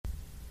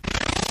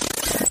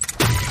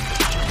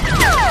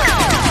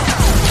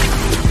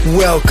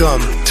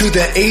Welcome to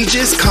the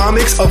Aegis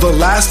Comics of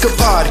Alaska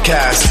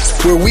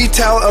podcast, where we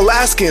tell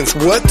Alaskans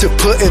what to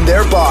put in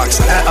their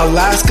box at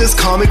Alaska's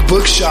comic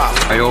book shop.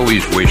 I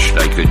always wished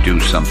I could do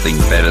something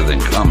better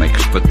than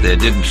comics, but there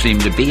didn't seem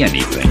to be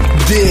anything.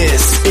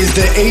 This is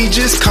the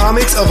Aegis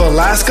Comics of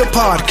Alaska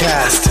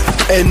podcast.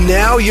 And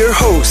now your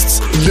hosts,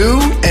 Lou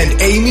and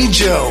Amy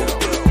Jo.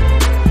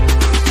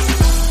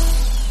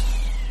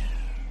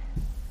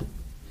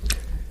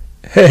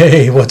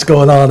 Hey, what's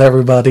going on,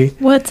 everybody?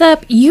 What's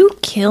up? You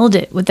killed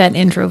it with that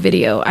intro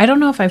video. I don't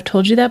know if I've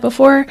told you that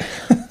before,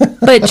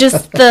 but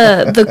just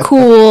the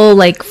cool,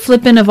 like,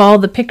 flipping of all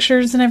the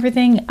pictures and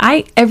everything.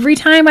 Every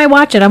time I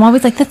watch it, I'm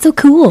always like, that's so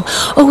cool.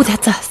 Oh,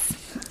 that's us.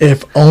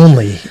 If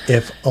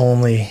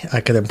only I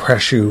could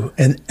impress you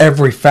in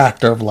every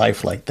factor of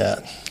life like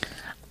that.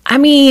 I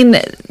mean,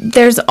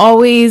 there's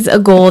always a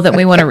goal that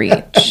we want to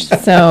reach.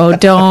 So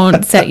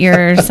don't set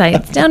your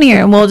sights down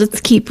here, and we'll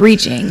just keep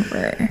reaching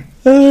for...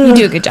 You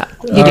do a good job.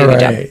 You do a good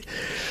job.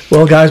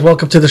 Well, guys,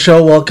 welcome to the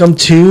show. Welcome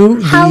to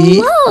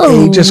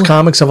the Aegis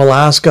Comics of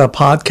Alaska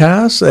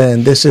podcast.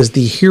 And this is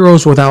the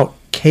Heroes Without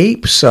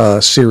Capes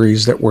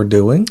series that we're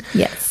doing.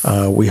 Yes.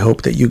 We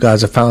hope that you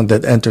guys have found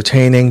it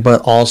entertaining,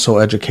 but also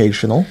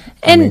educational.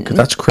 And 'cause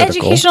that's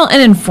critical. Educational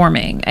and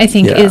informing, I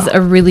think, is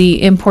a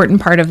really important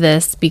part of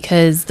this,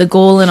 because the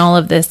goal in all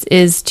of this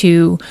is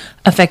to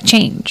affect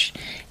change.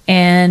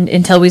 And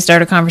until we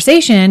start a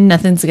conversation,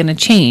 nothing's going to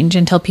change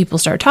until people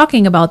start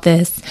talking about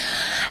this.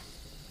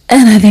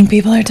 And I think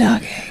people are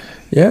talking.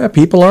 Yeah,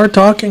 people are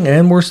talking,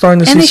 and we're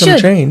starting to see some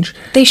change.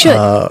 They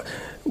should.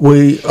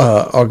 We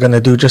are going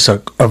to do just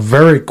a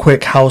very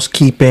quick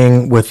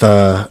housekeeping with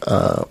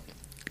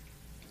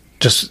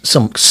just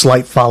some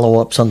slight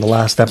follow-ups on the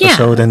last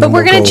episode. Yeah, but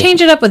we're going to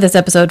change it up with this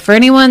episode. For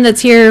anyone that's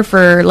here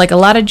for like a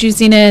lot of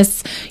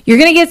juiciness, you're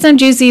going to get some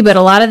juicy, but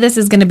a lot of this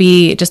is going to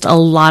be just a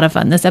lot of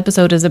fun. This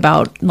episode is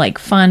about like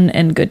fun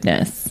and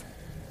goodness.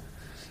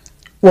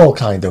 Well,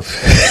 kind of.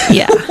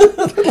 Yeah.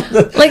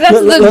 Like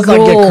that's the let's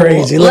goal. Not get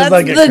crazy. That's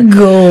the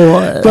goal.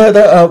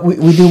 But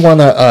we do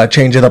want to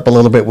change it up a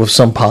little bit with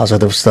some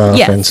positive stuff.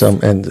 Yes.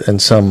 and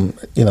some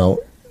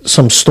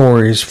some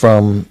stories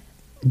from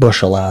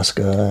Bush,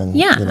 Alaska,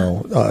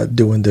 and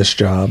doing this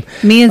job.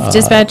 Me as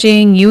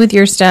dispatching, you with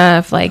your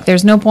stuff. Like,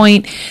 there's no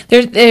point.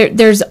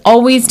 There's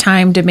always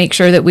time to make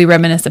sure that we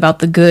reminisce about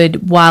the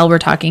good while we're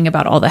talking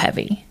about all the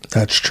heavy.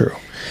 That's true.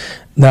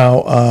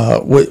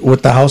 Now,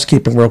 with the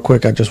housekeeping, real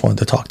quick, I just wanted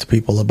to talk to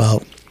people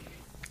about.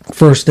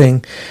 First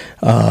thing,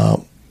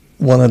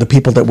 one of the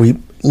people that we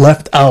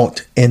left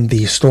out in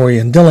the story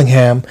in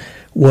Dillingham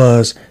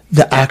was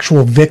the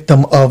actual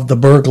victim of the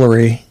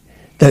burglary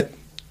that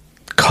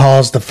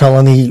caused the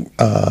felony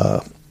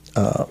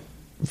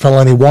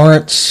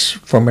warrants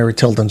for Mary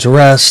Tilden's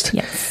arrest.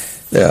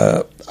 Yes.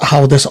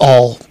 How this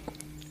all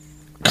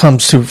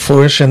comes to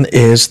fruition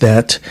is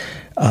that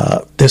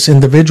this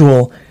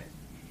individual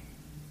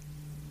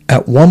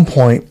at one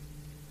point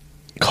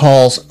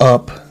calls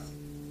up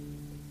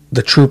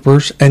the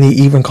troopers, and he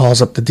even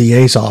calls up the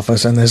DA's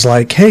office and is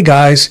like, hey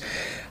guys,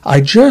 I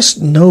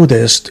just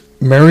noticed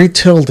Mary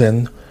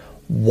Tilden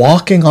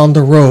walking on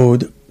the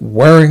road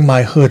wearing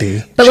my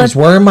hoodie. She's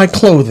wearing my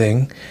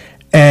clothing,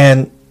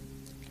 and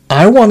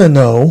I want to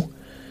know,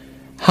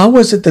 how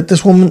is it that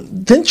this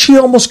woman, didn't she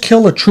almost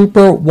kill a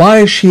trooper? Why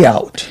is she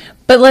out?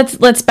 But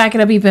let's back it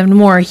up even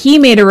more. He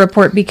made a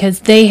report because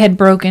they had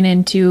broken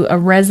into a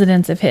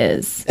residence of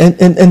his.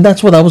 And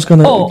that's what I was going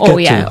to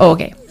get to. Oh,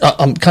 okay.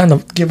 I'm kind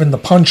of giving the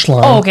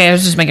punchline. Oh, okay. I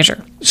was just making sure.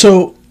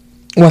 So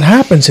what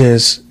happens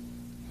is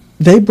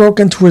they broke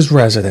into his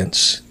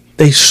residence.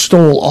 They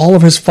stole all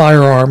of his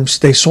firearms.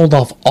 They sold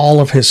off all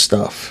of his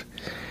stuff.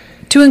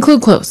 To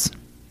include clothes.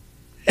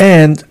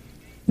 And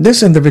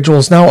this individual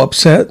is now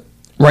upset,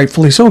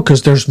 rightfully so,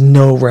 because there's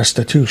no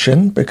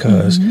restitution,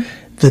 because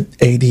the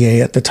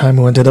ADA at the time,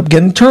 who ended up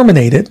getting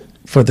terminated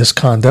for this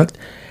conduct,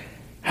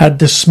 had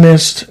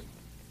dismissed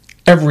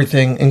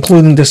everything,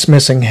 including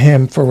dismissing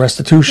him for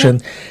restitution.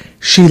 Yep.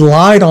 She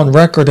lied on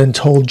record and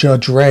told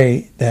Judge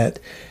Ray that,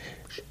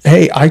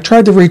 hey, I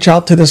tried to reach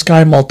out to this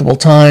guy multiple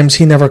times.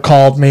 He never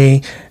called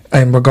me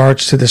in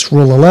regards to this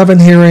Rule 11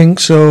 hearing,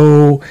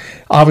 so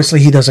obviously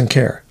he doesn't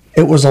care.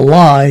 It was a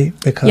lie,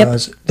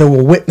 because there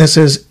were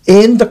witnesses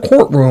in the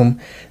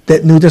courtroom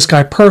that knew this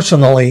guy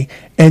personally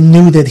and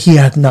knew that he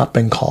had not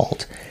been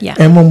called. Yeah.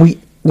 And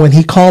when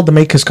he called to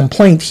make his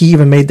complaint, he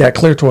even made that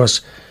clear to us.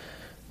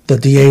 The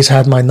DA's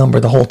had my number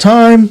the whole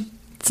time.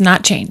 It's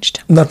not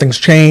changed. Nothing's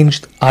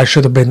changed. I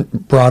should have been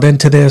brought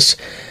into this.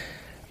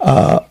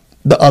 The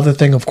other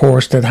thing, of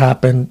course, that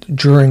happened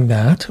during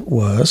that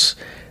was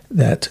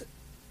that,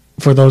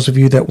 for those of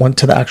you that went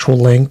to the actual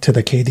link, to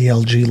the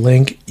KDLG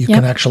link, you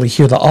can actually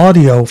hear the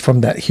audio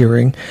from that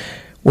hearing,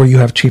 where you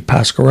have Chief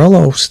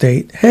Pasquarello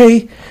state,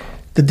 hey,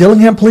 the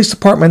Dillingham Police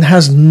Department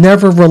has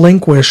never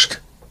relinquished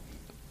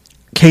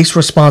case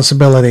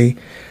responsibility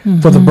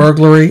for the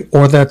burglary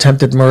or the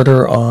attempted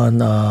murder on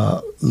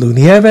Lou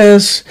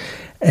Nieves,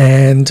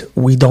 and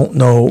we don't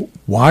know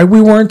why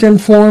we weren't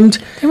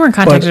informed. They weren't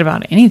contacted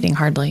about anything,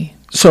 hardly.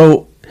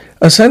 So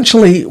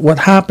essentially what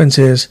happens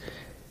is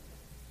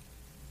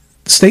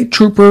state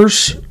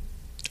troopers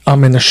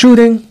in the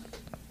shooting,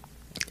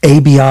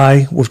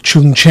 ABI with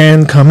Chung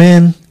Chan come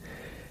in.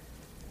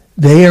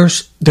 Their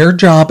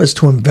job is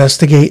to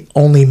investigate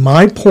only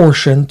my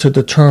portion to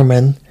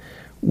determine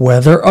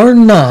whether or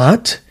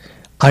not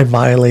I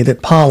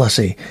violated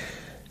policy.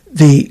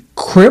 The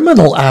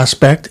criminal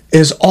aspect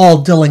is all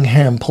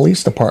Dillingham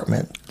Police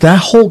Department. That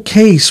whole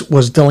case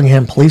was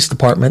Dillingham Police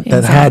Department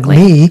that had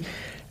me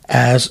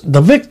as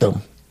the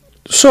victim.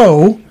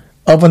 So,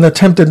 of an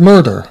attempted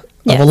murder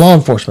of a law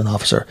enforcement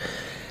officer.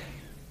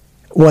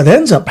 What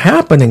ends up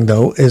happening,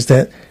 though, is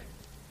that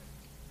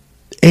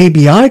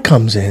ABI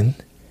comes in,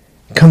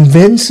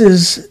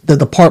 convinces the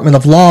Department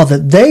of Law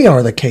that they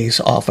are the case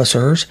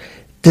officers,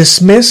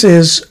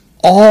 dismisses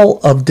all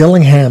of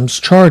Dillingham's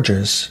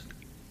charges,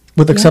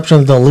 with the exception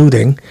of the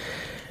looting,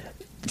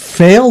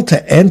 failed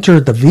to enter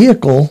the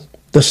vehicle,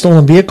 the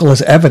stolen vehicle,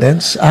 as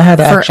evidence. I had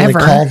to actually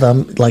call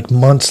them like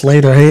months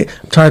later. Hey,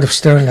 I'm tired of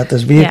staring at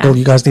this vehicle.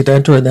 You guys need to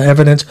enter it in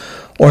evidence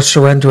or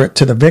surrender it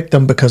to the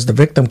victim, because the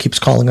victim keeps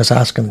calling us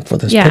asking for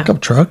this pickup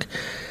truck.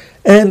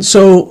 And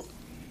so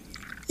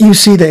you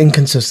see the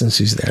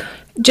inconsistencies there.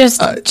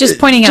 Just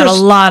pointing out a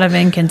lot of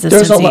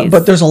inconsistencies.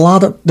 There's a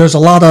lot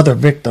of other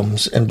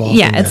victims involved.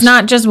 Yeah, it's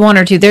not just one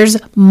or two. There's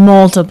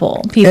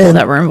multiple people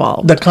that were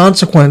involved. The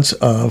consequence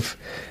of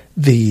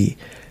the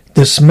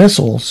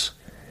dismissals,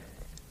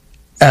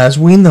 as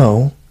we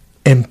know,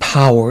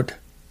 empowered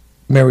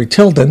Mary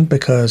Tilden,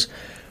 because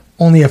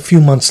only a few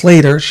months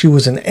later she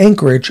was in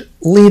Anchorage,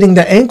 leading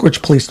the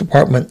Anchorage Police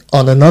Department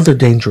on another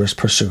dangerous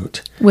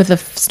pursuit with a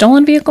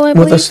stolen vehicle. I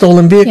believe. With a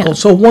stolen vehicle. Yeah.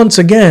 So once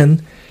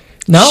again.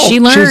 No, she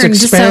learned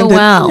so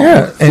well.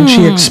 Yeah, and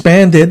she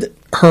expanded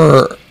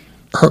her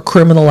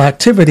criminal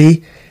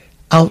activity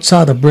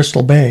outside of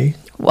Bristol Bay.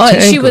 Well,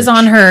 she was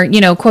on her,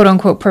 quote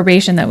unquote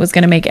probation that was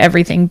going to make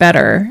everything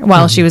better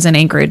while she was in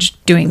Anchorage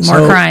doing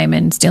more crime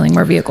and stealing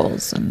more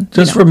vehicles. And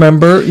just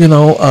remember,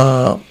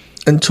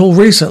 until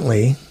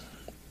recently,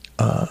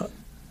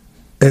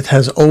 it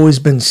has always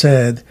been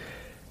said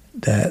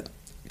that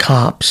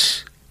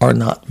cops are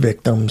not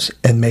victims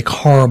and make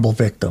horrible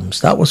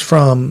victims. That was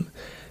from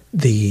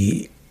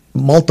the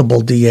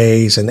multiple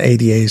DAs and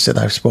ADAs that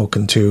I've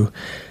spoken to.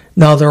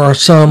 Now, there are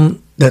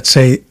some that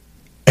say,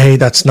 hey,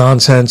 that's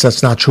nonsense,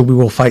 that's not true, we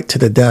will fight to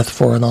the death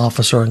for an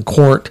officer in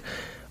court.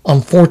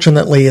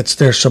 Unfortunately, it's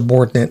their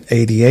subordinate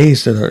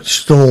ADAs that are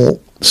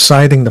still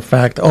citing the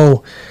fact,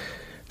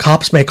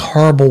 cops make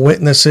horrible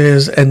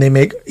witnesses and they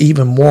make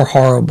even more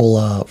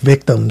horrible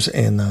victims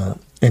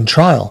in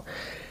trial.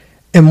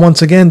 And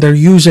once again, they're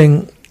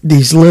using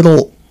these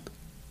little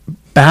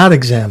bad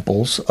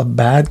examples of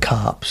bad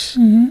cops,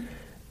 and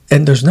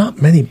there's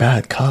not many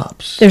bad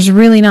cops. There's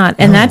really not.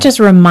 And that just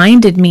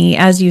reminded me,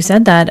 as you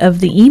said that, of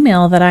the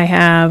email that I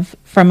have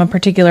from a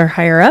particular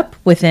higher up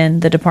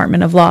within the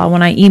Department of Law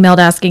when I emailed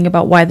asking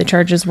about why the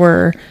charges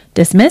were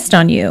dismissed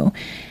on you.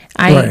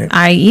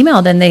 I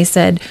emailed and they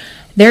said,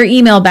 their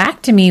email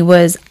back to me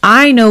was,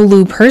 I know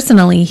Lou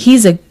personally.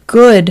 He's a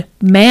good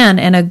man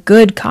and a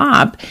good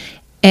cop.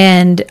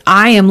 And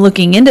I am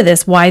looking into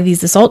this, why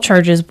these assault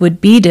charges would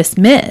be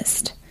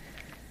dismissed.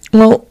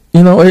 Well,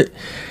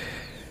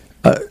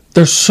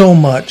 there's so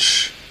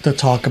much to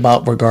talk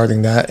about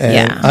regarding that.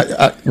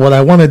 And what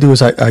I want to do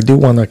is I do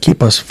want to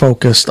keep us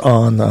focused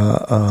on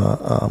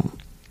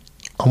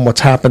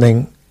what's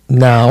happening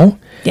now.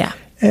 Yeah.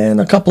 And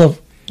a couple of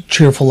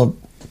cheerful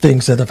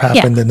things that have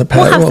happened in the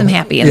past. We'll have some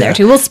happy in there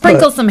too. We'll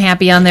sprinkle some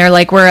happy on there,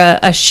 like we're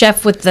a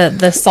chef with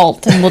the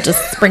salt, and we'll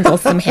just sprinkle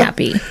some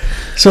happy.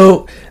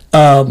 So,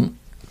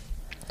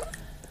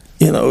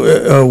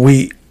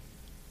 we,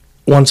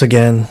 once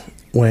again,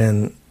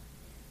 when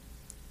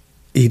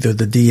either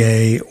the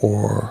DA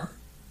or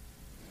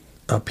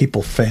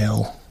people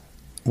fail,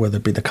 whether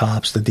it be the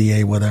cops, the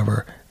DA,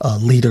 whatever,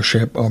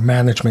 leadership or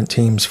management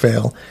teams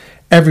fail,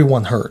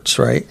 everyone hurts,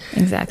 right?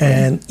 Exactly.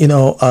 And,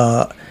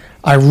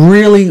 I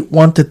really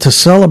wanted to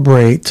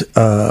celebrate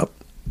the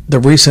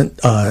recent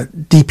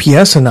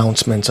DPS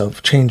announcements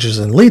of changes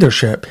in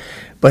leadership,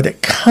 but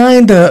it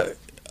kind of,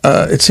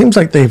 it seems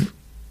like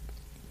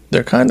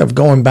they're kind of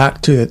going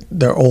back to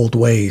their old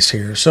ways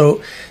here.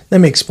 So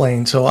let me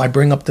explain. So I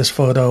bring up this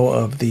photo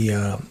of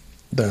the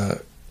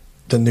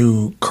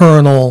new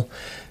colonel,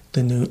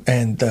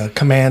 and the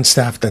command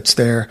staff that's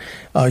there.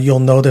 You'll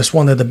notice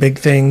one of the big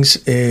things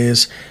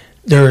is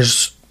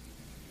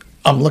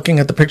I'm looking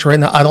at the picture right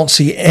now. I don't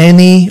see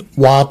any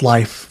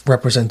wildlife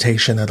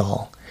representation at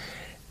all.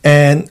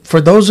 And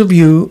for those of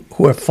you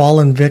who have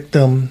fallen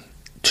victim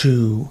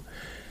to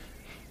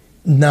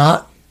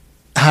not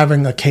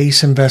having a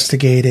case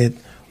investigated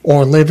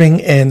or living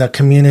in a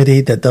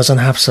community that doesn't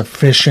have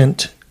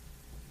sufficient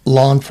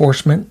law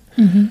enforcement,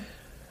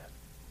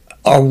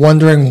 are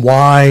wondering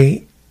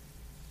why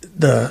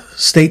the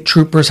state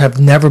troopers have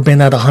never been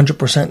at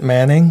 100%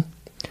 manning,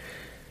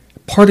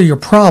 part of your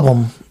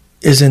problem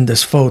is in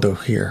this photo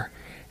here.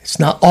 It's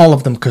not all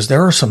of them, because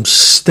there are some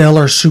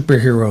stellar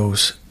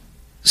superheroes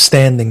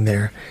standing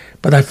there.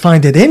 But I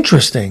find it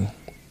interesting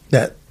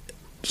that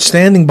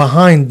standing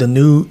behind the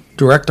new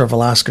director of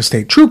Alaska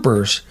State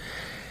Troopers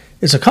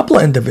is a couple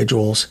of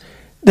individuals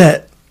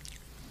that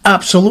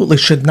absolutely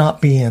should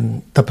not be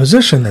in the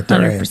position that they're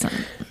 100%.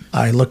 in.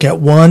 I look at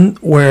one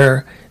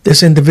where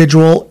this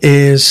individual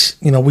is,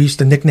 we used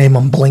to nickname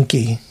him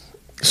Blinky.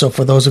 So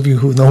for those of you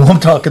who know what I'm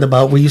talking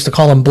about, we used to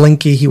call him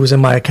Blinky. He was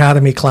in my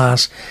academy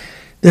class.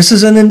 This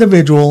is an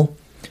individual,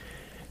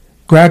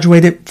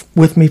 graduated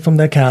with me from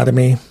the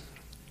academy,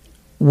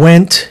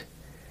 went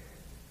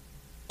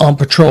on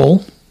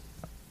patrol,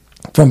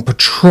 from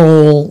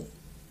patrol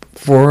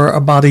for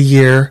about a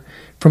year.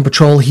 From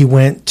patrol, he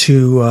went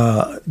to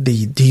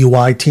the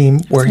DUI team,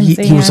 where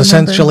he was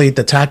essentially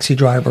the taxi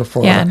driver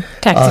for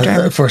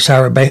for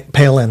Sarah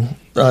Palin.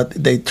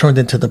 They turned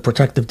into the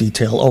protective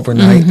detail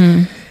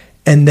overnight,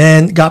 and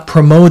then got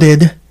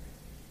promoted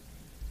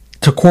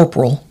to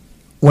corporal.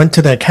 Went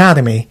to the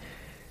academy,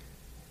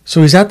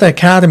 so he's at the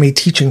academy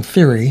teaching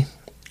theory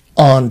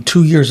on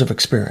 2 years of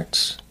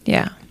experience.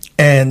 Yeah,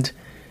 and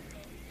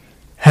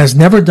has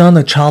never done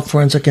a child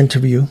forensic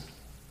interview.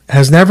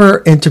 Has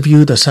never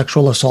interviewed a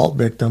sexual assault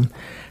victim,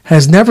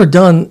 has never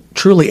done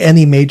truly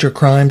any major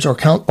crimes or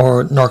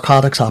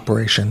narcotics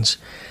operations.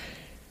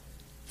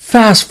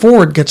 Fast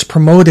forward, gets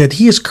promoted.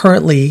 He is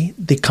currently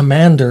the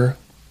commander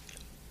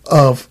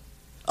of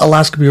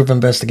Alaska Bureau of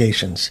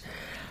Investigations.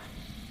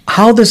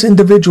 How this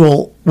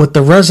individual, with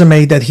the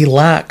resume that he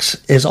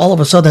lacks, is all of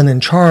a sudden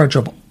in charge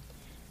of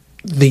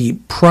the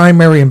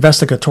primary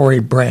investigatory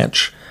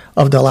branch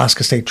of the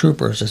Alaska State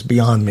Troopers is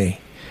beyond me.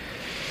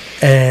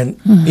 And,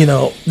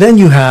 then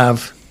you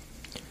have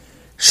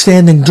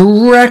standing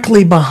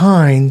directly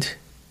behind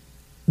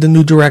the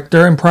new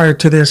director, and prior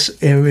to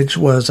this image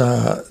was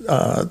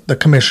the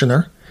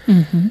commissioner,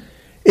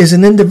 is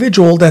an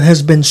individual that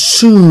has been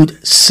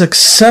sued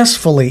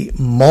successfully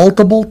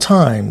multiple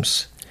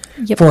times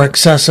for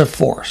excessive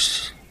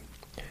force.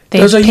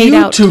 There's a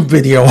YouTube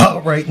video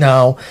out right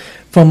now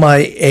from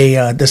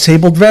a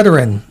disabled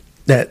veteran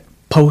that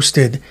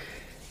posted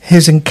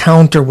his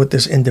encounter with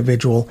this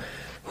individual,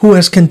 who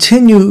has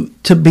continued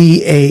to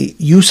be a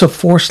use of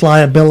force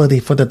liability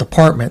for the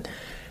department,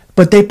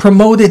 but they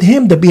promoted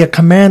him to be a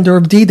commander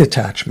of D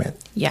detachment.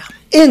 Yeah.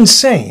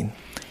 Insane.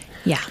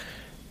 Yeah.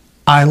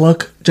 I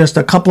look just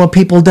a couple of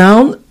people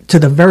down to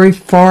the very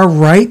far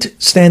right,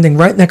 standing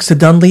right next to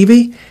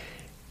Dunleavy,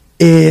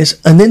 is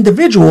an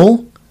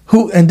individual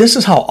who, and this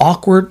is how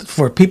awkward,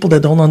 for people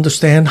that don't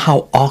understand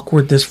how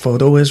awkward this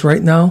photo is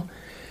right now.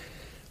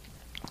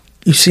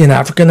 You see an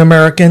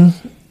African-American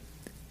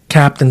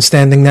captain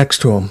standing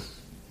next to him.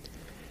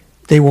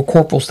 They were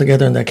corporals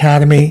together in the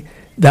academy.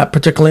 That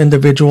particular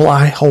individual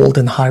I hold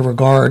in high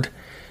regard,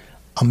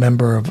 a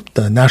member of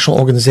the National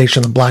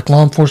Organization of Black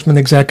Law Enforcement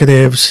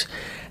Executives,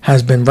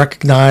 has been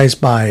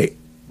recognized by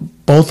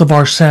both of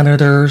our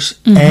senators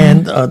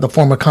and the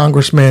former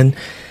congressman,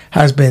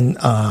 has been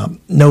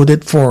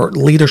noted for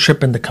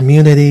leadership in the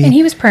community. And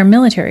he was prior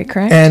military,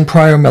 correct? And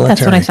prior military.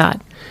 That's what I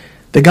thought.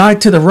 The guy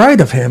to the right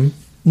of him,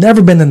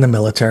 never been in the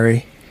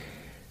military,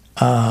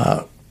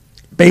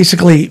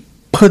 basically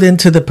put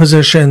into the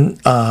position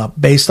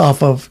based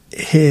off of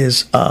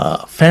his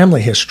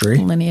family history.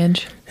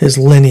 His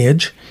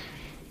lineage.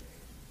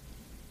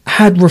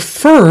 Had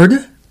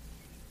referred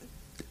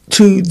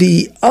to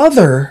the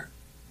other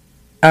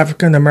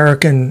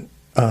African-American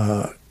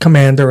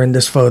commander in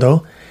this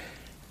photo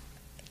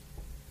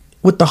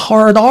with the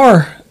hard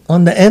R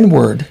on the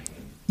N-word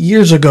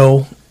years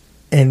ago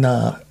in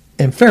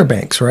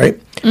Fairbanks, right?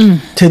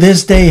 To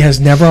this day has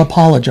never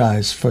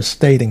apologized for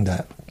stating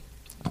that.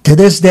 To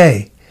this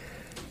day,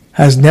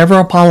 has never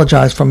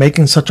apologized for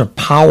making such a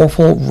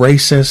powerful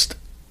racist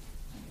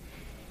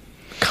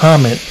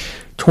comment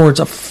towards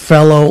a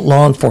fellow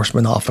law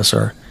enforcement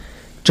officer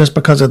just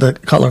because of the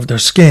color of their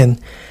skin.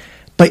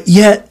 But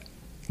yet,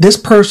 this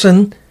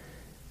person,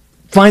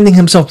 finding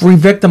himself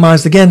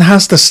re-victimized again,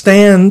 has to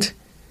stand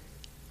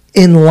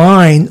in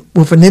line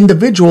with an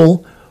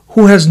individual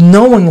who has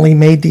knowingly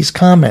made these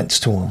comments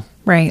to him.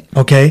 Right.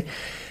 Okay?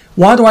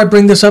 Why do I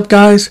bring this up,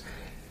 guys?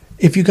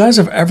 If you guys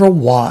have ever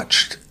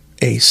watched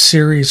a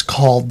series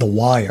called The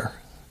Wire,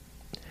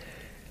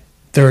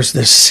 there's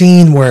this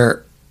scene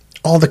where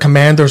all the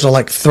commanders are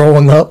like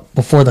throwing up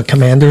before the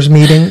commanders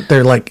meeting.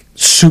 They're like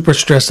super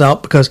stressed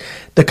out because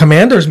the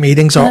commanders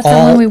meetings are all... That's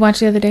the one we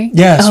watched the other day?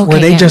 Yes, where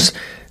they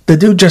the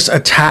dude just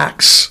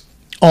attacks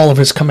all of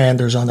his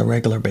commanders on a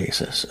regular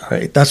basis. All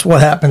right, that's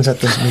what happens at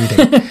this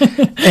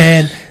meeting.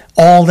 And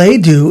all they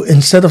do,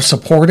 instead of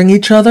supporting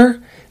each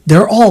other,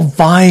 they're all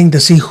vying to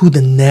see who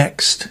the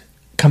next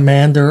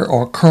commander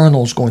or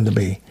colonel is going to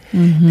be.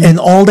 And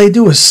all they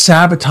do is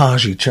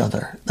sabotage each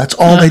other. That's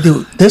all they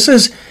do. This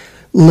is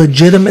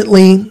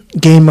legitimately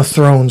Game of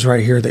Thrones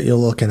right here that you're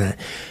looking at.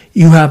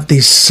 You have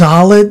these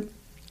solid,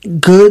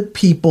 good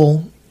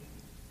people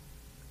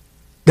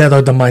that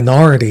are the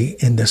minority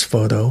in this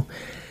photo,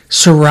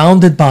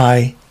 surrounded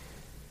by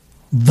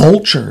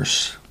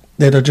vultures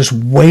that are just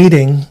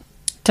waiting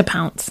to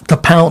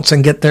pounce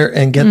and get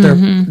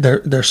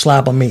their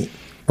slab of meat,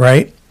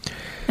 right?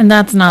 And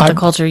that's not the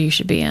culture you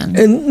should be in.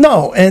 And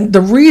no, and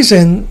the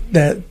reason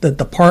that the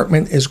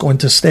department is going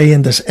to stay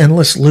in this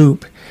endless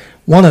loop,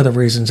 one of the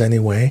reasons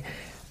anyway,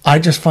 I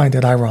just find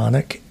it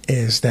ironic,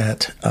 is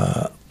that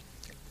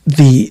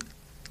the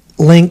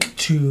link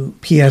to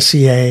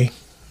PSEA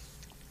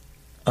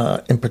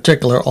in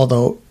particular,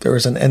 although there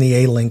is an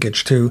NEA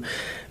linkage too,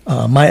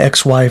 my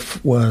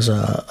ex-wife was,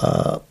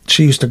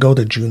 she used to go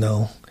to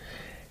Juneau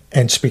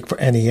and speak for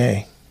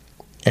NEA.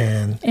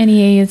 And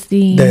NEA is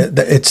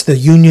it's the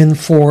union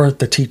for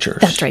the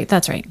teachers.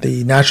 That's right.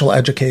 The National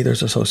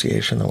Educators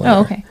Association or whatever.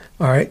 Oh, okay.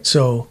 All right.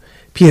 So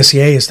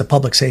PSEA is the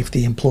Public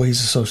Safety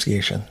Employees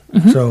Association.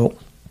 Mm-hmm. So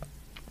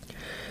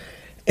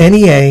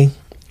NEA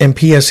and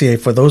PSEA,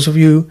 for those of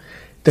you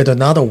that are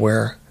not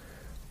aware,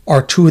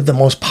 are two of the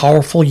most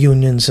powerful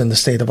unions in the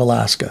state of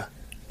Alaska.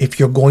 If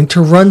you're going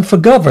to run for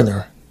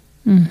governor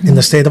in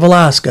the state of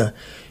Alaska,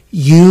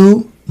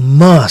 you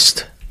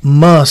must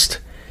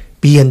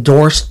be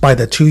endorsed by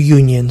the two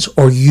unions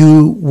or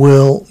you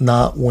will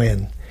not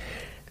win.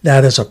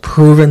 That is a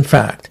proven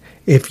fact.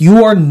 If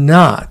you are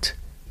not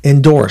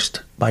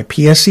endorsed by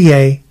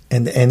PSEA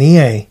and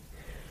NEA,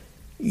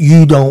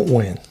 you don't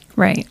win.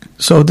 Right.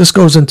 So this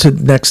goes into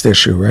the next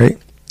issue, right?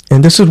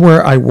 And this is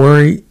where I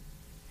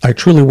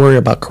truly worry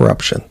about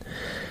corruption.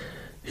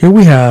 Here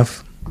we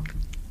have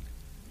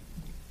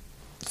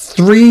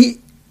 3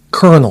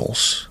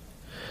 colonels.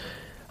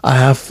 I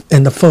have,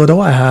 in the photo,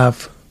 I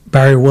have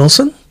Barry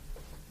Wilson,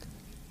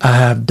 I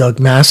have Doug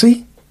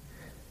Massey,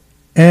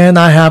 and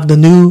I have the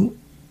new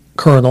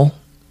colonel,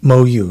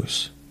 Mo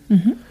Hughes.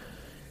 Mm-hmm.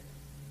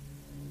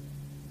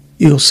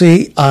 You'll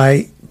see,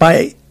 not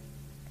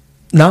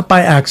by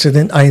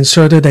accident, I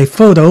inserted a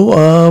photo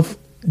of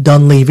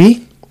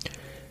Dunleavy,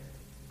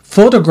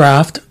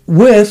 photographed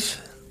with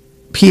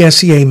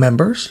PSEA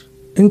members,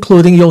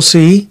 including, you'll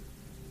see,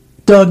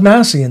 Doug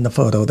Massey in the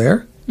photo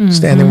there,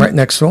 standing right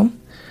next to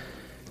him,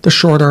 the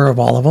shorter of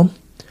all of them.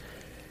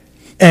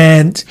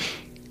 And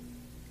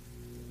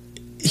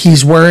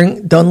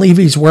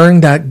Dunleavy's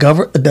wearing that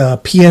the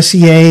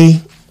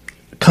PSEA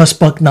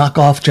Cussbuck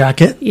knockoff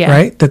jacket,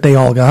 right, that they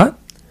all got.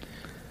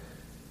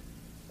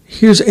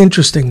 Here's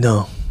interesting,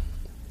 though.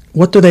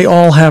 What do they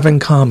all have in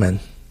common?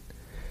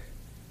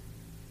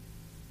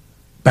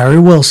 Barry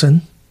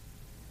Wilson,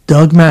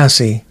 Doug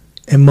Massey,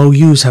 and Mo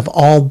Hughes have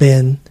all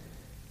been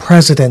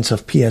presidents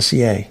of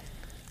PSEA.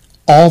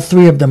 All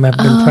 3 of them have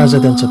been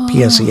presidents of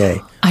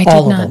PSEA. I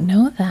did not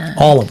know that.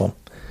 All of them.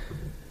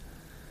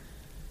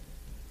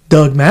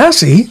 Doug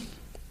Massey,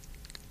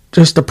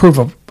 just to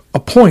prove a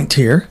point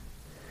here,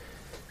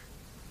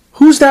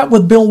 who's that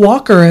with Bill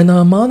Walker and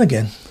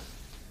Monaghan?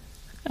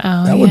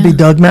 Oh, that would be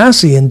Doug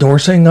Massey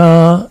endorsing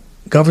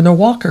Governor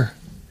Walker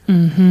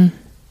on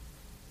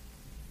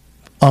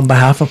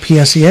behalf of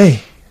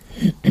PSEA.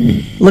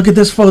 Look at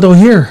this photo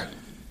here.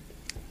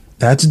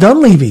 That's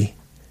Dunleavy.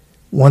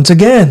 Once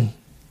again,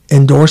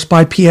 endorsed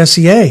by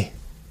PSEA.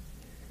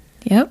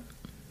 Yep.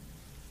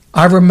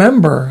 I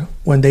remember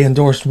when they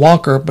endorsed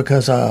Walker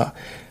because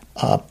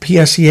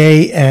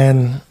PSEA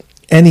and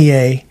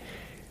NEA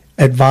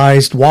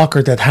advised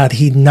Walker that had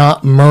he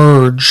not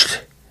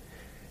merged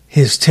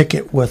his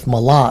ticket with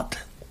Malott,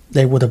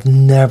 they would have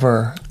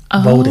never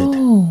voted.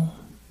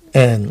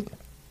 And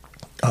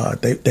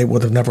they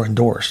would have never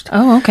endorsed.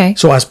 Oh, okay.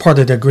 So as part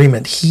of the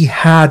agreement, he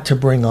had to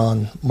bring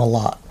on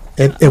Malott.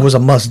 It was a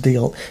must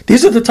deal.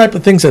 These are the type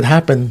of things that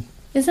happen.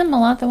 Isn't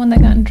Malott the one that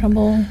got in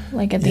trouble,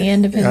 like at the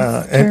end of his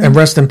term? And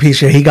rest in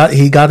peace. Yeah,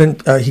 he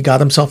got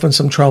himself in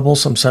some trouble,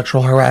 some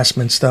sexual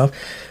harassment stuff,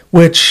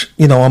 which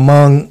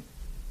among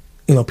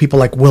people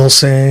like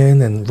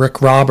Wilson and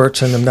Rick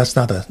Roberts and them, that's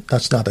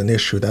not an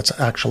issue. That's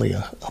actually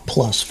a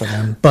plus for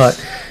them.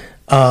 But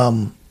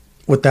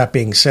with that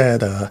being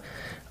said,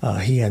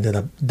 he ended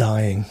up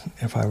dying,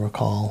 if I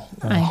recall,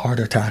 a heart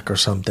attack or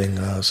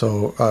something.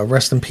 So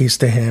rest in peace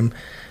to him.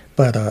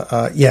 But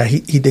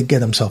he did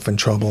get himself in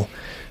trouble.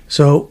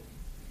 So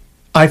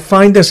I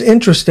find this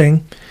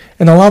interesting,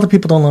 and a lot of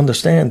people don't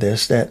understand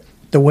this, that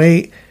the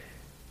way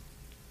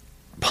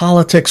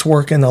politics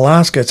work in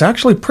Alaska, it's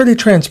actually pretty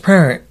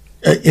transparent.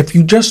 If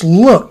you just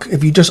look,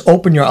 if you just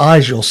open your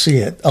eyes, you'll see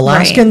it.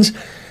 Alaska's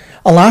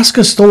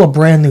still a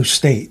brand new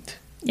state.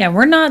 Yeah,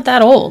 we're not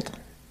that old.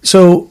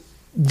 So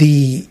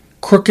the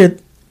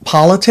crooked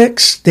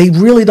politics, they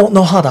really don't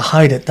know how to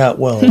hide it that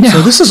well. No.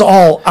 So this is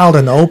all out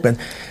in the open.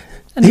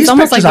 And these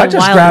pictures like I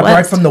just grabbed West.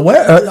 right from the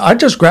web. I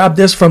just grabbed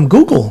this from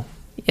Google.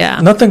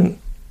 Yeah. Nothing.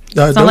 It's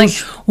not like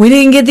we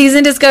didn't get these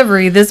in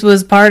Discovery. This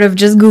was part of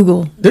just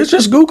Google. There's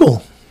just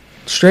Google.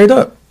 Straight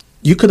up.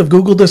 You could have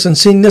Googled this and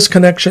seen this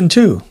connection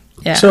too.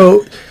 Yeah.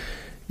 So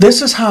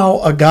this is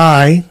how a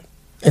guy,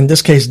 in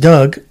this case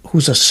Doug,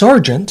 who's a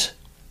sergeant,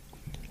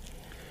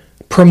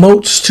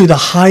 promotes to the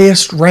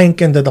highest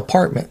rank in the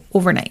department.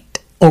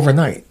 Overnight.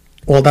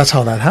 Well, that's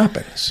how that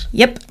happens.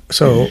 Yep.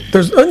 So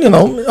there's,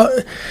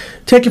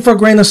 take it for a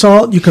grain of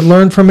salt. You can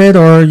learn from it,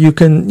 or you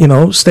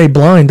can, stay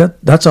blind.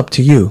 That's up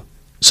to you.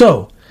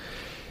 So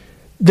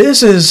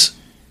this is,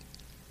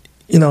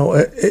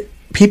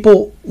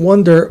 people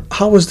wonder,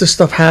 how is this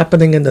stuff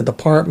happening in the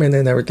department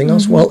and everything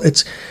else? Well,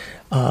 it's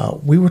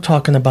we were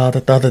talking about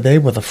it the other day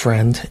with a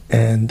friend,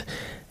 and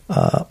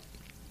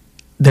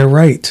they're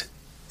right.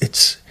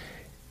 It's,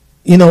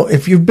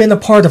 if you've been a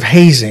part of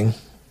hazing,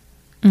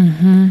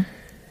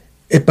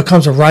 it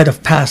becomes a rite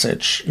of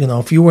passage.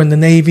 If you were in the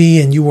Navy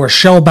and you were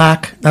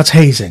shellback, that's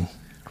hazing.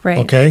 Right.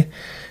 Okay?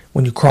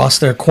 When you cross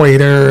the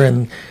equator,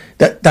 and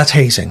that's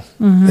hazing.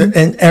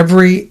 And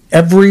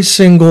every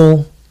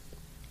single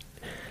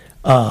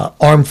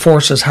armed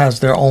forces has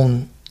their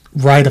own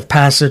rite of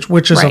passage,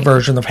 which is a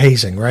version of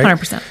hazing, right?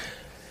 100%.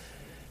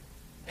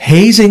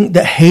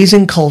 The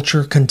hazing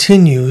culture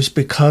continues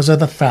because of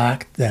the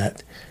fact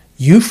that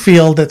you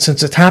feel that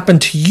since it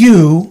happened to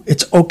you,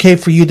 it's okay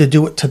for you to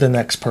do it to the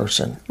next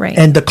person. Right.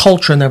 And the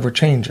culture never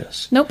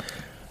changes. Nope.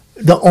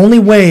 The only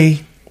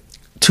way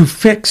to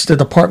fix the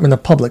Department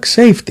of Public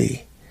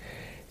Safety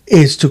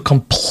is to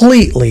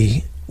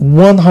completely,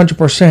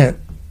 100%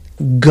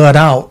 gut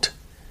out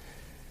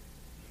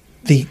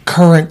the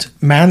current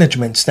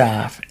management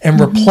staff and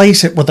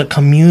replace it with a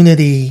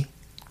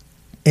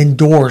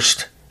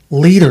community-endorsed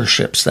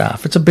leadership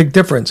staff. It's a big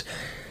difference.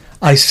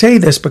 I say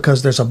this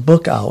because there's a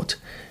book out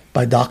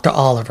by Dr.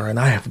 Oliver, and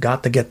I have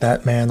got to get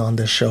that man on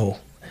this show.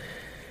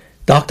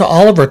 Dr.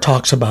 Oliver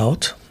talks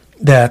about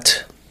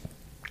that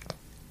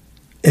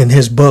in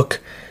his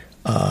book,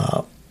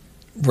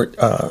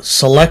 recruitment,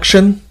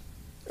 selection,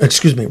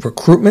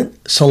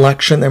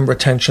 and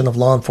retention of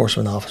law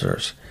enforcement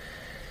officers.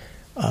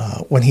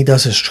 When he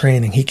does his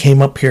training, he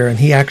came up here, and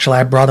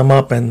I brought him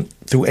up and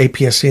through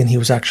APSC, and he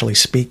was actually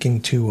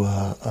speaking to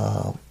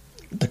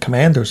the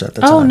commanders at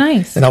the time. Oh,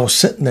 nice. And I was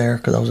sitting there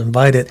because I was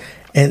invited,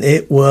 and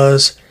it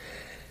was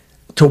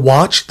to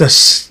watch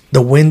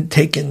the wind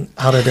taken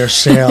out of their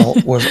sail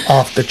was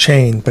off the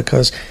chain,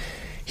 because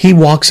he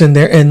walks in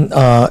there, and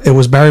it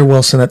was Barry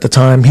Wilson at the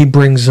time. He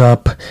brings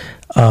up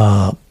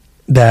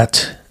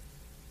that,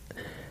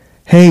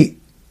 hey,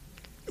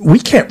 we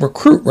can't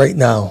recruit right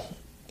now.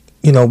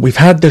 We've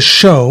had this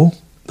show,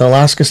 the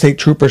Alaska State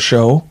Trooper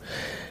show,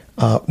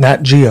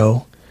 Nat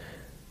Geo.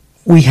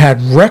 We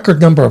had record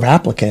number of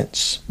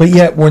applicants, but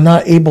yet we're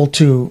not able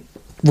to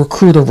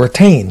recruit or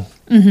retain.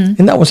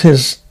 And that was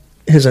his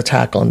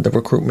attack on the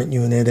recruitment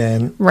unit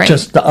and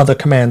just the other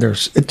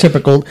commanders.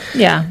 Typical.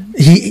 Yeah.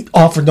 He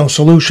offered no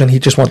solution. He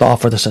just wanted to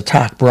offer this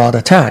broad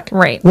attack.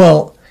 Right.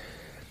 Well,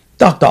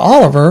 Dr.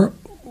 Oliver,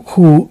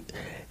 who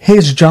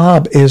his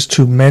job is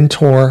to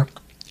mentor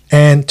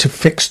and to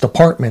fix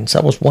departments.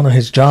 That was one of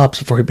his jobs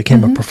before he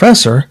became a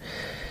professor.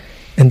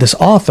 And this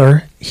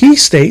author, he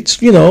states,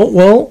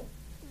 the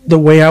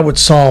way I would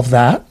solve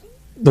that,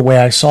 the way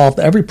I solved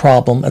every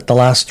problem at the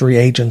last 3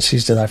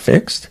 agencies that I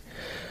fixed,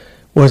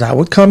 was I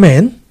would come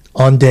in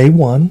on day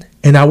one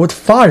and I would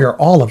fire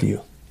all of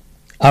you.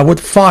 I would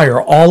fire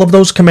all of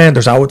those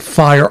commanders. I would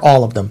fire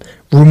all of them.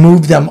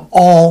 Remove them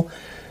all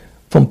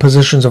from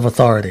positions of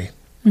authority.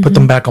 Put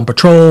them back on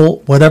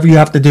patrol. Whatever you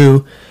have to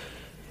do,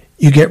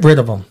 you get rid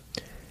of them.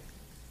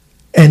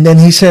 And then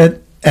he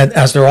said, and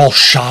as they're all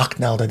shocked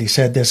now that he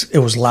said this, it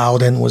was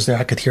Loudon was there.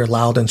 I could hear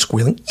Loudon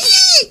squealing.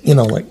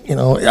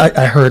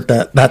 I heard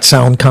that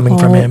sound coming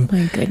from him. Oh,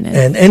 my goodness.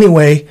 And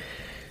anyway,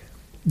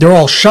 they're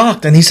all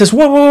shocked. And he says,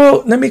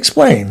 whoa, let me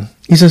explain.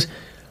 He says,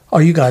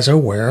 are you guys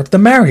aware of the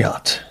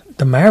Marriott?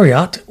 The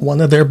Marriott,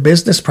 one of their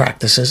business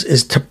practices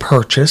is to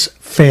purchase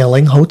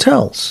failing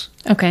hotels.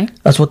 Okay.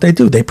 That's what they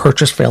do. They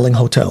purchase failing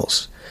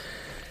hotels.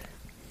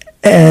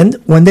 And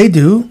when they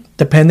do,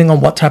 depending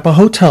on what type of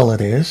hotel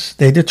it is,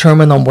 they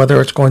determine on whether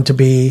it's going to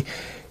be,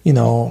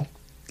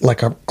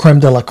 like a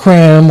creme de la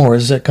creme, or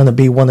is it going to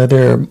be one of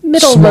their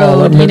middle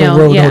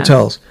road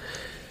hotels.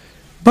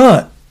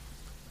 But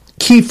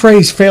key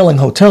phrase, failing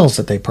hotels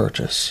that they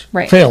purchase.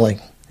 Right. Failing.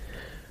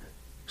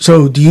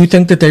 So do you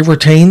think that they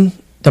retain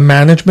the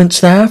management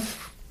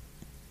staff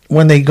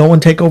when they go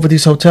and take over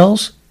these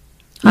hotels?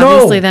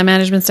 Obviously, No. that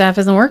management staff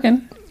isn't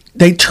working.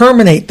 They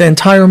terminate the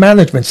entire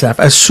management staff.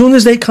 As soon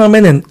as they come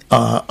in and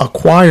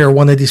acquire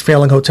one of these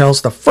failing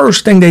hotels, the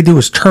first thing they do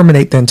is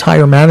terminate the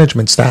entire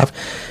management staff,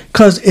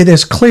 because it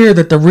is clear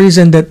that the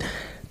reason that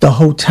the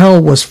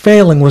hotel was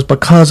failing was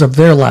because of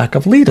their lack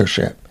of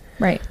leadership.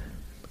 Right.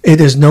 It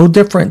is no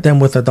different than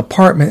with a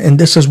department, and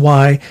this is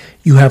why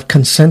you have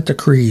consent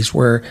decrees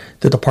where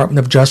the Department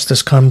of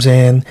Justice comes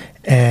in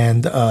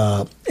and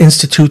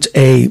institutes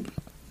a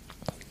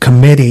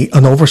committee,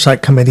 an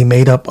oversight committee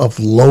made up of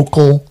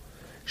local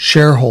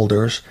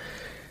shareholders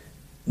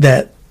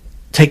that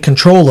take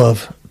control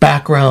of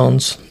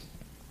backgrounds,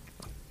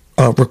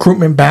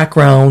 recruitment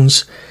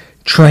backgrounds,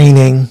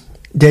 training,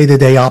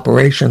 day-to-day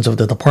operations of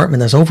the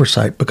department as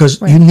oversight, because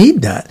you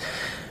need that.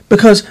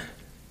 Because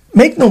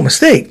make no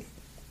mistake,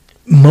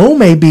 Mo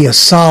may be a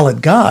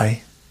solid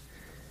guy,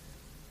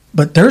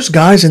 but there's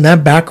guys in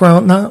that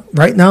background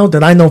right now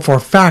that I know for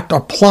a fact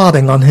are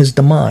plotting on his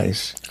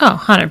demise.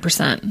 Oh,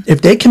 100%.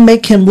 If they can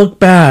make him look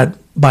bad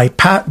by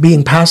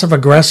being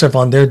passive-aggressive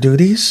on their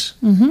duties,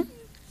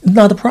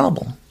 not a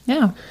problem.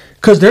 Yeah.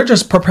 Because they're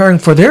just preparing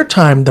for their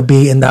time to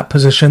be in that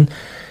position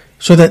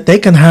so that they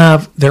can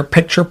have their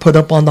picture put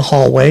up on the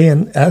hallway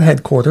and at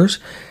headquarters.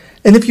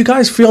 And if you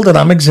guys feel that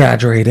I'm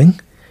exaggerating,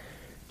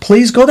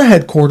 please go to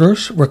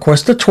headquarters,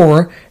 request a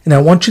tour, and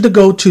I want you to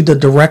go to the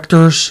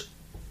director's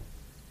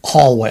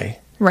hallway,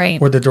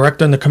 Right. where the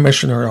director and the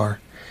commissioner are.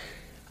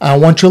 I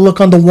want you to look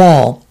on the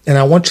wall, and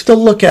I want you to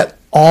look at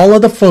all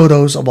of the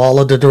photos of all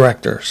of the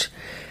directors.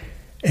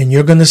 And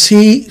you're going to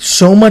see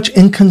so much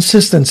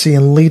inconsistency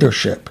in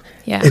leadership.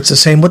 Yeah. It's the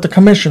same with the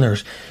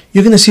commissioners.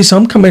 You're going to see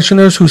some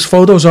commissioners whose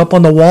photos up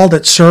on the wall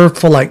that served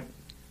for like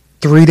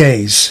 3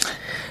 days,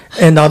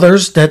 and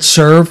others that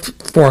served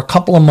for a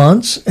couple of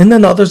months, and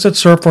then others that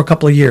served for a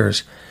couple of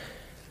years.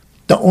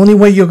 The only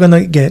way you're going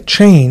to get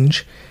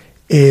change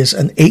is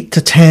an 8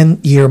 to 10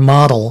 year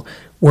model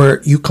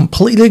where you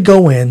completely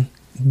go in,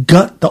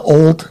 gut the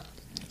old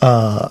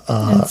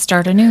And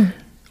start anew.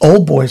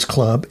 old boys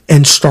club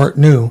and start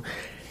new.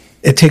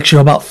 It takes you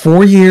about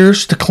 4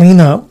 years to clean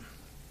up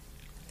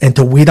and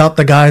to weed out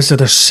the guys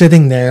that are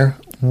sitting there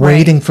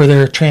waiting for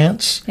their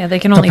chance. Yeah, they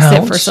can to only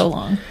sit for pounce. so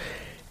long.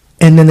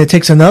 And then it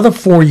takes another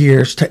 4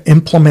 years to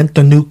implement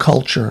the new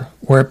culture,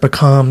 where it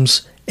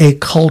becomes a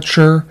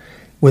culture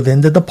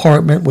within the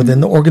department, within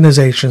the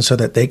organization, so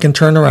that they can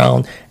turn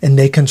around and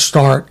they can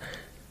start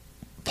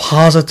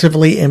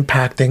positively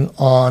impacting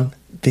on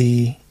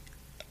the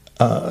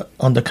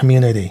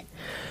community.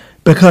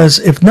 Because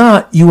if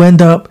not, you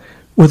end up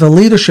with a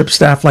leadership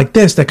staff like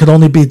this that could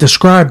only be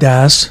described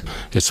as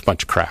It's a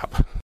bunch of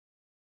crap.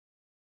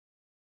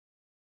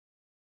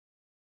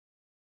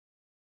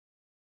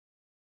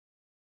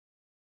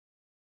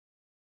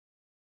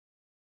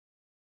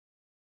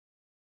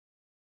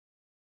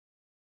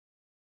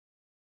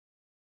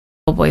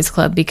 Old Boys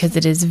Club, because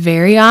it is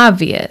very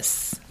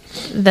obvious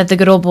that the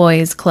Good Old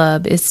Boys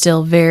Club is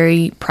still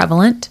very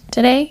prevalent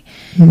today.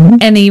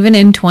 And even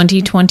in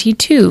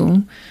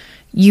 2022,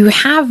 you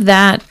have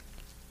that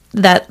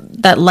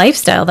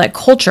lifestyle, that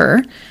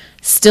culture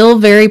still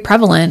very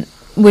prevalent,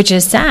 which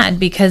is sad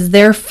because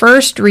their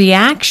first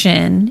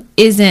reaction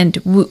isn't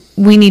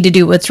we need to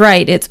do what's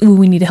right. It's ooh,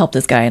 we need to help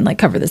this guy and like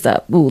cover this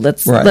up. Ooh,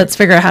 let's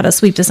figure out how to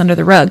sweep this under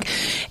the rug.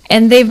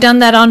 And they've done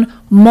that on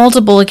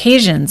multiple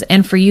occasions.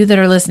 And for you that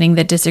are listening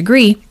that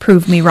disagree,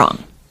 prove me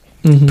wrong.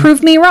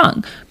 Prove me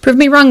wrong. Prove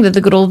me wrong that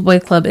the Good Old Boy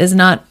Club is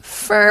not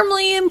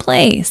firmly in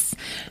place.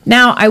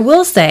 Now, I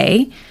will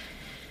say,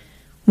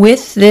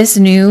 with this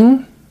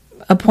new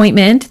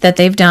appointment that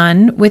they've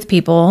done with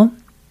people,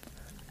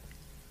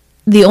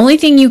 the only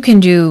thing you can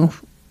do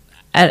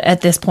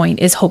at this point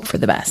is hope for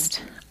the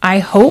best. I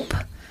hope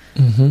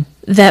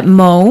that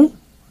Mo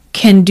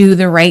can do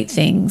the right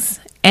things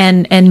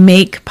and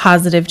make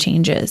positive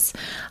changes.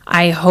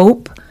 I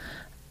hope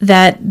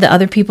that the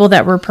other people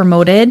that were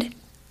promoted,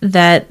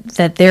 that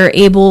they're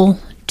able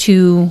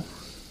to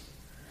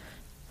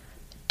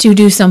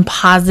do some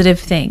positive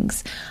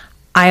things.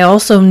 I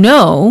also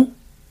know,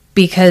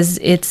 because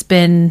it's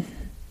been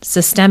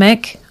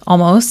systemic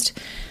almost,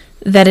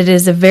 that it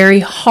is a very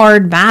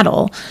hard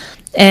battle.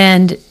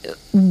 And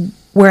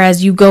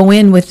whereas you go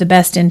in with the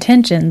best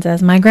intentions,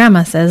 as my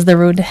grandma says, the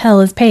road to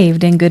hell is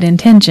paved in good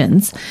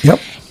intentions. Yep.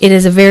 It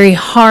is a very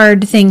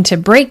hard thing to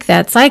break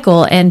that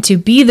cycle and to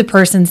be the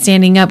person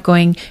standing up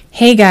going,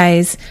 hey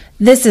guys,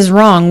 this is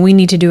wrong. We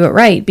need to do it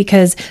right.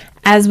 Because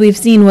as we've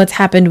seen what's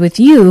happened with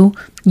you,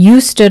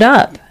 you stood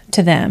up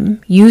to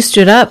them. You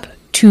stood up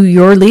to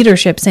your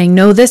leadership saying,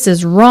 no, this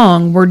is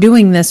wrong. We're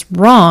doing this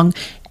wrong.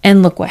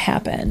 And look what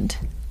happened.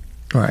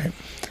 right.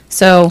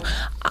 So,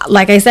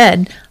 like I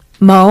said,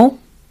 Mo,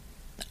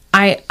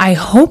 I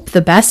hope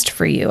the best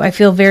for you. I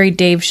feel very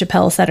Dave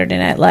Chappelle Saturday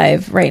Night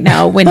Live right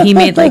now when he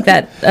made like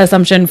that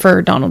assumption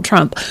for Donald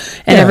Trump,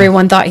 and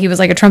everyone thought he was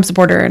like a Trump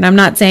supporter. And I'm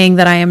not saying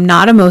that I am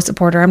not a Mo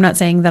supporter. I'm not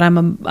saying that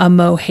I'm a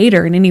Mo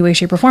hater in any way,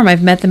 shape, or form.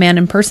 I've met the man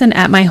in person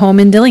at my home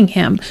in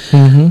Dillingham.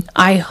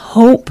 I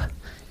hope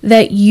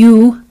that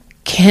you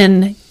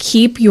can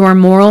keep your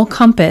moral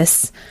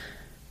compass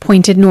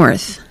pointed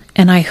north,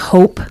 and I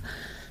hope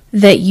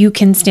that you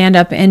can stand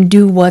up and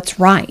do what's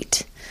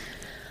right.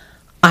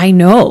 I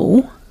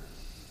know,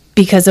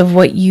 because of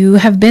what you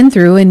have been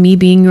through and me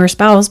being your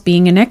spouse,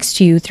 being next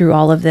to you through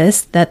all of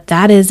this,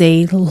 that is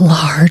a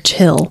large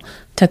hill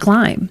to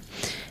climb.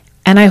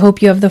 And I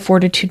hope you have the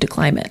fortitude to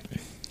climb it.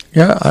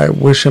 Yeah, I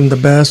wish him the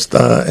best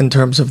in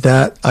terms of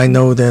that. I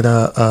know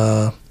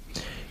that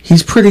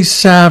he's pretty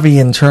savvy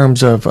in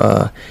terms of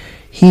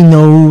he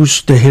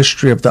knows the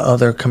history of the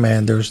other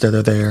commanders that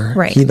are there.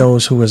 Right. He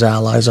knows who his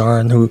allies are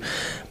and who.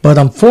 But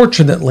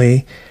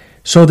unfortunately,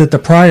 so did the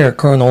prior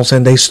colonels,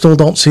 and they still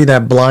don't see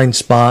that blind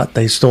spot.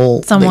 They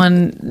still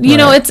You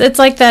know, it's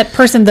like that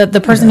person,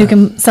 the person who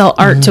can sell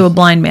art to a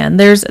blind man.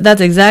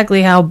 That's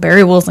exactly how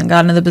Barry Wilson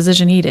got into the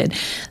position he did.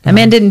 That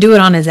man didn't do it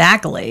on his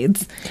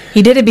accolades.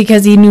 He did it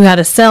because he knew how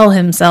to sell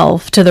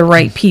himself to the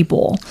right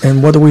people.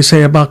 And what do we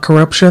say about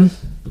corruption?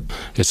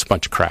 It's a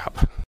bunch of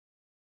crap.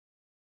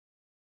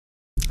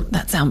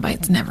 That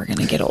soundbite's never going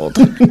to get old,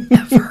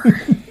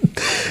 ever.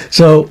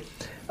 So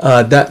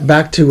that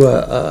back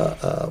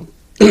to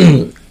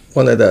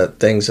one of the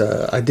things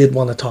I did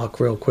want to talk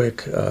real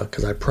quick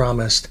because I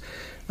promised.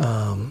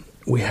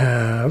 we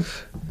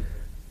have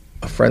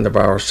a friend of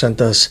ours sent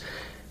us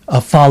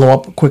a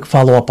quick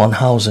follow-up on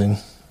housing.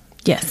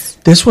 Yes.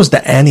 This was the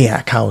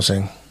Aniak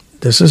housing.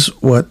 This is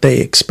what they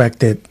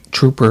expected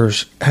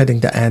troopers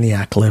heading to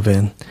Aniak live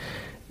in.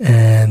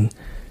 And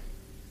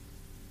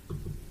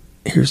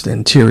here's the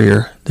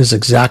interior. This is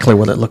exactly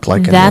what it looked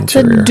like in the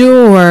interior. That's a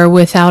door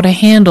without a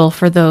handle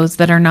for those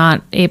that are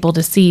not able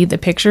to see the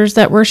pictures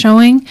that we're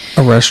showing.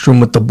 A restroom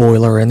with the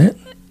boiler in it.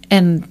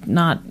 And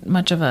not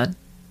much of a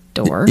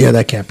door. Yeah,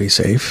 that can't be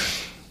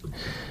safe.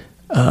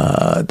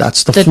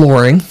 That's the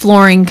flooring.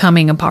 Flooring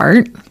coming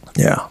apart.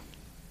 Yeah.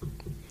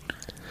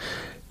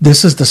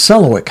 This is the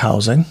Selawik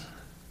housing.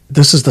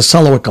 This is the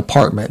Selawik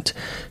apartment.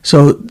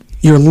 So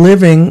you're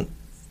living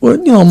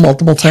with,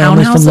 multiple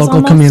families from local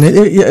almost?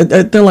 community.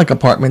 They're like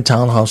apartment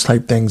townhouse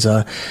type things.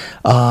 The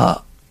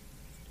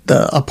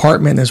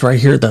apartment is right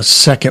here, the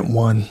second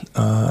one.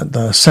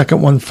 The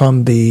second one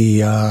from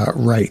the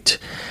right.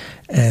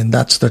 And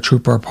that's the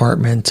trooper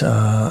apartment.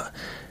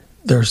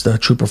 There's the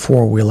trooper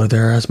four-wheeler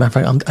there. As a matter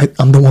of fact,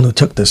 I'm the one who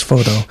took this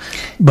photo.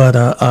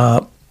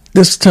 But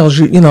this tells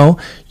you,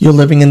 you're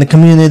living in the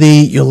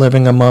community. You're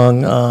living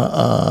among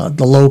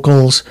the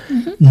locals.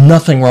 Mm-hmm.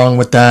 Nothing wrong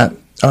with that.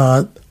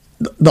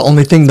 The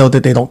only thing, though,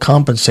 that they don't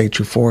compensate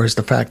you for is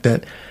the fact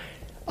that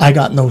I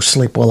got no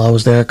sleep while I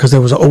was there because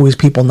there was always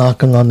people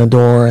knocking on the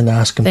door and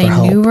asking for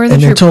help. They knew where the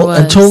trooper was.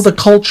 Until the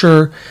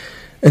culture,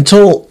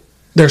 until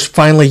there's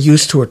finally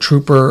used to a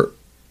trooper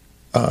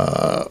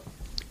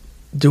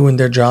doing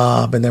their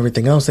job and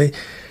everything else,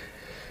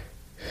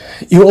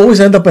 you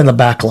always end up in a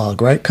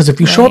backlog, right? Because if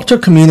you show up to a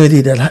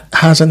community that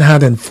hasn't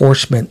had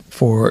enforcement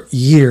for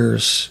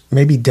years,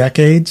 maybe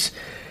decades,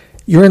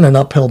 you're in an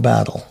uphill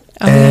battle.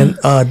 And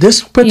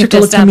this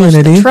particular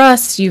community, the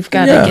trust. You've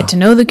got to get to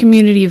know the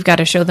community. You've got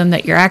to show them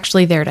that you're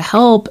actually there to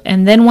help.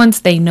 And then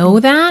once they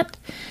know that,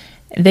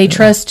 they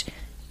trust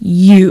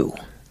you.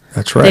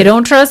 That's right. They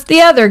don't trust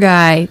the other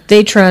guy.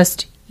 They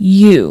trust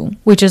you,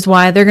 which is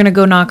why they're going to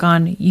go knock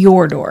on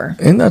your door.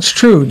 And that's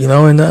true,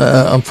 and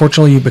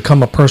unfortunately you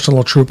become a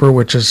personal trooper,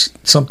 which is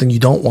something you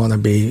don't want to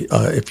be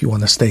if you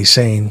want to stay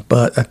sane.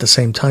 But at the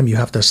same time, you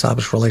have to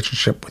establish a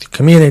relationship with your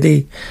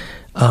community.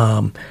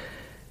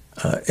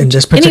 In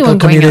this particular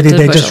community,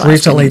 they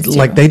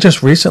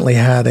just recently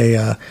had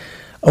a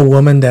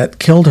woman that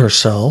killed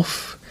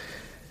herself.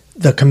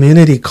 The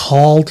community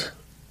called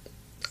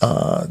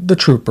the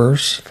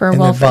troopers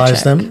and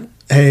advised them,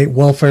 hey,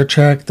 welfare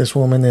check. This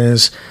woman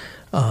is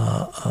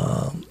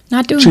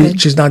not doing good.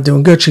 She's not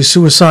doing good. She's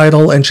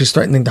suicidal, and she's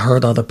threatening to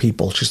hurt other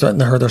people. She's threatening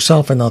to hurt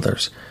herself and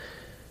others.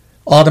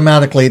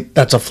 Automatically,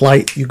 that's a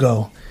flight. You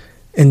go.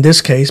 In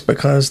this case,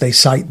 because they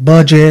cite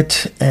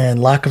budget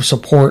and lack of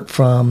support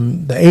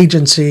from the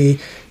agency,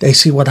 they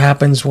see what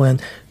happens when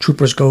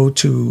troopers go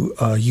to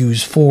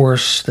use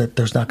force, that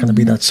there's not going to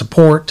be that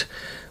support.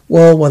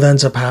 Well, what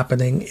ends up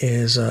happening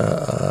is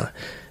the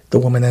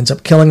woman ends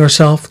up killing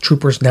herself.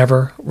 Troopers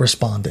never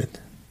responded.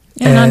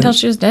 Yeah, not until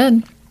she was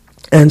dead.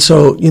 And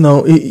so,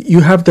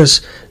 you have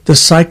this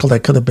cycle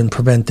that could have been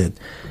prevented.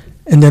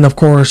 And then, of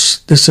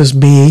course, this is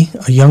me,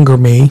 a younger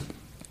me,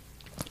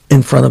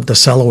 in front of the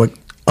Selawik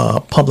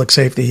public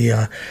safety.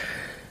 It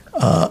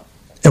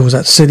was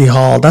at City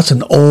Hall. That's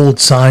an old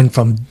sign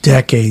from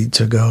decades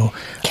ago.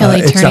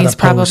 Kelly Turney's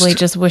probably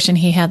just wishing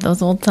he had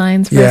those old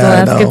signs for his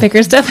Alaska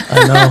Picker stuff.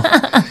 I know.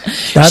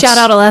 Shout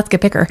out Alaska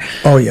Picker.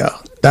 Oh, yeah.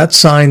 That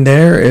sign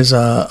there is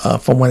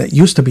from when it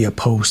used to be a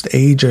post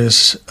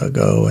ages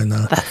ago. And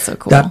that's so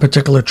cool. That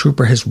particular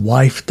trooper, his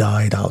wife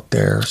died out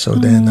there. So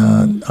then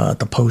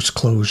the post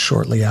closed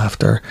shortly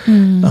after.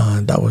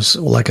 That was,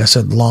 like I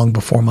said, long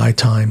before my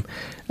time.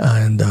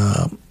 And,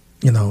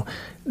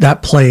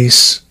 that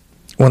place,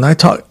 when I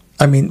talk,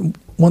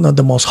 one of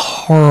the most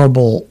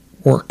horrible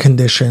work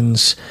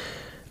conditions.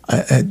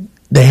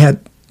 They had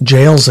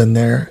jails in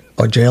there,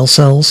 or jail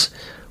cells,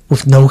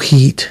 with no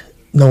heat,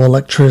 no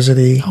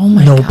electricity,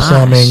 no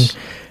plumbing.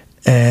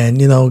 And,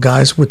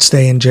 guys would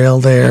stay in jail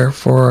there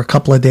for a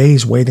couple of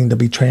days waiting to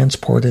be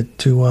transported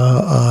to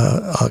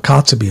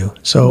Kotzebue.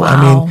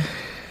 So,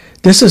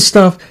 this is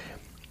stuff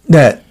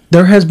that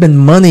there has been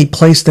money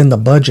placed in the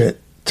budget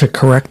to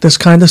correct this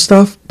kind of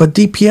stuff, but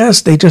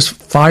DPS, they just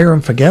fire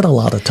and forget a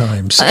lot of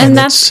times. And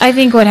that's, I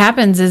think what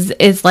happens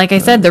is like I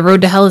said, the road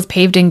to hell is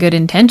paved in good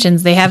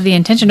intentions. They have the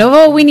intention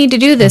of, we need to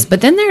do this,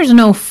 but then there's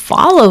no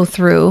follow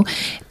through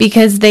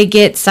because they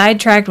get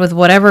sidetracked with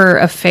whatever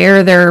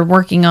affair they're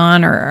working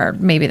on, or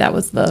maybe that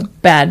was the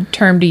bad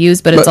term to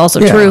use, but it's also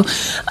true.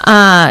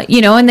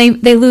 And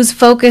they lose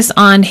focus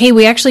on, hey,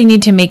 we actually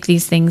need to make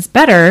these things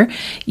better.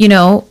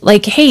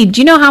 Like, hey,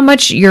 do you know how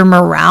much your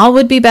morale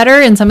would be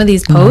better in some of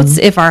these posts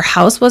if our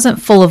house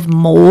wasn't full of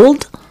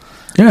mold?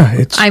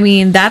 Yeah,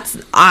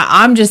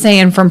 I'm just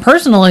saying from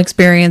personal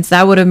experience,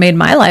 that would have made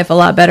my life a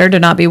lot better to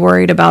not be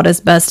worried about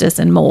asbestos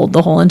and mold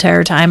the whole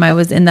entire time I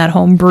was in that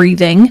home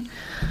breathing.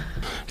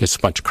 It's a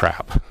bunch of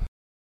crap.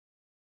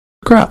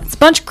 It's a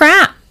bunch of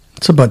crap.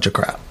 It's a bunch of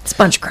crap. It's a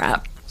bunch of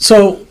crap.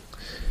 So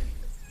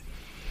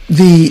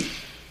the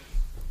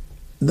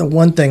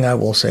one thing I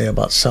will say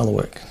about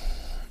Selawik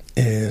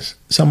is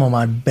some of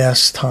my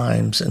best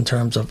times in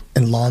terms of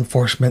in law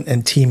enforcement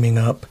and teaming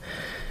up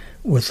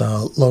with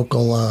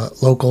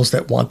locals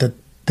that wanted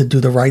to do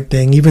the right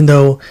thing, even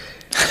though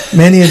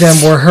many of them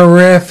were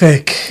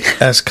horrific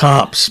as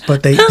cops,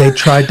 but they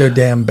tried their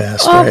damn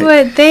best. Oh,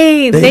 right? But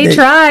they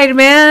tried,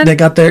 man. They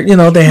got their,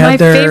 they had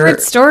their... My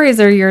favorite stories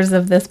are yours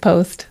of this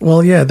post.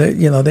 Well, yeah,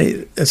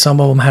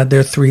 some of them had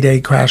their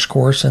 3-day crash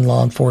course in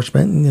law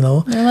enforcement,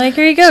 They're like,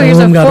 here you go, here's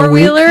a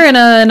 4-wheeler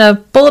and a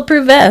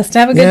bulletproof vest.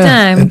 Have a good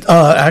time. And,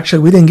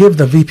 actually, we didn't give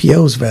the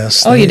VPOs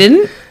vests. Oh, you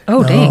didn't?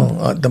 Oh, no,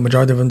 dang. The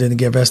majority of them didn't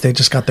get vests. They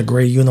just got the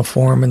gray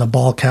uniform and a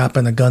ball cap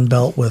and a gun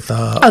belt with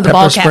the pepper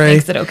ball spray. cap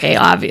makes it okay,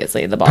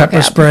 obviously. The ball pepper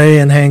cap. spray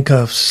and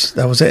handcuffs.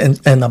 That was it,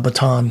 and a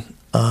baton.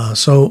 Or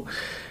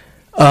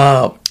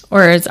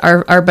as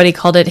our buddy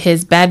called it,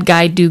 his bad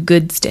guy do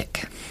good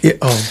stick. Yeah,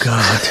 oh,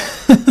 God.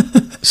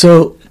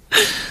 So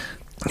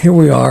here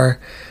we are.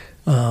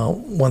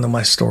 One of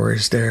my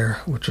stories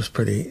there, which was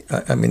pretty,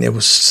 it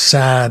was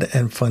sad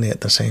and funny at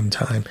the same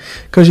time,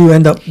 because you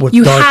end up with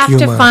dark humor. You have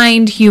to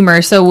find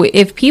humor. So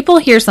if people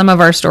hear some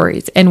of our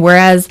stories, and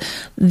whereas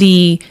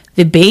the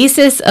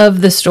basis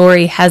of the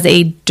story has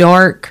a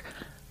dark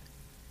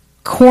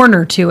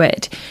corner to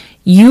it,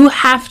 you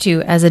have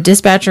to, as a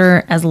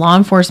dispatcher, as law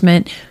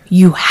enforcement,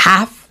 you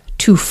have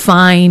to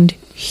find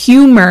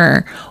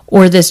humor,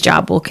 or this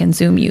job will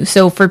consume you.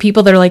 So for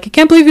people that are like, I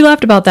can't believe you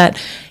laughed about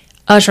that,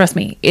 trust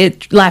me,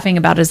 laughing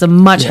about it is a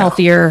much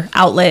healthier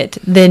outlet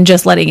than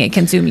just letting it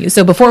consume you.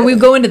 So before we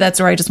go into that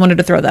story, I just wanted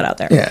to throw that out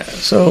there. Yeah.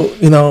 So,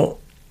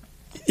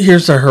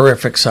 here's the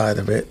horrific side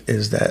of it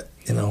is that,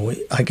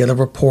 I get a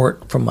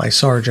report from my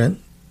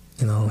sergeant.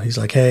 He's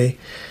like, hey,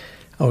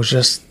 I was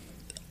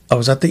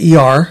at the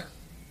ER.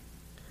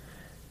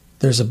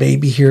 There's a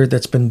baby here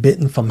that's been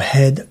bitten from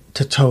head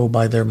to toe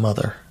by their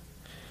mother.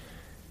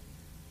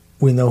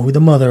 We know who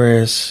the mother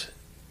is.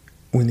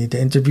 We need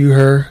to interview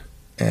her.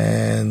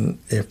 And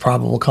if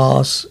probable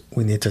cause,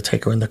 we need to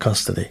take her into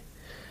custody.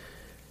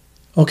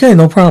 Okay,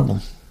 no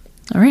problem.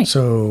 All right.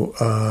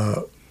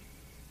 So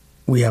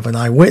we have an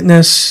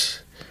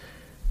eyewitness.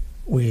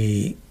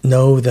 We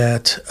know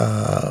that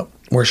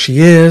where she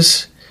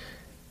is.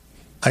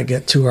 I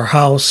get to her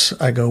house.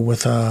 I go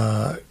with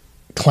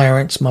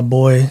Clarence, my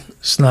boy,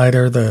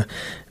 Snyder, the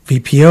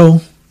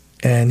VPO.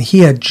 And he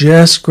had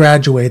just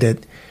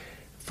graduated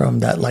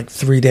from that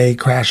 3-day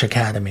crash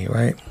academy,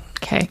 right?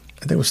 Okay.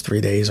 I think it was 3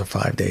 days or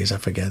 5 days. I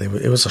forget.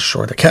 It was a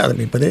short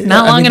academy, but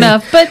not long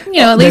enough. But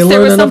at least there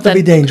was something to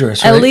be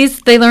dangerous. At right?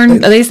 least they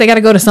learned. At least they got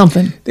to go to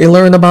something. They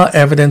learn about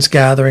evidence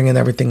gathering and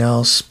everything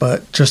else,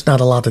 but just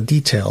not a lot of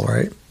detail,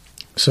 right?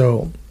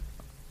 So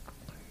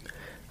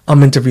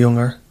I'm interviewing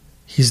her.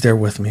 He's there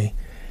with me,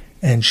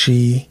 and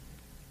she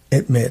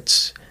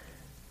admits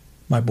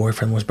my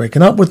boyfriend was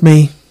breaking up with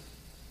me.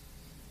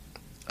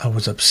 I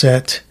was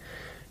upset,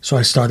 so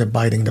I started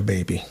biting the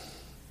baby,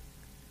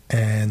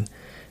 and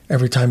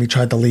every time he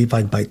tried to leave,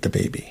 I'd bite the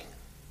baby.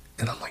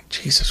 And I'm like,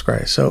 Jesus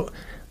Christ. So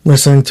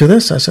listening to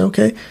this, I said,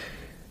 okay,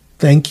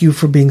 thank you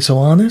for being so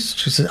honest.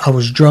 She said, I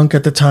was drunk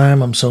at the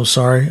time. I'm so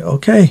sorry.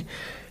 Okay.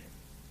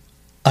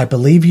 I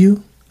believe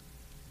you.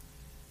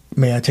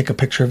 May I take a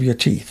picture of your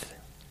teeth?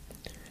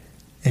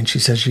 And she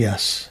says,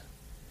 yes.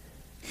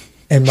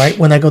 And right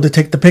when I go to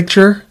take the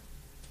picture,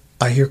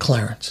 I hear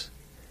Clarence.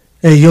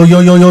 Hey, yo,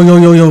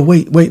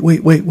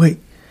 wait.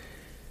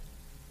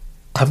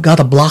 I've got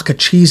a block of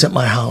cheese at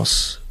my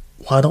house.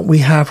 Why don't we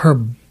have her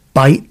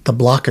bite the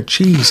block of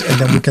cheese and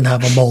then we can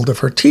have a mold of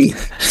her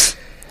teeth?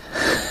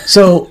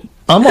 So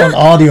I'm on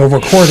audio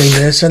recording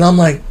this, and I'm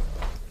like,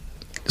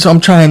 so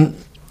I'm trying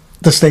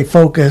to stay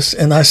focused,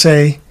 and I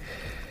say,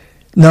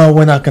 no,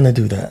 we're not going to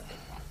do that.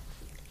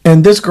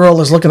 And this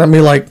girl is looking at me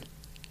like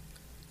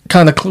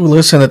kind of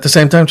clueless, and at the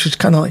same time she's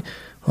kind of like,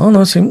 oh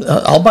no,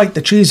 I'll bite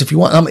the cheese if you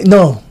want. I'm like,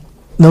 no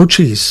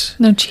cheese.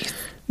 No cheese.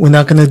 We're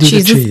not going to do the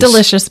cheese. Cheese is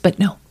delicious, but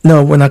no.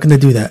 No, we're not going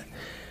to do that.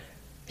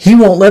 He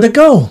won't let it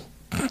go.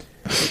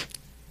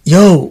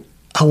 Yo,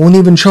 I won't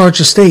even charge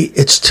the state.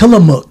 It's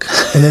Tillamook,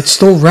 and it's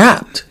still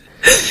wrapped.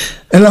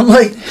 And I'm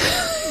like,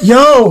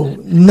 yo,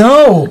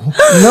 no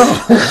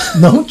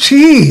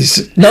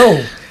cheese,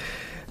 no.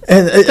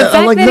 And the fact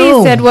I'm like, that no.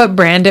 He said what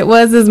brand it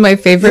was is my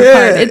favorite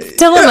part. It's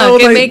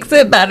Tillamook. It makes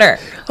it better.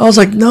 I was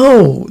like,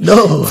 no.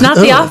 It's not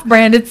the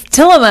off-brand. It's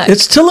Tillamook.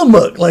 It's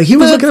Tillamook. Like he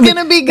was looking at me. It's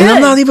gonna be good. And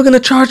I'm not even going to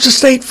charge the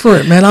state for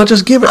it, man. I'll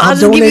just give it. I'll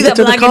just give you donate it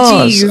to the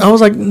cause. I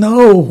was like,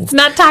 no. It's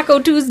not Taco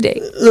Tuesday.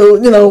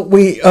 So,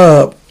 we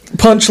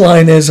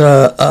punchline is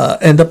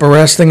end up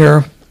arresting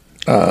her.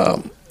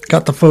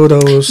 Got the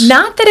photos.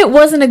 Not that it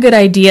wasn't a good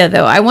idea,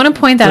 though. I want to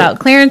point that out.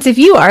 Clarence, if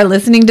you are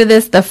listening to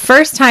this, the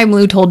first time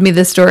Lou told me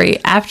this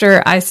story,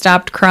 after I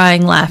stopped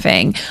crying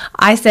laughing,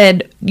 I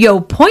said, yo,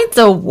 points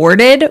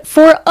awarded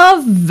for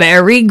a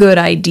very good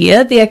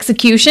idea. The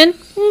execution,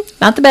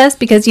 not the best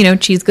because,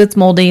 cheese gets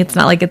moldy. It's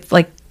not like it's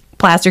like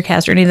plaster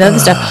cast or any of the other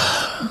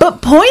stuff.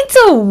 But points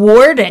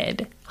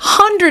awarded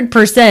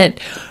 100%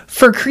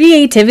 for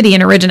creativity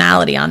and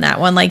originality on that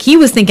one. Like he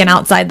was thinking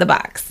outside the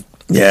box.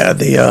 Yeah,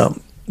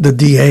 the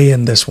DA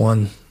in this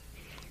one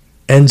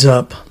ends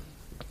up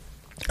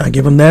I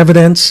give him the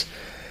evidence,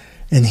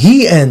 and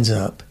he ends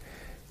up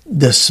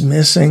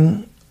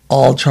dismissing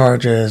all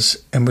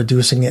charges and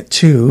reducing it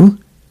to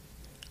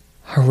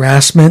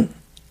harassment,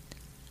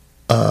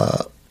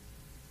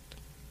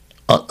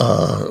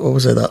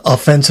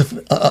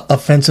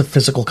 offensive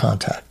physical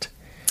contact.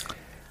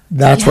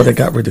 That's what it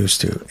got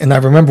reduced to. And I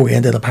remember we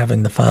ended up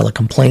having to file a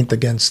complaint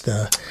against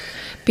the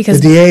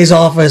DA's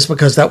office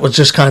because that was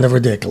just kind of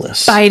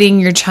ridiculous. Biting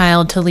your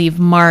child to leave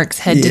marks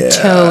head to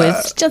toe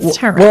is just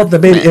harassment. Well,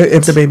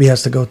 if the baby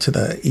has to go to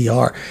the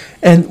ER.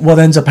 And what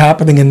ends up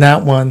happening in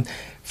that one,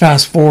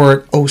 fast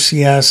forward,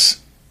 OCS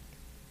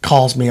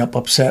calls me up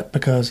upset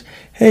because,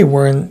 hey,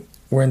 we're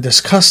in this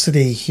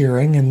custody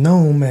hearing in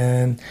Nome,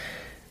 and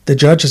the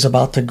judge is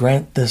about to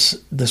grant this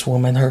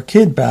woman her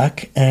kid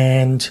back,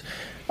 and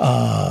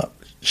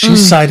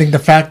she's citing the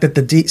fact that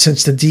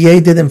since the DA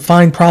didn't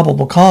find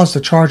probable cause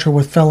to charge her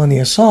with felony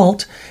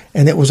assault,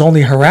 and it was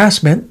only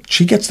harassment,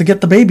 she gets to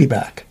get the baby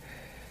back.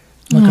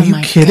 I'm like, are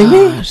you kidding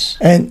me?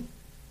 And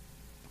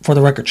for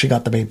the record, she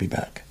got the baby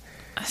back.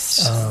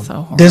 So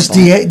horrible. This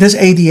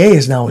ADA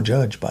is now a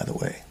judge, by the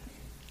way.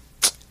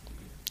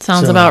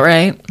 Sounds about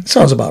right.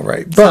 Sounds about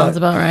right. But, sounds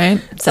about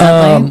right.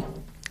 Sadly.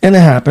 And it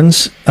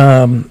happens.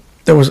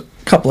 There was a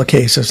couple of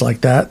cases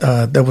like that.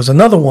 There was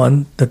another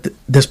one that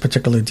this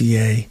particular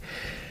DA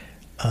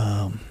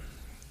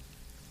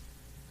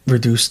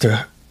reduced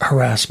to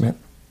harassment.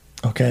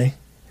 Okay?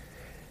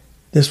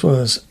 This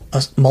was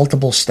a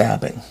multiple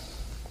stabbing.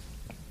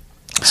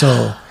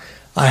 So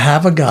I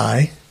have a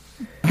guy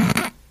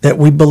that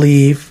we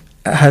believe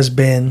has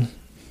been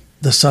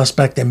the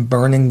suspect in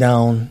burning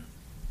down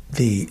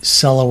the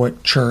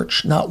Selawik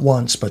church, not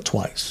once, but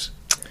twice.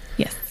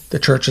 Yes. The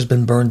church has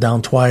been burned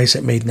down twice.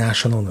 It made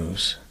national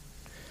news.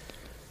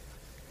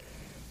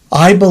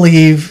 I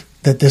believe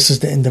that this is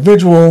the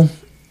individual.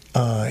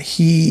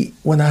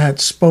 When I had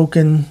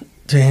spoken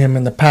to him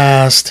in the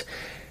past,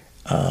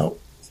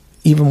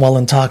 even while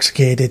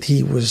intoxicated,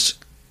 he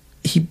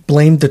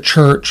blamed the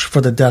church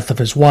for the death of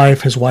his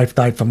wife. His wife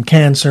died from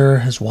cancer.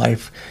 His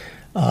wife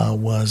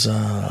was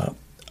a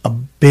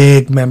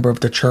big member of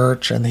the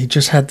church, and he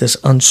just had this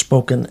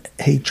unspoken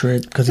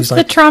hatred because he's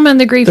like the trauma and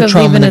the grief of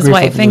leaving his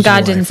wife, and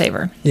God didn't save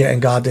her. Yeah,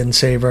 and God didn't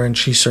save her, and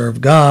she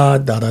served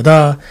God.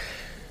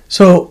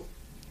 So,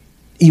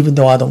 even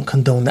though I don't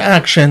condone the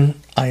action,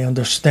 I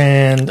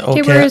understand.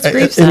 Okay, where his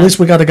grief's at least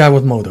we got a guy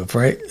with motive,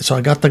 right? So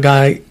I got the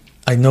guy.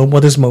 I know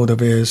what his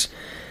motive is.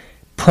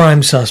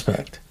 Prime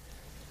suspect.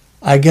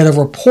 I get a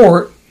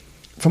report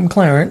from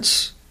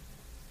Clarence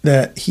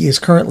that he is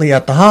currently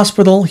at the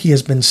hospital. He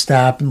has been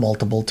stabbed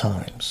multiple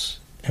times.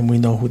 And we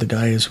know who the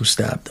guy is who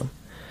stabbed him.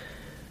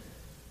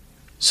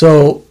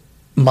 So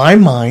my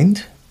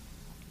mind,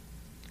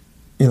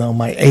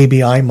 my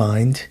ABI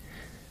mind,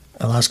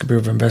 Alaska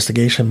Bureau of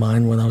Investigation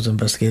mind, when I was an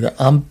investigator,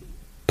 I'm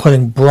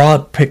putting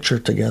broad picture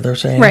together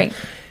saying right.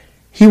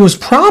 He was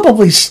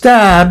probably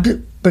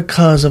stabbed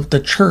because of the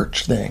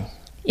church thing.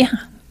 Yeah.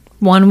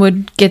 One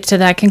would get to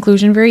that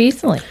conclusion very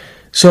easily.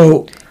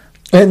 So,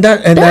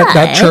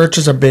 that church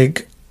is a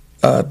big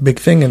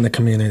thing in the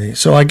community.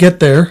 So I get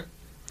there,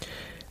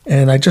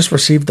 and I just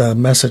received a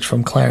message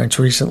from Clarence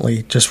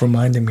recently, just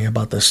reminding me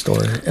about this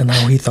story and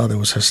how he thought it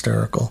was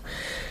hysterical.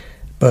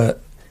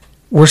 But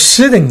we're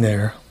sitting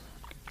there,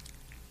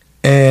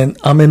 and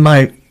I'm in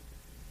my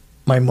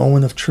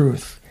moment of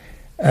truth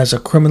as a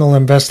criminal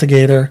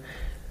investigator.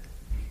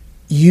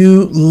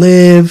 You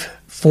live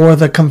for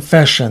the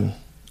confession.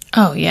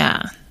 Oh,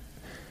 yeah.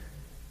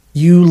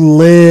 You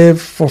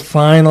live for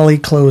finally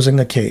closing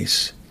a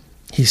case.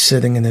 He's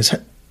sitting in his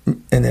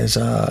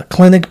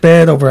clinic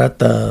bed over at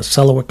the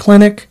Selawik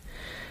Clinic.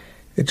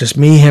 It's just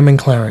me, him, and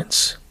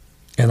Clarence.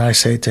 And I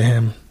say to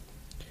him,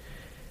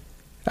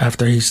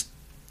 after he's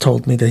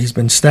told me that he's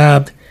been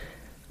stabbed,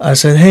 I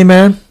said, hey,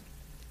 man,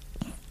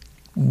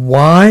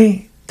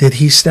 why did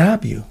he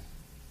stab you?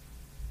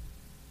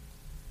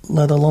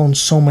 Let alone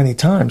so many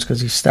times,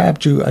 because he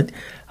stabbed you.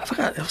 I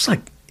forgot, it was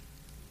like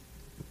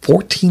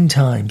 14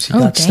 times he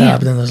got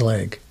stabbed in his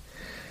leg.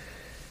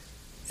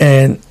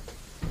 And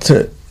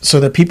so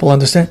that people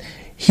understand,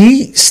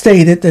 he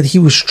stated that he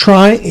was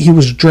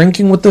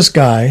drinking with this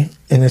guy,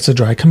 and it's a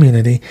dry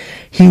community.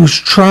 He was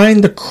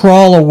trying to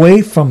crawl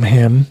away from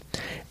him,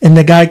 and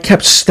the guy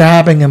kept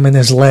stabbing him in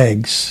his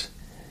legs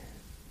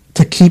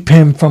to keep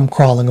him from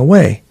crawling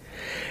away.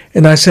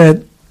 And I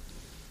said,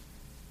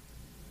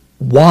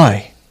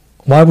 why?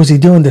 Why was he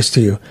doing this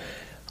to you?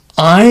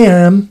 I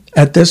am,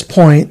 at this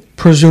point,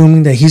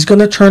 presuming that he's going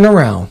to turn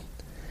around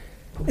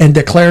and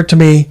declare to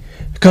me,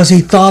 because he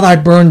thought I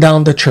burned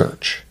down the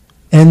church.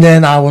 And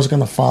then I was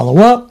going to follow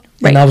up,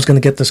 and I was going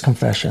to get this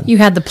confession. You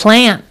had the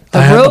plan. The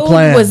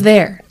road was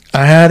there.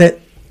 I had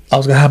it. I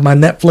was going to have my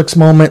Netflix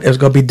moment. It was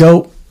going to be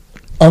dope.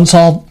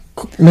 Unsolved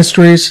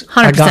mysteries.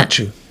 100%. I got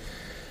you.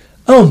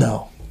 Oh,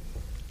 no.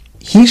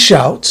 He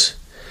shouts,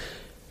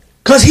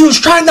 because he was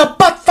trying to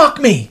butt fuck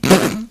me.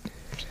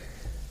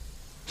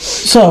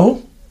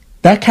 So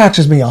that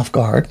catches me off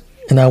guard,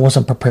 and I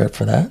wasn't prepared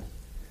for that.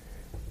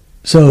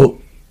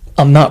 So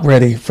I'm not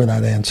ready for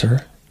that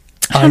answer.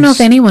 I don't know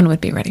if anyone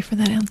would be ready for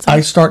that answer.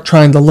 I start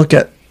trying to look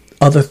at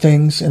other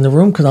things in the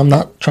room because I'm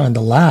not trying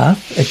to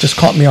laugh. It just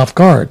caught me off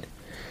guard.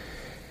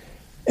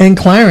 And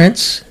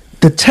Clarence,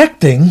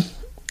 detecting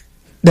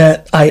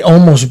that I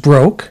almost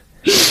broke,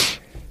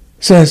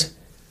 says,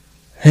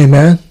 "Hey,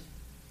 man,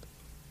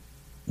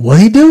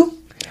 what'd he do?"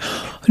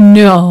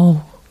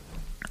 No.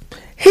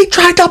 "He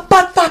tried to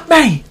butt fuck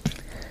me."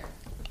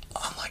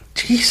 I'm like,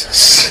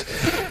 Jesus.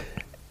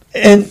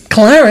 And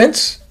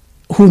Clarence,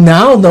 who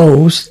now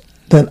knows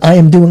that I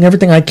am doing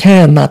everything I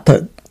can not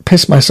to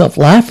piss myself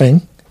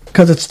laughing,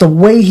 because it's the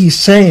way he's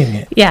saying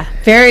it. Yeah,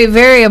 very,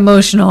 very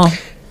emotional.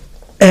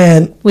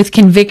 And with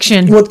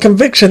conviction.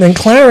 And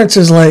Clarence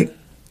is like,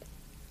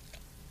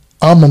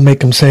 "I'm going to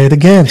make him say it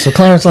again." So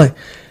Clarence is like,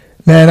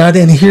 "Man, I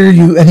didn't hear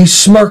you." And he's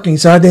smirking.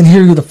 So "I didn't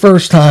hear you the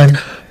first time.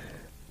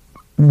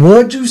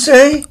 What'd you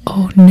say?"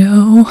 Oh,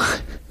 no.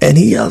 And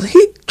he yells,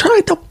 "He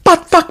tried to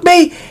butt fuck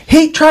me.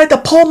 He tried to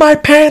pull my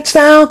pants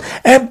down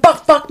and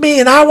butt fuck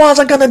me, and I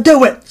wasn't going to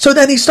do it. So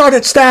then he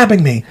started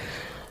stabbing me."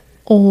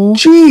 Oh,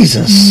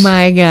 Jesus.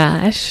 My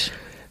gosh.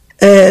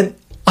 And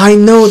I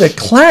know that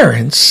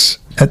Clarence,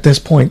 at this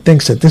point,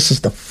 thinks that this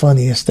is the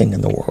funniest thing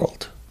in the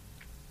world.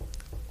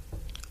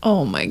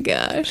 Oh, my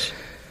gosh.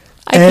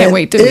 I can't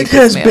wait to meet it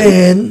has this man.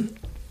 been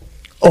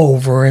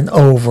over and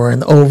over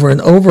and over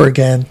and over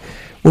again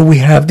where we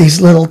have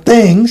these little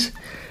things.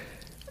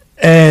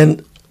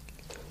 And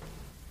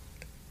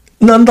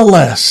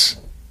nonetheless,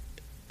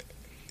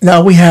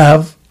 now we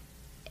have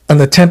an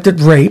attempted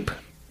rape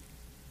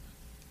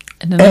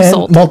And an and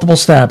assault. multiple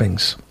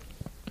stabbings.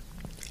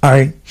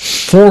 I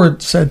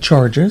forward said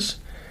charges,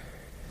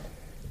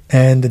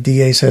 and the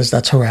DA says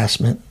that's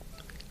harassment.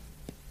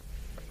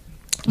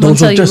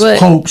 Those were just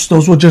pokes.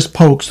 Those were just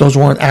pokes. Those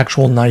weren't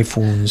actual knife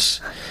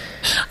wounds.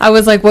 I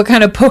was like, what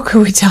kind of poke are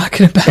we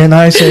talking about? And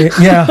I say,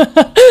 yeah.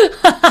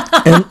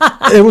 And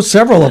it was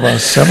several of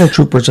us, several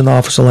troopers in the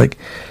office are like,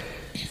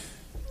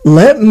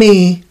 "Let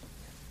me,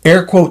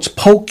 air quotes,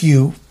 poke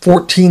you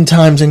 14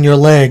 times in your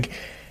leg,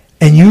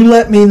 and you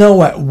let me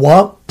know at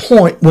what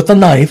point, with a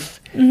knife,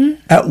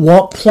 at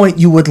what point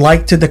you would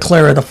like to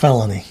declare it a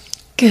felony.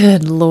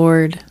 Good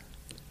Lord.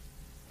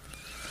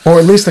 Or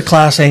at least a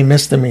Class A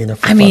misdemeanor,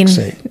 for fuck's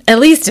sake." At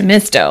least a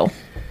misto.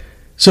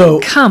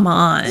 So, Come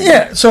on.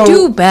 yeah, so...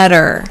 Do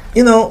better.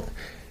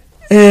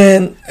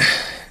 And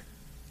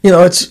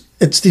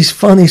it's these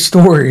funny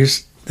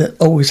stories that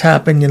always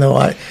happen.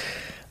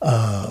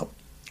 I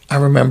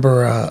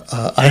remember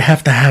I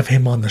have to have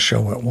him on the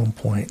show at one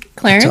point.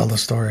 Clarence? To tell the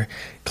story.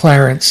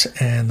 Clarence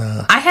and...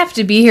 I have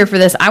to be here for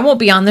this. I won't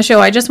be on the show.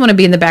 I just want to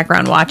be in the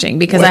background watching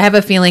because I have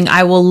a feeling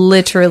I will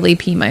literally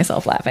pee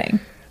myself laughing.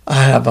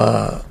 I have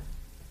an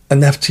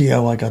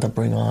FTO I got to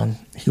bring on.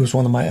 He was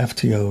one of my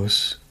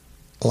FTOs.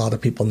 A lot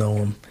of people know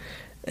him.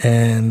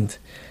 And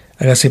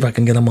I got to see if I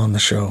can get him on the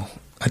show.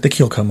 I think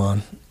he'll come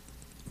on.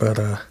 But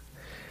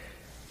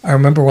I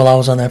remember while I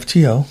was on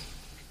FTO,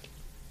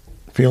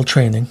 field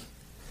training,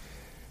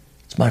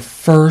 it's my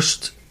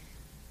first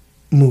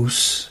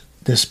moose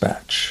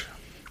dispatch.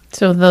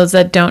 So those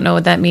that don't know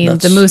what that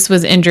means, the moose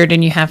was injured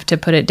and you have to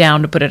put it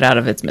down to put it out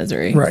of its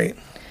misery. Right.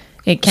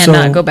 It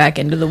cannot go back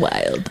into the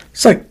wild.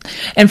 It's like...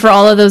 And for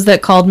all of those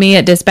that called me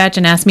at dispatch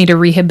and asked me to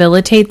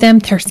rehabilitate them,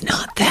 there's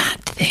not that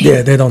thing.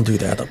 Yeah, they don't do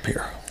that up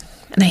here.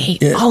 And I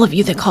hate all of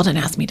you that called and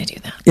asked me to do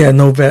that. Yeah,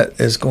 no vet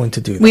is going to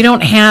do that. We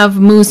don't have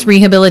moose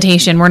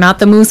rehabilitation. We're not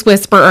the moose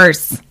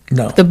whisperers.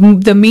 No.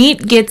 The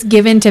meat gets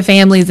given to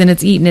families and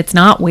it's eaten. It's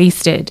not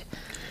wasted.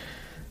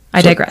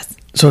 I digress.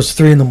 So it's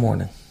 3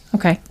 a.m.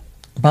 Okay.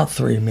 About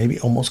 3, maybe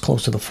almost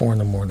close to the 4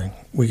 a.m.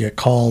 We get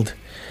called.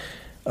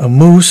 A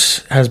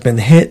moose has been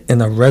hit in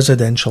a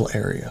residential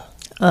area.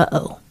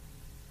 Uh-oh.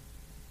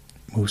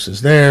 Moose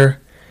is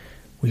there.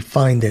 We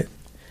find it.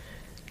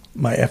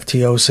 My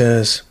FTO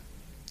says,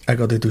 I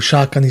go to do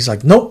shotgun. He's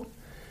like, "Nope.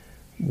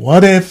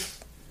 What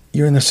if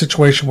you're in a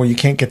situation where you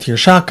can't get to your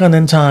shotgun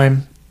in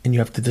time and you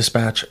have to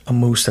dispatch a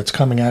moose that's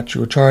coming at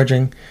you or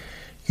charging?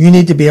 You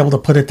need to be able to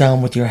put it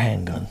down with your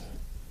handgun."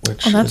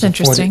 Which that's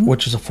interesting.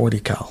 Which is a 40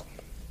 cal.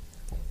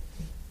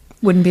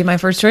 Wouldn't be my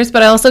first choice,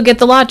 but I also get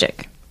the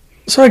logic.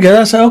 So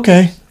I said,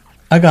 okay,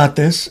 I got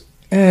this.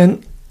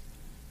 And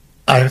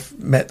I've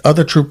met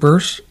other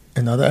troopers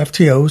and other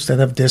FTOs that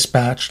have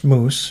dispatched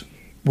moose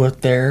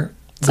with their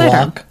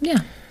Glock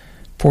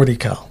 40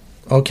 cal.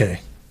 Okay.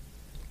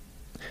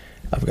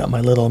 I've got my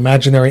little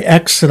imaginary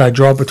X that I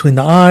draw between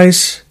the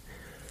eyes.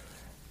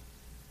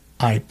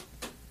 I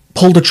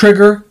pull the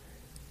trigger.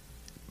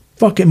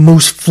 Fucking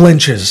moose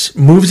flinches,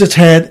 moves its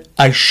head.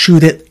 I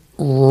shoot it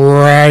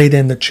right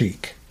in the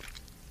cheek.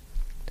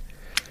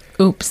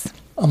 Oops.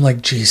 I'm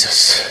like,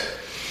 Jesus.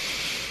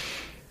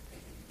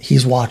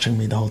 He's watching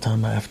me the whole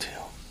time I have to.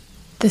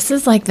 This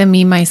is like the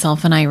Me,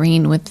 Myself, and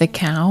Irene with the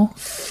cow.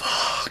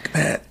 Fuck,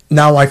 man.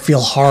 Now I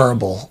feel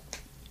horrible.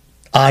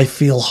 I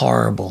feel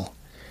horrible.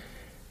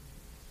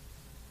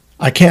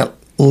 I can't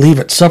leave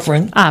it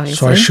suffering. Obviously.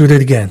 So I shoot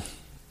it again.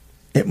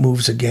 It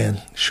moves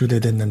again. Shoot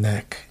it in the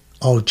neck.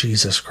 Oh,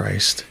 Jesus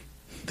Christ.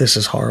 This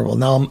is horrible.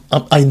 Now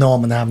I know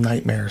I'm going to have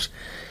nightmares.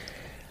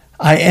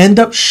 I end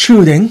up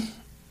shooting.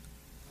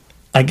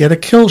 I get a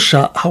kill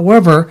shot.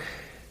 However,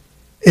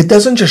 it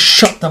doesn't just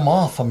shut them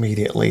off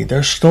immediately.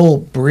 They're still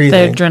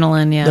breathing. The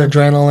adrenaline, yeah. The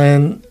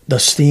adrenaline, the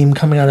steam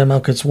coming out of their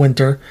mouth 'cause it's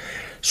winter.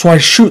 So I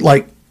shoot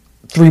like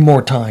 3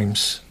 more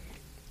times.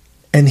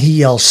 And he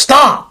yells,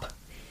 "Stop!"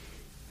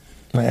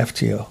 My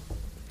FTO.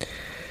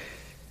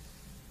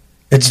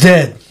 "It's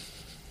dead."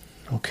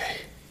 Okay.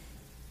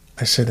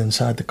 I sit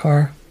inside the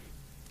car.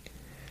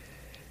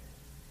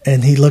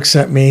 And he looks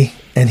at me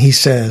and he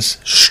says,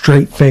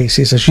 straight face,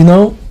 he says, "You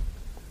know,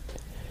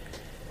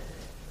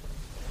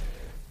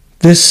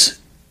 this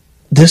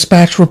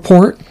dispatch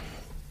report,"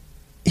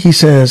 he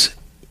says,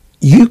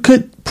 "you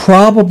could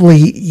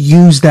probably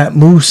use that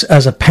moose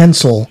as a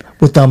pencil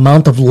with the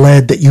amount of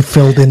lead that you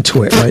filled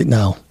into it right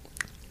now."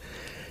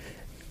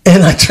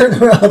 And I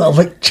turn around, I'm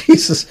like,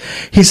 Jesus.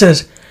 He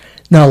says,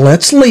 "Now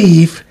let's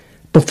leave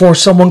before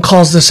someone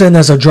calls this in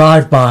as a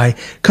drive-by,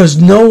 because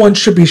no one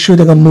should be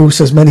shooting a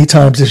moose as many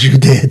times as you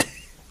did."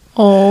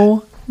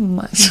 Oh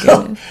my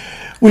goodness.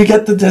 We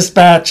get the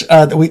dispatch,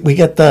 we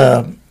get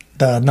the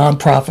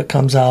nonprofit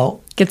comes out,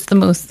 Gets the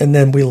moose. and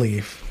then we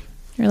leave.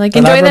 You're like,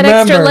 But I enjoy that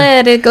extra remember-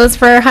 lead. It goes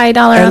for a high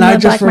dollar on And the I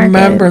black just market.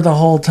 remember the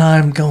whole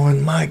time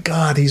going, my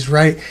God, he's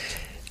right.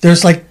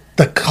 There's like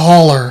the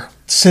caller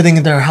sitting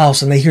in their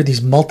house and they hear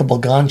these multiple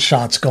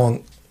gunshots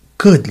going,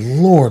 good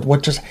Lord,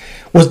 what just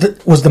was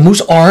the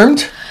moose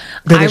armed?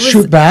 Did it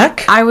shoot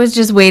back? I was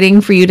just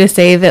waiting for you to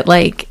say that,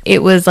 like,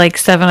 it was like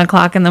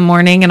 7:00 in the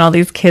morning and all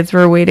these kids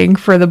were waiting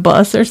for the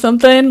bus or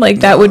something. Like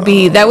that would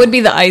be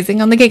the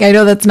icing on the cake. I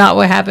know that's not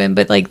what happened,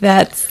 but like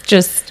that's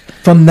just.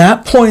 From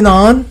that point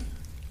on,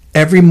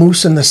 every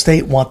moose in the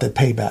state wanted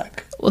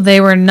payback. Well, they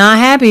were not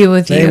happy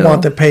with you. They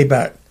wanted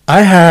payback.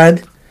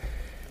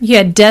 You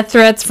had death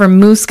threats from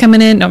moose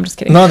coming in. No, I'm just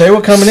kidding. No, they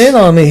were coming in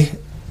on me.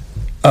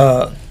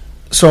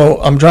 So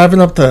I'm driving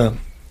up to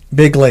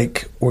Big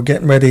Lake. We're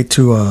getting ready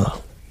to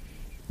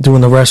do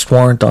an arrest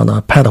warrant on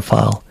a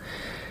pedophile.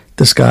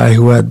 This guy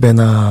who had been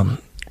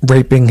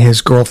raping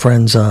his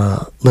girlfriend's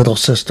little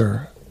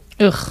sister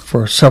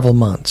for several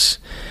months.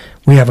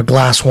 We have a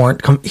glass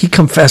warrant. He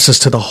confesses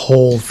to the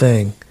whole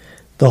thing.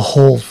 The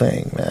whole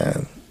thing,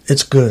 man.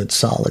 It's good,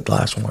 solid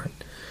glass warrant.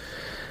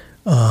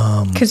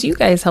 Because you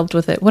guys helped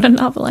with it. What a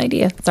novel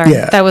idea. Sorry,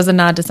 Yeah. that was a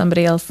nod to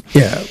somebody else.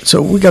 Yeah, so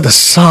we got a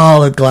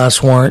solid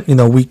glass warrant. You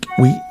know, we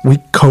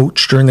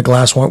coach during the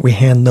glass warrant. We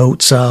hand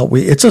notes out.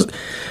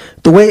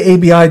 The way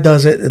ABI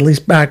does it, at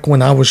least back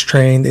when I was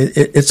trained,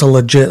 it's a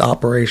legit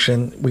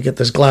operation. We get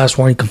this glass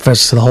warrant. He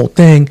confesses to the whole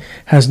thing.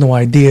 Has no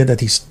idea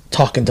that he's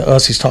talking to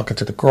us. He's talking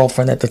to the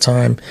girlfriend at the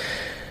time,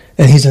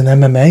 and he's an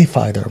MMA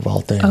fighter of all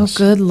things. Oh,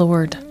 good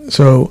Lord.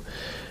 So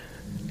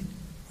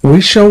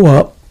we show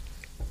up.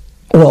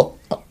 Well,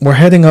 we're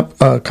heading up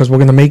because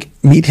we're going to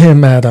meet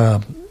him at.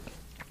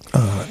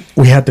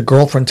 We had the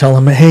girlfriend tell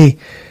him, "Hey,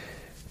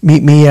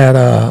 meet me at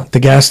the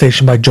gas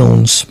station by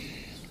Jones."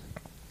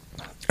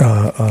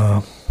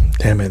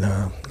 Damn it,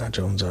 not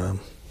Jones.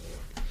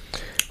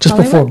 Just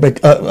Hollywood?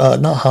 before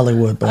not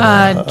Hollywood,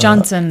 but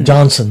Johnson.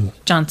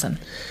 Johnson.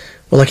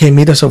 We're like, "Hey,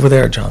 meet us over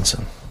there at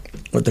Johnson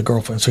with the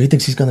girlfriend." So he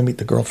thinks he's going to meet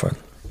the girlfriend.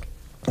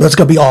 That's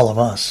going to be all of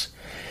us.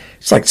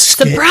 It's like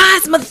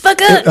Surprise,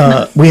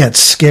 motherfucker! we had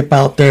Skip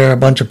out there, a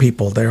bunch of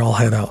people. They all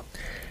head out.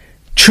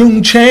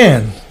 Chung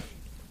Chan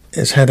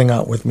is heading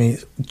out with me.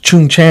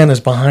 Chung Chan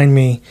is behind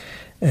me,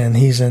 and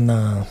he's in.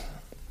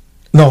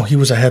 No, he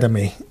was ahead of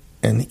me,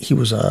 and he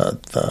was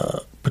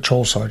the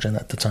patrol sergeant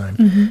at the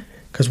time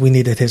because we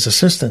needed his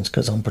assistance.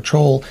 Because on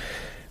patrol,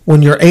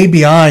 when you're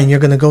ABI and you're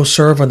going to go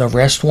serve an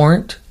arrest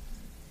warrant,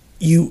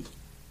 you.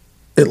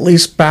 At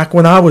least back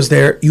when I was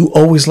there, you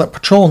always let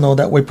patrol know.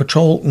 That way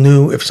patrol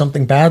knew if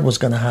something bad was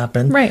going to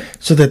happen. Right.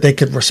 So that they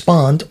could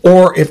respond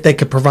or if they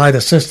could provide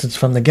assistance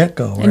from the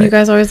get-go. And you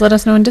guys always let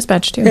us know in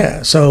dispatch, too.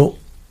 Yeah, so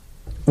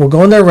we're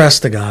going to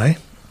arrest the guy.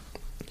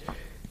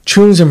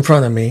 Chun's in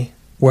front of me.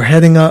 We're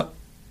heading up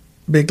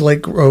Big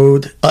Lake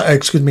Road.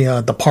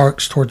 The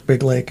parks towards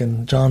Big Lake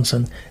and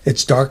Johnson.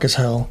 It's dark as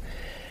hell.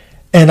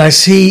 And I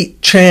see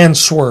Chan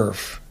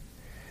swerve.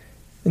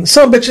 And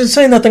some bitch didn't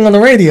say nothing on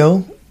the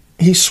radio.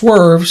 He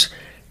swerves,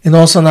 and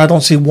all of a sudden I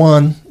don't see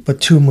one, but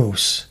 2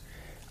 moose.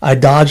 I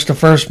dodged the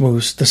first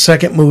moose. The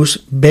second moose,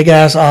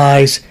 big-ass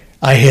eyes,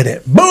 I hit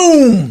it.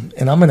 Boom!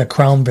 And I'm in a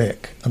Crown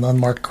Vic, an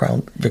unmarked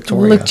Crown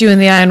Victoria. Looked you in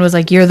the eye and was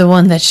like, "You're the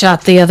one that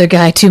shot the other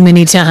guy too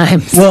many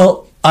times."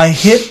 Well, I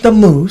hit the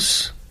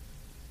moose.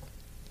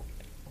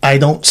 I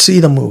don't see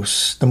the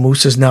moose. The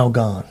moose is now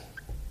gone.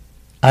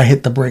 I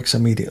hit the brakes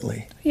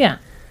immediately. Yeah.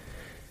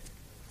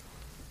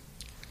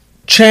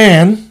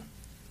 Chan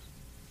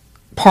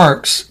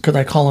parks, because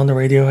I call on the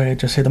radio, "Hey, I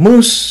just hit a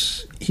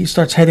moose." He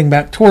starts heading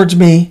back towards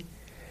me.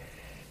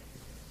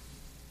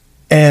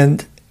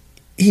 And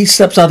he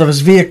steps out of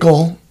his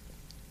vehicle.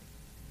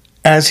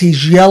 As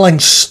he's yelling,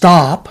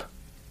 "Stop!"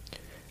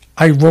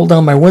 I roll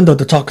down my window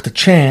to talk to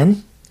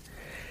Chan.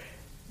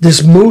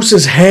 This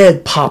moose's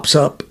head pops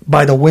up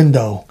by the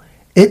window.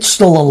 It's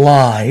still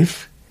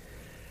alive.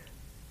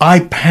 I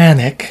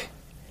panic.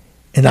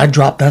 And I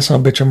dropped that son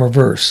of a bitch in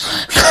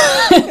reverse.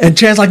 And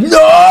Chan's like,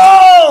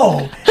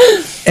 no!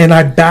 And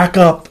I back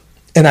up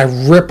and I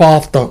rip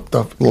off the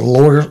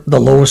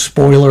lower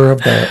spoiler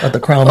of the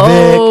Crown Vic.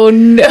 Oh,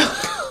 no.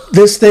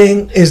 This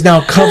thing is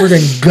now covered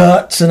in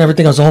guts and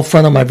everything else, the whole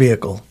front of my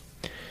vehicle.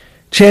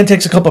 Chan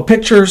takes a couple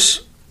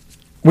pictures.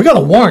 We got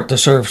a warrant to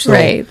serve still.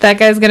 Right. That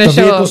guy's going to show up.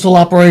 The vehicle's still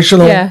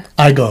operational. Yeah.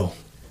 I go.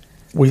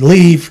 We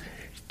leave.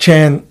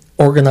 Chan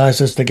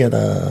organizes to get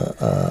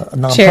a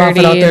nonprofit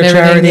Charity out there, and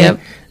charity. everything, yep.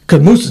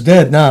 Because Moose is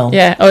dead now.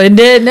 Yeah. Oh, it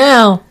did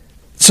now.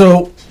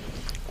 So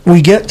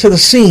we get to the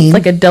scene.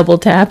 Like a double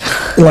tap.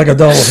 Like a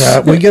double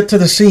tap. We get to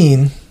the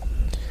scene.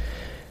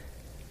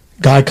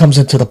 Guy comes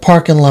into the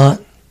parking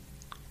lot.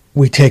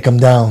 We take him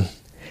down.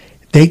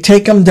 They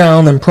take him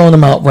down and prone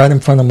him out right in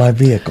front of my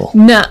vehicle.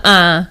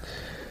 Nuh-uh.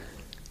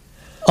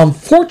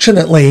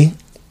 Unfortunately,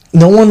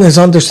 no one is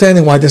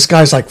understanding why this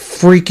guy's like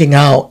freaking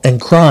out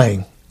and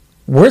crying.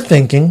 We're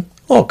thinking,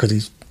 oh, because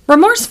he's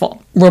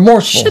Remorseful.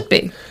 remorseful. Should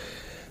be.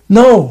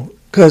 No,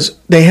 because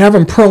they have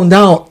him proned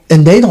out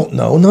and they don't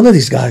know. None of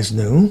these guys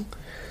knew.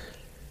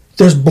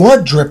 There's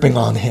blood dripping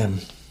on him.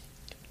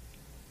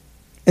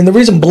 And the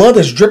reason blood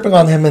is dripping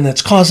on him and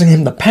it's causing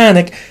him to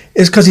panic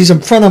is because he's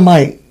in front of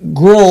my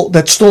grill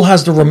that still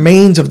has the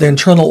remains of the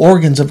internal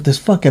organs of this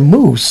fucking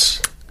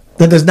moose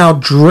that is now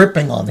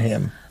dripping on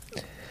him.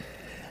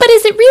 But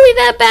is it really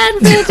that bad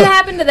for it to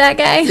happen to that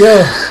guy?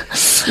 Yeah.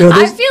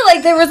 I feel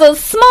like there was a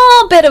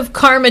small bit of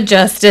karma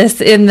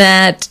justice in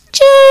that.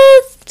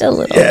 Just a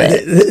little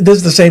bit. This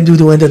is the same dude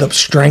who ended up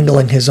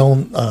strangling his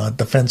own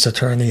defense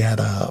attorney at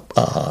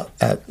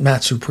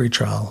Matsu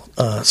pretrial.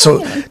 So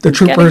the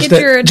troopers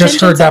that just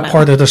heard that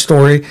part of the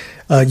story,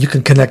 you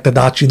can connect the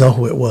dots. You know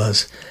who it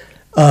was.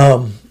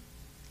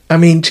 I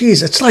mean,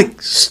 geez, it's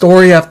like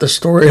story after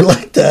story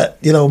like that.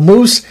 You know,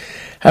 Moose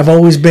have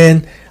always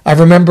been. I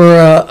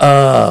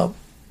remember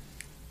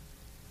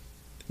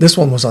this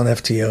one was on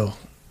FTO,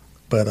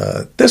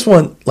 but this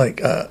one,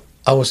 like,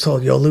 I was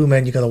told, yo, Lou,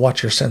 man, you got to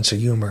watch your sense of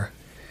humor.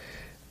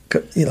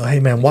 You know, hey,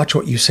 man, watch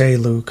what you say,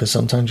 Lou, because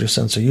sometimes your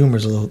sense of humor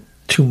is a little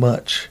too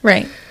much.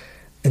 Right.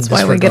 That's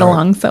why we get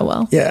along so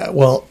well. Yeah,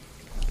 well,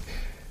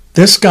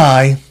 this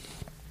guy,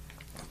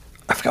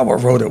 I forgot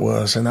what road it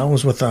was, and I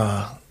was with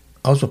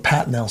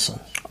Pat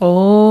Nelson.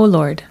 Oh,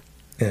 Lord.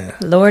 Yeah.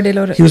 Lordy,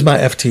 Lord. He was my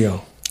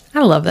FTO.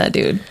 I love that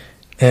dude.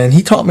 And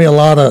he taught me a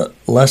lot of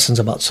lessons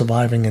about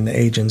surviving in the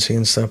agency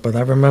and stuff. But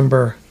I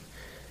remember,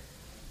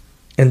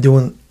 and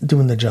doing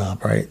the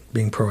job, right,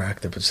 being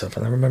proactive and stuff.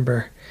 And I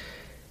remember,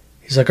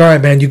 he's like, "All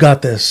right, man, you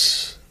got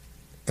this."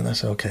 And I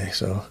said, "Okay."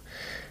 So,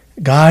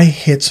 guy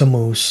hits a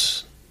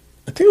moose.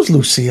 I think it was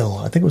Lucille.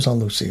 I think it was on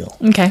Lucille.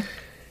 Okay.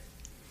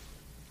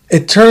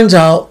 It turns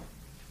out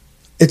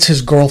it's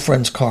his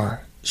girlfriend's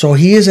car. So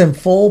he is in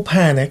full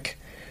panic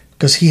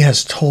because he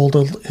has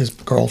totaled his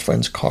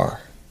girlfriend's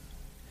car.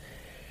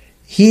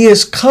 He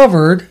is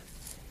covered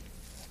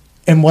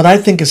in what I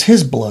think is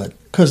his blood,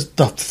 because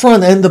the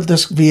front end of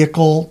this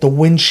vehicle, the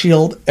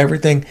windshield,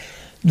 everything,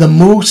 the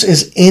moose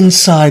is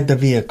inside the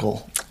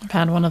vehicle. I've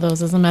had one of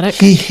those as a medic.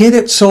 He hit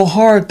it so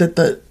hard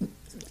that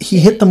he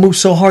hit the moose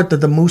so hard that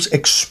the moose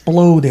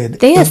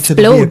exploded into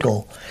the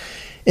vehicle.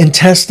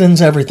 Intestines,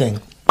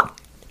 everything.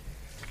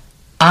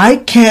 I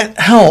can't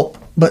help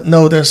but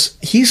notice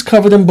he's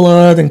covered in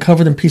blood and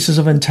covered in pieces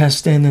of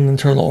intestine and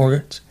internal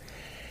organs.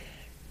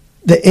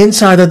 The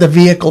inside of the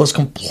vehicle is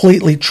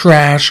completely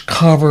trash,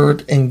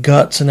 covered in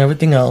guts and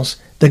everything else.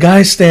 The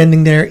guy's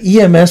standing there.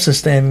 EMS is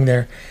standing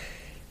there.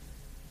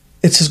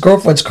 It's his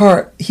girlfriend's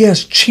car. He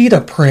has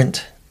cheetah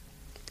print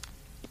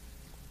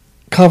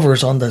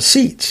covers on the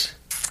seats.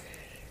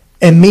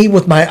 And me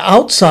with my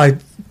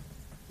outside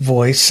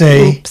voice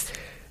say,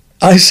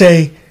 I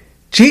say,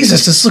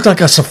 Jesus, this looks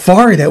like a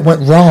safari that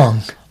went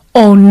wrong.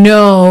 Oh,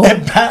 no.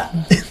 And Pat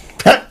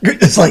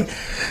it's like,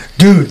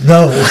 dude,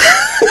 no.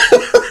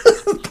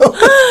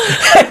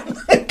 And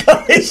my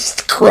guy's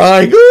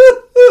crying.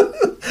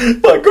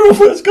 My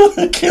girlfriend's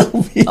gonna kill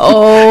me.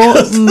 Oh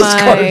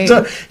my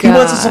God. He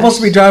wasn't supposed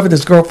to be driving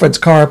his girlfriend's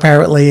car,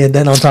 apparently, and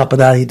then on top of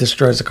that, he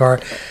destroys the car.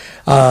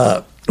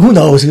 Who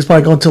knows? He was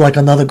probably going to like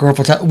another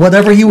girlfriend's house.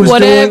 Whatever you were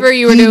doing,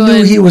 he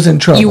knew he was in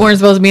trouble. You weren't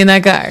supposed to be in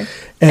that car.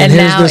 And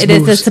now it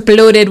is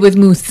exploded with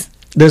moose.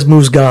 This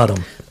moose got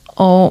him.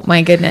 Oh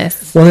my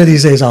goodness. One of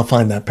these days I'll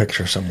find that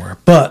picture somewhere.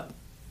 But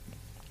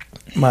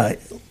my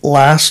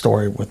last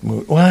story with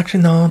moose. Well,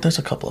 actually, no. There's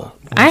a couple of.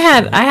 I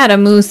had a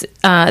moose.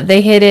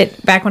 They hit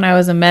it back when I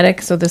was a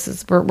medic. So this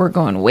is we're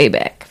going way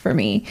back for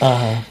me.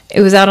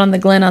 It was out on the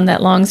Glen on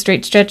that long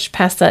straight stretch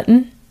past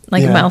Sutton,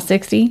 like a mile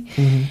 60.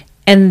 Mm-hmm.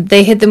 And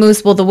they hit the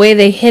moose. Well, the way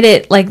they hit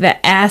it, like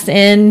the ass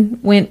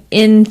end went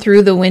in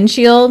through the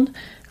windshield.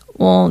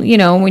 Well, you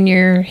know, when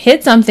you're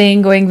hit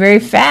something going very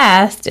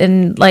fast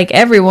and like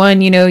everyone,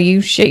 you know,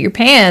 you shit your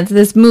pants.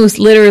 This moose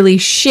literally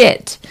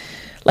shit.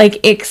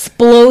 Like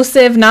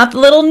explosive, not the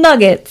little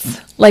nuggets,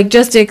 like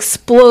just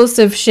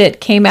explosive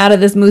shit came out of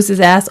this moose's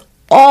ass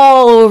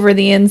all over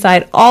the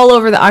inside, all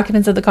over the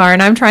occupants of the car.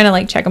 And I'm trying to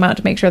like check them out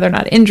to make sure they're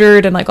not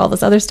injured and like all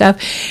this other stuff.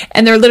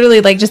 And they're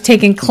literally like just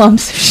taking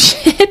clumps of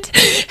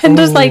shit and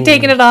just like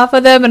taking it off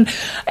of them.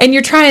 And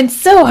you're trying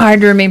so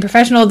hard to remain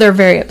professional. They're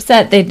very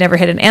upset. They'd never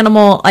hit an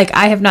animal. Like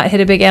I have not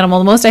hit a big animal.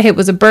 The most I hit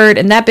was a bird,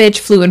 and that bitch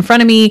flew in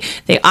front of me.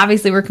 They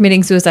obviously were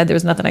committing suicide. There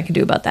was nothing I could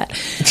do about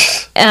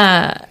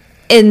that.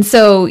 And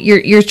so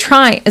you're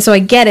trying. So I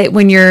get it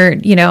when you're,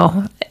 you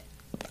know,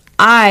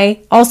 I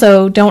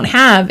also don't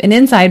have an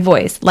inside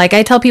voice. Like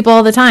I tell people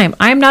all the time,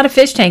 I'm not a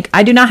fish tank.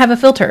 I do not have a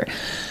filter.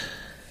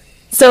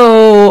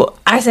 So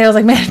I was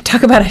like, man,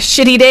 talk about a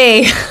shitty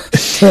day.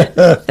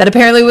 That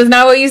apparently was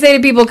not what you say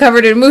to people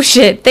covered in moose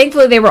shit.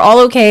 Thankfully, they were all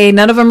okay.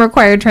 None of them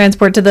required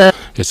transport to the...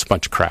 It's a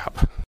bunch of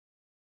crap.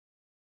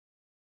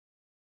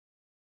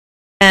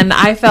 And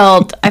I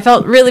felt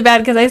really bad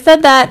because I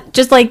said that.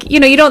 Just like, you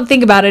know, you don't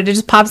think about it. It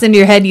just pops into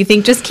your head. You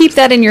think, just keep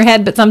that in your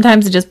head. But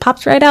sometimes it just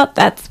pops right out.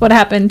 That's what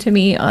happened to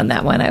me on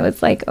that one. I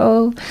was like,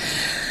 oh,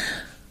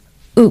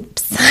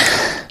 oops.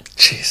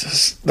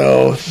 Jesus.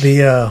 No,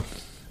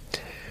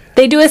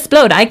 They do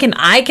explode. I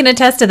can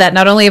attest to that.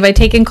 Not only have I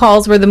taken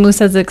calls where the moose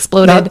has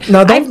exploded,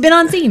 I've been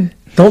on scene.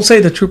 Don't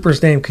say the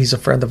trooper's name because he's a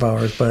friend of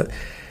ours, but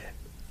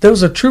there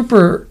was a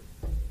trooper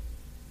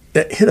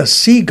that hit a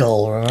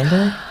seagull,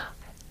 remember?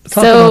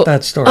 Talk about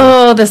that story.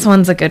 Oh, this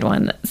one's a good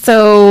one.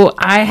 So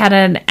I had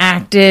an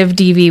active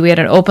DV. We had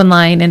an open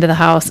line into the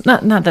house.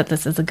 Not that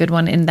this is a good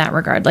one in that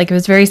regard. Like, it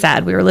was very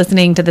sad. We were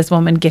listening to this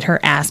woman get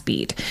her ass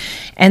beat.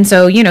 And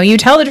so, you know, you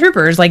tell the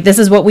troopers, like, this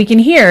is what we can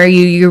hear.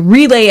 You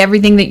relay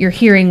everything that you're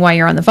hearing while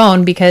you're on the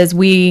phone, because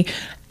we,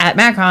 at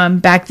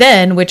MACCOM, back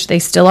then, which they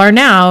still are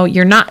now,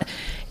 you're not...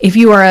 If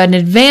you are an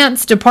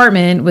advanced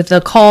department with the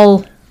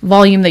call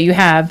volume that you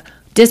have,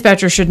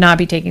 dispatchers should not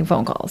be taking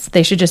phone calls.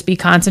 They should just be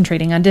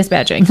concentrating on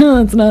dispatching.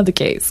 That's not the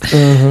case.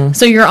 Mm-hmm.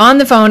 So you're on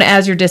the phone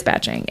as you're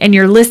dispatching, and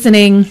you're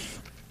listening.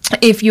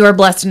 If you are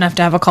blessed enough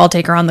to have a call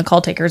taker on, the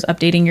call taker is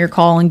updating your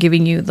call and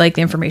giving you like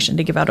the information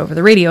to give out over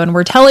the radio. And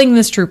we're telling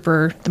this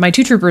trooper, my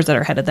two troopers that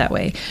are headed that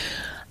way,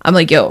 I'm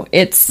like, yo,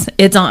 it's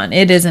on.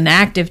 It is an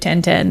active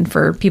 1010.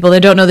 For people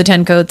that don't know the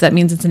 10 codes, that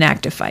means it's an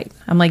active fight.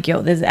 I'm like,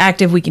 yo, this is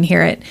active. We can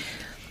hear it.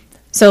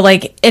 So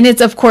like, and it's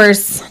of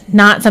course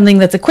not something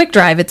that's a quick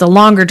drive, it's a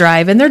longer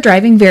drive, and they're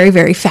driving very,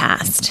 very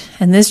fast.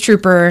 And this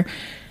trooper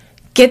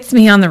gets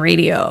me on the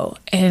radio,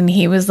 and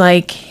he was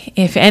like,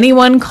 if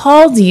anyone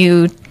calls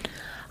you,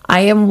 I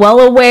am well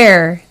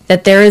aware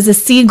that there is a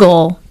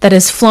seagull that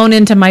has flown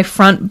into my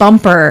front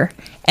bumper,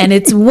 and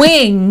its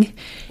wing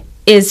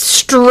is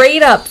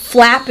straight up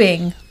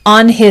flapping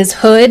on his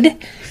hood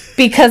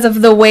because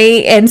of the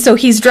way, and so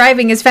he's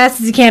driving as fast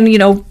as he can, you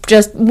know,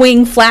 just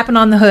wing flapping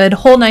on the hood,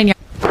 whole 9 yards.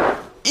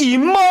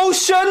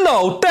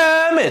 Emotional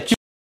damage.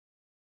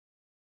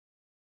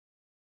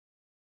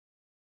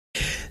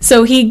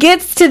 So he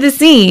gets to the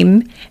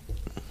scene.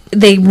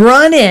 They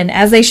run in,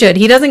 as they should.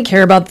 He doesn't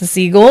care about the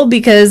seagull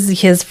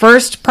because his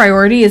first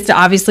priority is to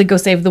obviously go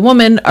save the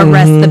woman,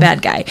 arrest the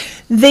bad guy.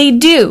 They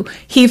do.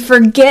 He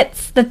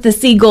forgets that the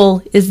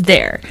seagull is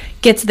there.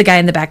 Gets the guy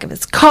in the back of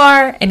his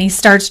car, and he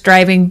starts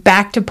driving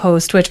back to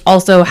post, which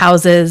also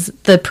houses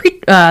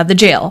the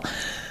jail.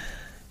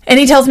 And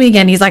he tells me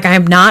again, he's like,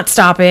 I'm not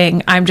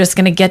stopping. I'm just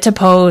going to get to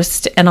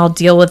post and I'll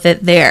deal with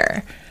it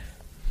there.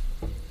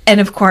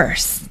 And of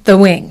course, the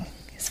wing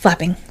is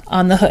flapping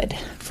on the hood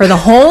for the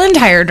whole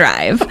entire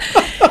drive.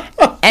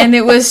 And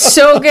it was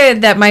so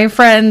good that my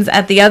friends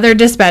at the other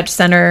dispatch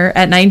center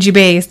at 9G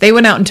Base, they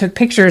went out and took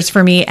pictures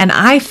for me, and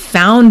I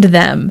found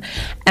them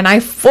and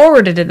I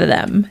forwarded it to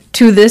them,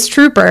 to this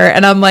trooper.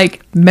 And I'm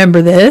like,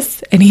 remember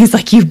this? And he's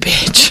like, you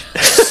bitch.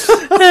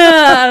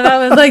 And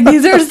I was like,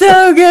 these are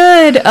so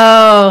good.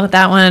 Oh,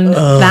 that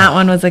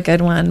one was a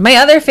good one. My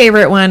other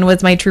favorite one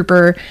was my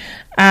trooper.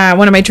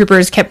 One of my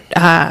troopers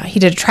he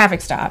did a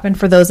traffic stop. And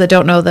for those that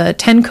don't know, the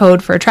 10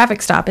 code for a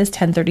traffic stop is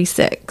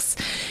 1036.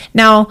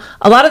 Now,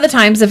 a lot of the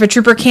times, if a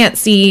trooper can't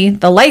see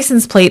the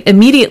license plate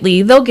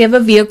immediately, they'll give a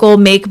vehicle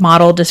make,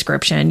 model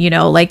description, you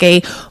know, like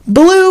a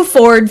blue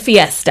Ford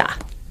Fiesta,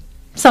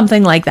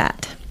 something like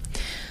that.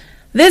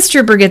 This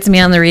trooper gets me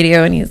on the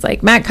radio, and he's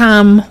like,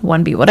 MACCOM,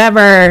 1B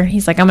whatever.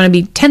 He's like, I'm going to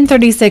be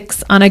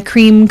 1036 on a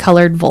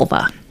cream-colored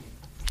Volvo.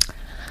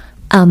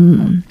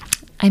 I'm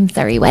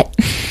sorry, what?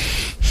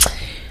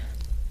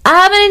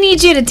 I'm going to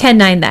need you to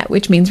 10-9 that,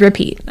 which means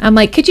repeat. I'm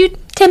like, could you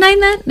 10-9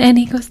 that? And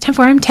he goes, 10-4,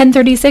 I'm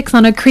 1036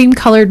 on a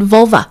cream-colored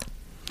Volvo.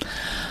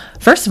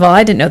 First of all,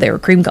 I didn't know they were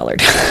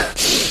cream-colored.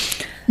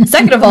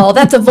 Second of all,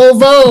 that's a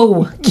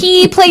Volvo.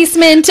 Key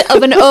placement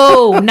of an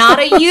O, not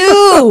a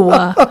U.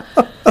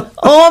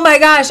 Oh my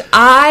gosh,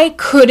 I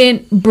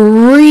couldn't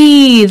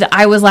breathe.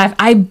 I was laughing.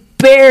 I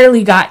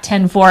barely got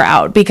 10-4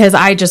 out because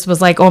I just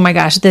was like, oh my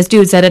gosh, this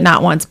dude said it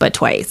not once but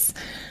twice.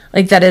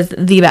 Like, that is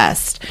the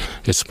best.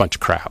 It's a bunch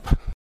of crap.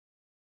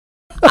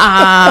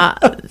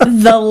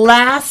 The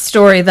last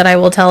story that I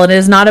will tell, it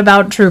is not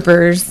about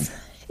troopers.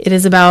 It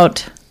is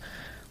about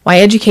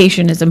why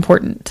education is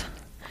important.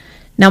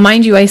 Now,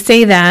 mind you, I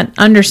say that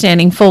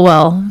understanding full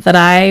well that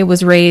I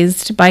was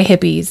raised by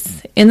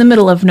hippies in the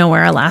middle of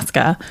nowhere,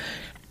 Alaska,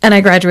 And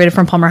I graduated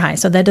from Palmer High,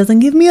 so that doesn't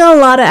give me a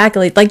lot of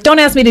accolades. Like, don't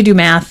ask me to do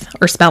math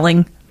or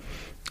spelling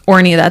or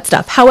any of that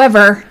stuff.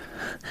 However,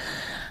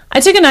 I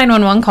took a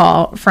 911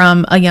 call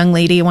from a young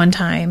lady one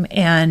time,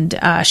 and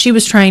she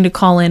was trying to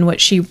call in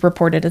what she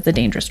reported as a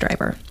dangerous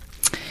driver.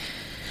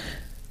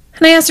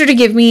 And I asked her to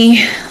give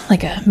me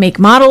like a make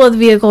model of the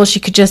vehicle. She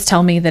could just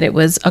tell me that it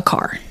was a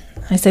car.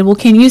 I said, well,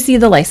 can you see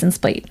the license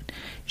plate?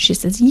 She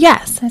says,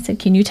 yes. I said,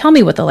 can you tell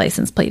me what the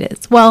license plate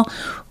is? Well,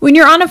 when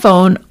you're on a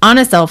phone, on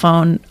a cell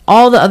phone,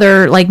 all the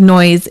other like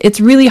noise, it's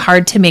really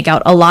hard to make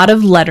out. A lot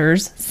of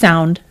letters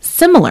sound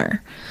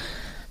similar.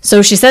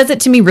 So she says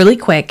it to me really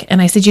quick.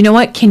 And I said, you know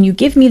what? Can you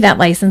give me that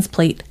license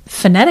plate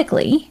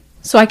phonetically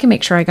so I can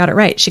make sure I got it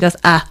right? She goes,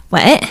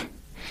 what?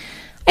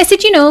 I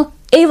said, you know,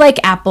 A like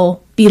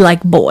apple, B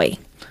like boy.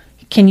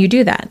 Can you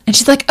do that? And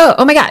she's like,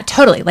 oh my God,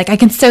 totally. Like I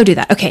can so do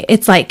that. Okay.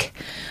 It's like,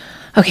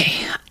 okay,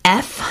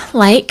 F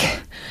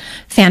like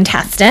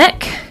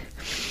fantastic.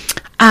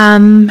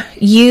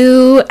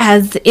 U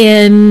as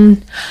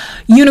in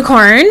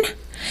unicorn,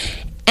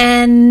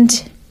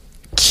 and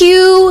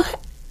Q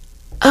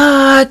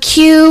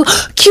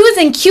is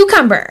in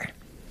cucumber.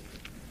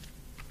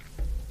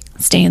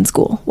 Stay in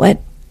school.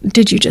 What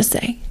did you just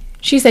say?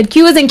 She said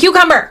Q is in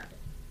cucumber.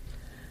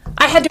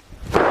 I had to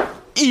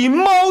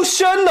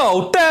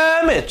emotional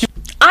damage.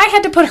 I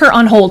had to put her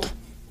on hold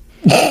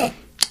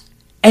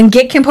and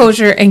get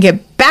composure and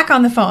get back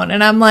on the phone.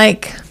 And I'm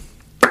like,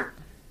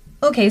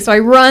 okay, so I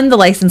run the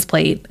license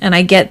plate and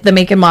I get the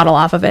make and model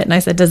off of it. And I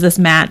said, does this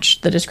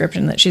match the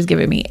description that she's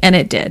given me? And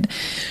it did.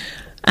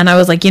 And I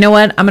was like, you know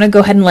what? I'm going to go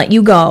ahead and let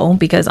you go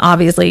because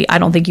obviously I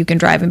don't think you can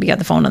drive and be on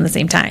the phone on the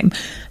same time.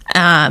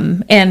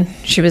 And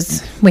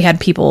we had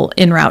people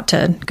en route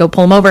to go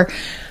pull them over.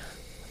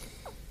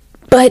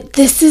 But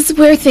this is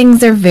where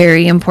things are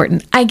very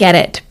important. I get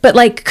it. But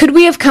like, could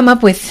we have come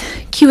up with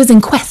Q as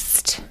in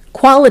quest,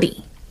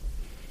 quality,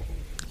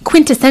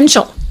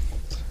 quintessential,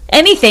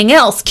 anything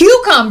else,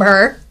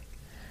 cucumber,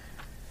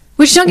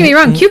 which don't get me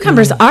wrong,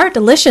 cucumbers are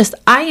delicious.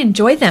 I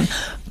enjoy them.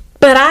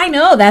 But I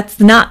know that's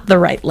not the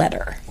right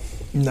letter.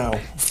 No.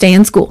 Stay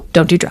in school.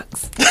 Don't do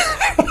drugs.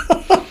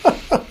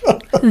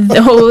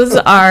 Those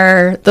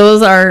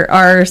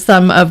are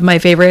some of my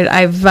favorite.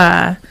 I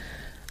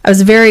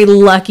was very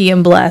lucky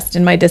and blessed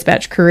in my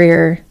dispatch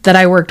career that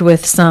I worked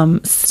with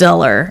some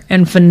stellar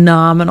and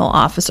phenomenal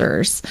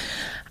officers.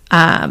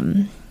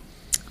 One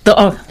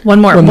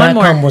more.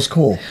 MATCOM was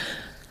cool.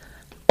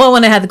 Well,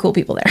 when I had the cool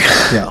people there.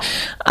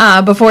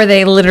 Yeah. Before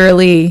they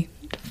literally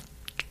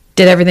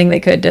did everything they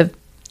could to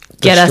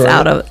get us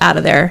out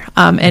of there,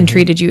 and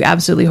treated you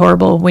absolutely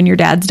horrible when your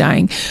dad's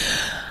dying.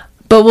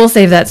 But we'll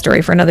save that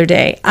story for another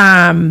day.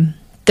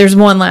 There's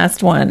one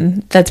last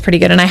one that's pretty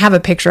good, and I have a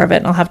picture of it,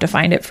 and I'll have to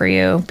find it for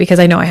you because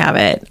I know I have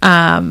it.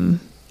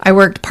 I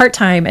worked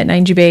part-time at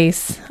 9G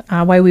Base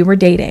while we were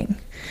dating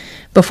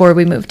before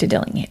we moved to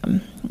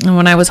Dillingham. And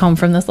when I was home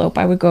from the slope,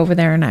 I would go over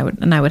there and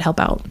I would help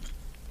out.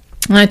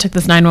 And I took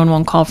this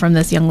 911 call from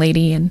this young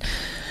lady, and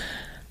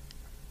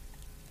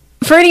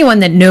for anyone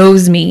that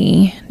knows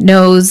me,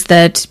 knows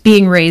that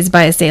being raised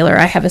by a sailor,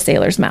 I have a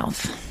sailor's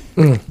mouth.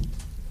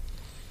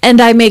 And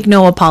I make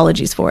no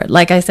apologies for it.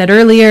 Like I said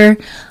earlier,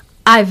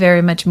 I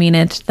very much mean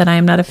it, that I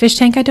am not a fish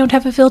tank. I don't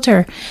have a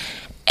filter.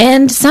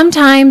 And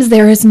sometimes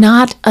there is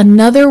not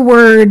another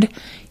word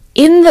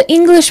in the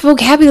English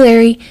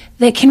vocabulary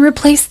that can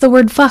replace the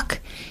word fuck.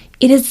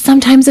 It is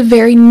sometimes a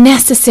very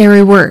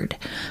necessary word.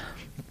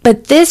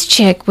 But this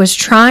chick was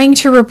trying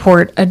to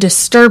report a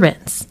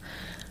disturbance.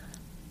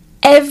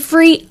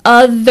 Every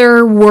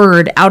other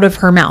word out of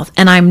her mouth,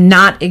 and I'm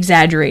not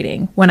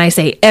exaggerating when I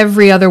say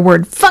every other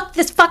word, fuck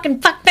this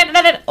fucking fuck, da,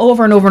 da, da,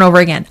 over and over and over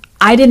again.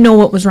 I didn't know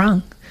what was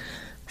wrong.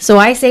 So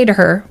I say to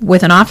her,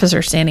 with an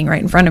officer standing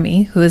right in front of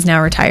me, who is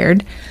now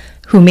retired,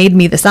 who made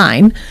me the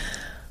sign,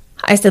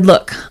 I said,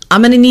 look,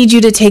 I'm going to need you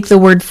to take the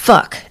word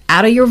fuck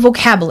out of your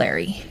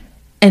vocabulary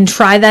and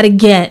try that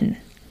again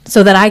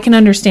so that I can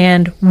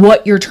understand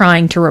what you're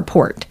trying to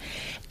report.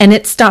 And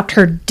it stopped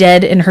her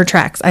dead in her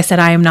tracks. I said,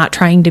 I am not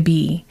trying to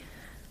be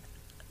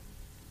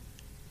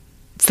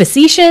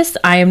facetious.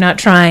 I am not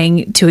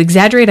trying to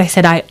exaggerate. I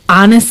said, I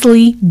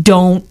honestly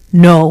don't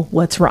know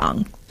what's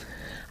wrong.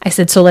 I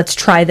said, so let's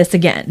try this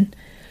again.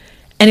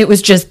 And it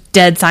was just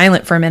dead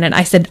silent for a minute.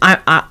 I said,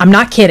 I'm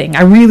not kidding.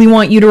 I really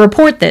want you to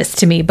report this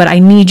to me, but I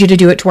need you to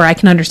do it to where I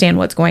can understand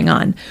what's going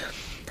on.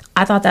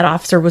 I thought that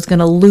officer was going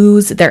to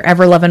lose their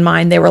ever-loving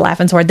mind. They were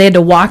laughing so hard. They had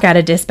to walk out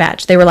of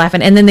dispatch. They were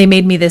laughing. And then they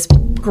made me this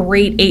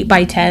great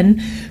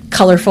 8x10,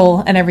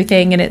 colorful and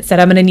everything. And it said,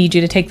 I'm going to need you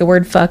to take the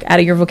word fuck out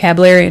of your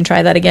vocabulary and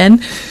try that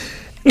again.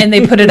 And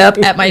they put it up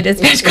at my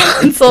dispatch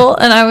console.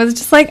 And I was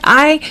just like,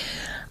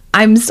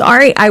 I'm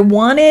sorry. I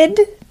wanted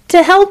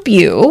to help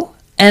you.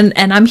 And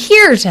I'm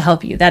here to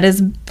help you. That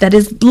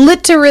is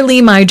literally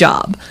my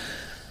job.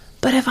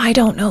 But if I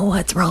don't know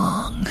what's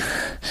wrong,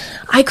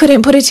 I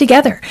couldn't put it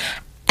together.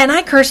 And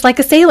I cursed like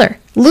a sailor.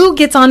 Lou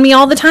gets on me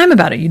all the time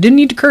about it. You didn't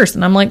need to curse.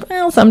 And I'm like,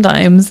 well,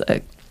 sometimes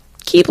a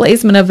key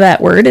placement of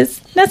that word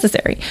is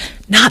necessary.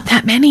 Not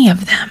that many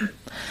of them.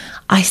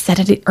 I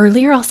said it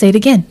earlier, I'll say it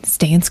again.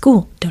 Stay in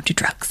school. Don't do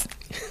drugs.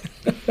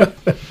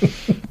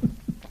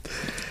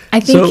 I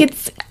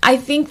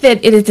think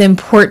that it is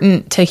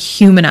important to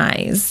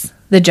humanize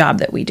the job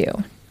that we do.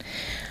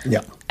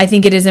 Yeah. I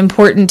think it is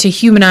important to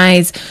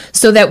humanize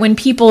so that when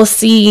people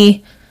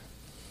see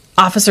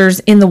officers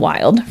in the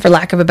wild, for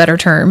lack of a better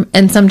term,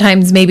 and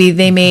sometimes maybe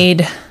they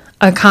made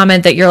a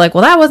comment that you're like,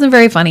 well, that wasn't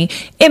very funny.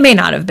 It may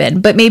not have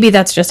been, but maybe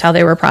that's just how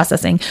they were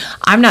processing.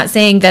 I'm not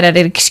saying that it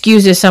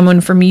excuses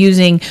someone from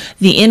using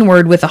the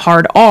N-word with a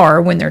hard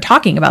R when they're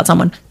talking about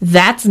someone.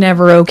 That's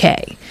never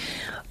okay.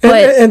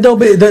 But, and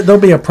there'll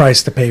be a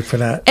price to pay for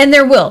that. And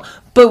there will.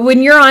 But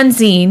when you're on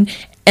scene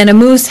and a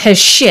moose has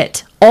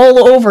shit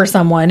all over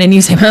someone and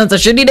you say, well, it's a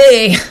shitty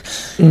day.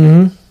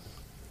 Mm-hmm.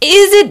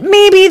 Is it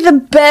maybe the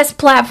best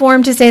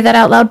platform to say that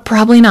out loud?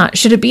 Probably not.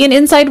 Should it be an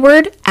inside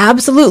word?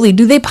 Absolutely.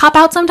 Do they pop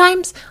out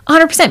sometimes?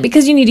 100%,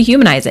 because you need to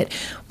humanize it.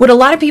 What a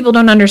lot of people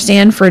don't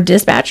understand for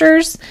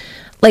dispatchers,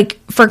 like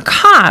for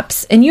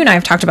cops, and you and I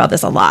have talked about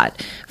this a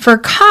lot. For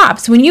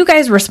cops, when you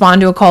guys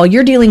respond to a call,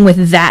 you're dealing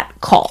with that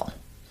call.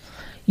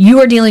 You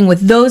are dealing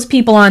with those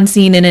people on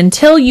scene, and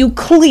until you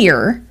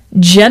clear,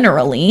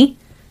 generally,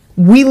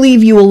 we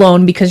leave you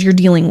alone because you're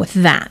dealing with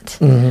that.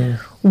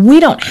 Mm-hmm.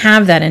 We don't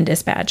have that in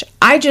dispatch.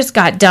 I just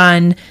got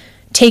done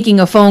taking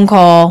a phone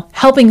call,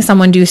 helping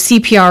someone do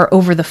CPR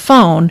over the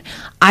phone.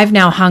 I've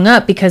now hung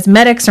up because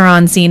medics are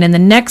on scene, and the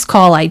next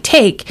call I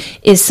take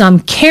is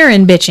some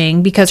Karen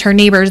bitching because her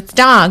neighbor's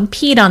dog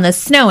peed on the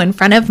snow in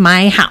front of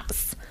my house.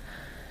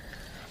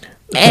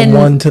 From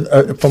one extreme to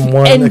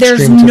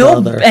the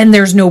other. And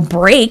there's no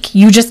break.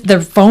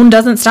 The phone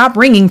doesn't stop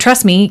ringing.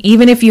 Trust me,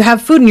 even if you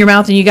have food in your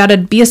mouth and you got to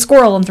be a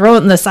squirrel and throw it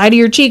in the side of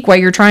your cheek while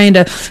you're trying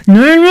to,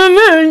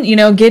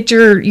 get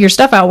your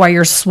stuff out while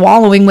you're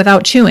swallowing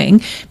without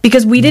chewing,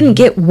 because we didn't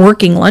get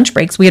working lunch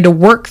breaks. We had to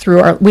work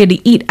we had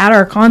to eat at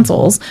our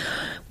consoles.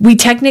 We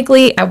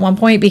technically, at one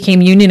point,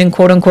 became union and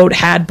quote unquote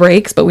had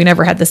breaks, but we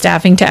never had the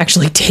staffing to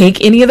actually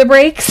take any of the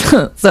breaks.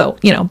 So,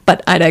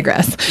 but I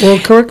digress. Well,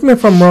 correct me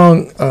if I'm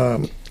wrong.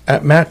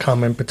 At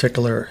MATCOM in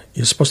particular,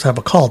 you're supposed to have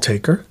a call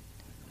taker.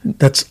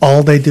 That's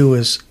all they do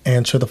is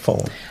answer the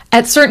phone.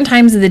 At certain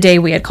times of the day,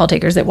 we had call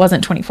takers. It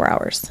wasn't 24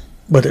 hours.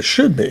 But it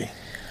should be.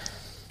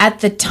 At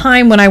the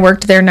time when I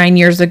worked there 9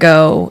 years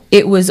ago,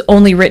 it was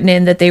only written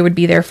in that they would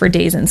be there for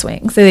days and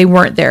swings. So they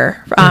weren't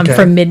there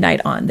from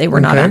midnight on. They were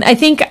not on. I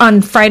think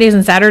on Fridays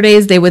and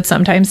Saturdays, they would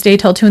sometimes stay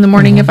till 2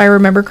 a.m, if I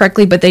remember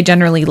correctly, but they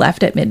generally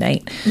left at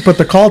midnight. But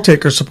the call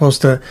taker's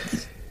supposed to...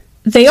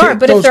 They are,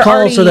 but if they're calls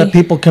already... so that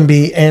people can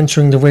be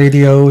answering the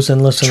radios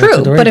and listening to the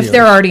radio. True, but if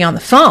they're already on the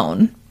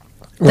phone,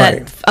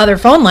 that other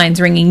phone line's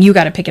ringing, you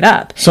got to pick it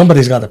up.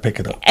 Somebody's got to pick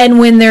it up. And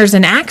when there's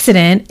an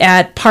accident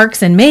at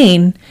Parks and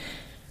Main,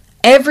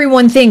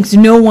 everyone thinks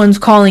no one's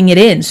calling it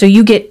in. So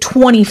you get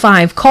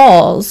 25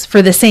 calls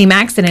for the same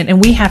accident,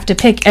 and we have to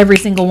pick every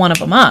single one of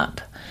them up.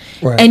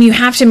 Right. And you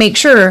have to make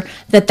sure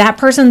that that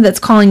person that's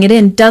calling it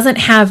in doesn't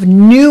have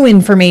new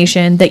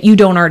information that you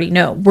don't already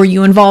know. Were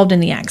you involved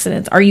in the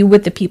accidents? Are you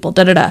with the people?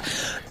 Da-da-da.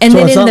 And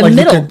so then in the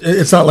middle...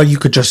 It's not like you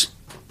could just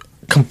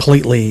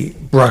completely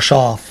brush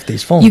off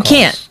these phone calls. You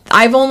can't.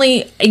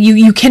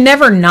 You can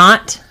never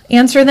not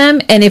answer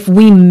them. And if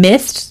we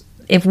missed...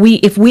 If we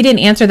didn't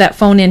answer that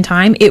phone in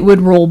time, it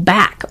would roll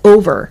back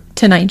over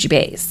to 9G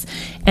base.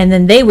 And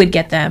then they would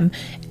get them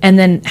and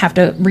then have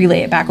to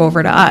relay it back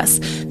over to us.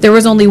 There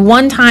was only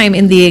one time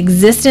in the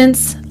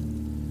existence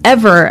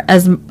ever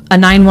as a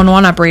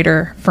 911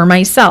 operator for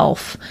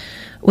myself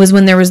was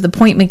when there was the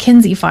Point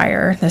McKenzie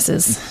fire. This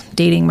is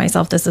dating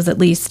myself. This is at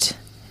least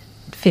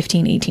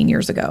 15, 18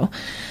 years ago.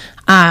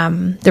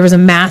 There was a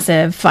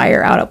massive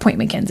fire out at Point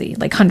McKenzie,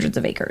 like hundreds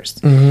of acres.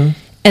 Mm-hmm.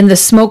 And the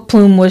smoke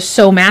plume was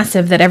so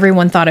massive that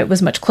everyone thought it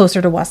was much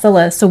closer to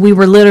Wasilla. So we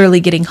were literally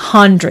getting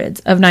hundreds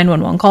of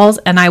 911 calls.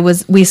 And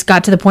we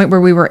got to the point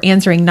where we were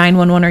answering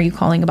 911. Are you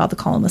calling about the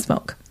call in the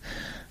smoke?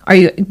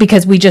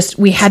 Because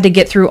we had to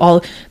get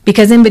through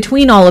because in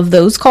between all of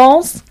those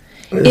calls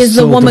is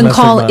the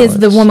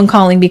woman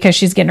calling because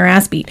she's getting her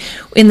ass beat.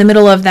 In the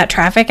middle of that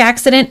traffic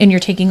accident and you're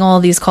taking all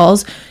of these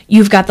calls,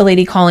 you've got the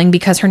lady calling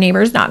because her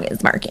neighbor's dog is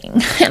barking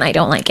and I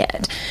don't like it.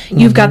 Mm-hmm.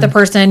 You've got the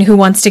person who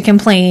wants to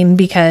complain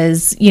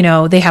because,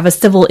 they have a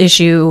civil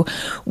issue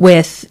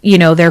with,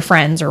 their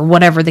friends or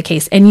whatever the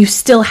case. And you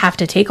still have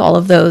to take all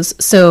of those.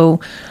 So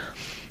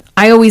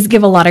I always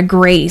give a lot of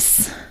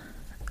grace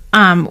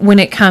when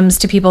it comes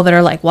to people that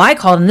are like, well, I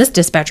called and this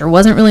dispatcher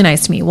wasn't really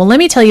nice to me. Well, let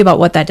me tell you about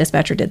what that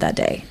dispatcher did that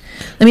day.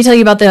 Let me tell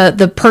you about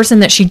the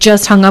person that she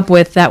just hung up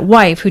with, that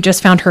wife who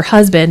just found her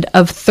husband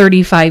of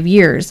 35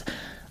 years,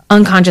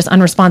 unconscious,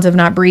 unresponsive,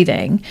 not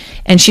breathing.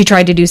 And she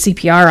tried to do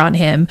CPR on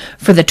him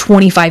for the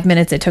 25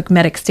 minutes it took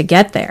medics to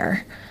get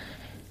there.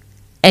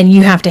 And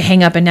you have to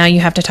hang up and now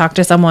you have to talk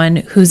to someone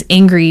who's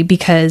angry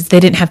because they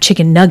didn't have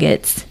chicken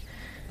nuggets.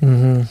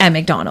 Mm-hmm. At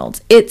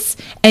McDonald's.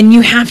 And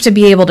you have to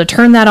be able to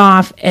turn that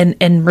off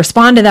and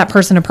respond to that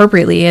person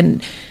appropriately.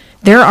 And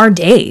there are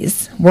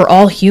days, we're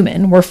all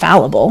human, we're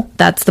fallible.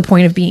 That's the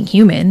point of being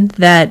human,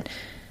 that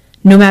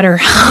no matter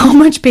how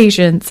much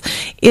patience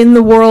in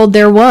the world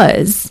there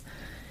was,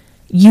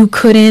 you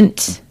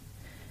couldn't,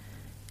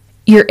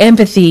 your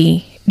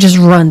empathy just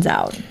runs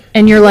out.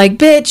 And you're like,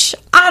 bitch,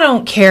 I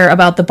don't care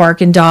about the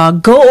barking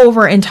dog. Go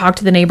over and talk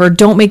to the neighbor.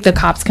 Don't make the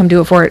cops come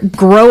do it for it.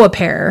 Grow a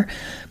pair.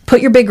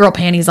 Put your big girl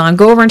panties on.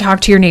 Go over and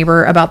talk to your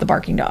neighbor about the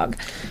barking dog.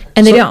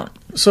 And they don't.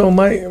 So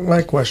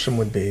my question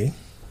would be,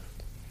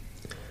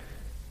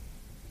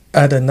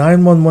 at a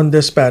 911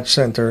 dispatch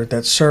center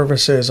that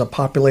services a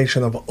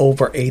population of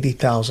over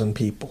 80,000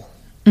 people,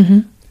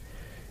 that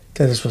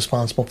is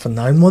responsible for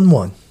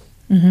 911,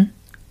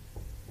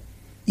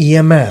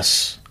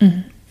 EMS,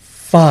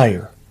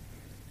 fire,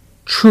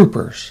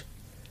 troopers,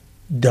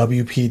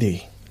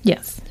 WPD.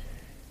 Yes.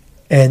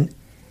 And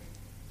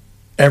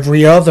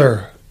every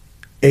other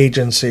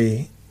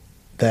agency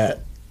that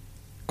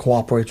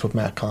cooperates with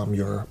MATCOM,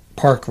 your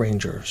park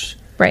rangers,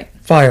 Right.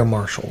 fire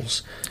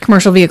marshals,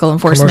 Commercial vehicle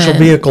enforcement.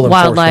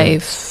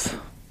 Wildlife.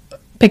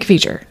 Pick a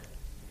feature.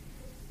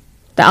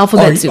 The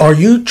alphabet soup. Are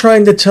you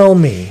trying to tell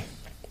me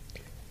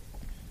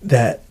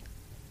that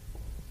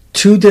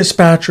 2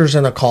 dispatchers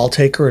and a call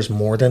taker is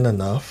more than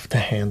enough to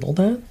handle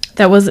that?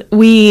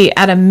 We,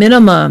 at a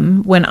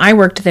minimum, when I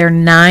worked there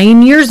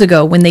 9 years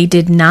ago, when they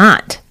did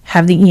not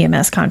have the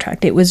EMS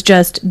contract, it was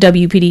just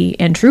WPD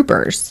and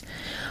troopers.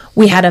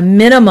 We had a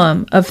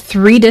minimum of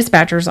 3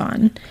 dispatchers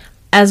on,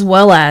 as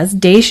well as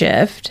day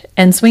shift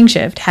and swing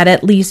shift had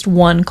at least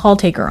 1 call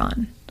taker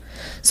on.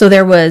 So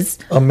there was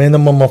a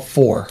minimum of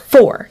 4.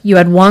 4. You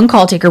had 1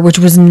 call taker, which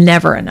was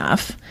never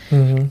enough.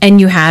 And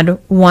you had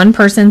 1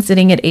 person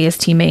sitting at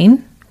AST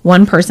Main,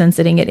 1 person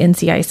sitting at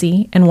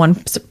NCIC, and 1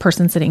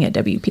 person sitting at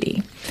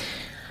WPD.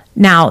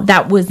 Now,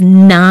 that was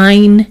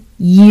 9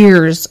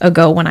 years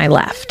ago when I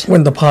left.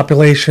 When the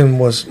population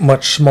was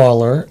much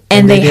smaller.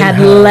 And they had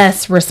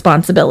less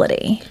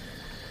responsibility.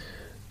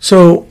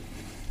 So,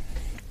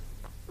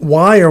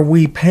 why are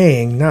we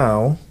paying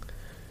now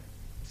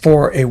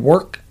for a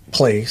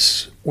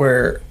workplace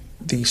where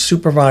the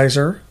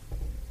supervisor,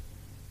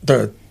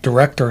 the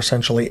director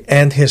essentially,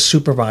 and his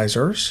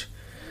supervisors,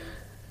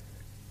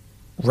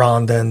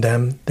 Rhonda and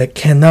them, that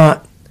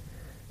cannot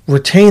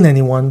retain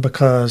anyone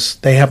because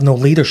they have no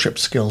leadership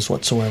skills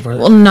whatsoever?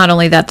 Well, not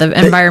only that, the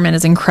environment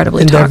is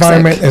incredibly toxic. The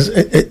environment is,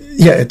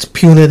 it's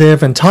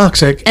punitive and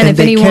toxic, and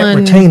they can't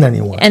retain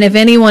anyone. And if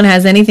anyone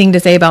has anything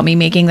to say about me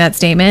making that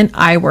statement,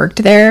 I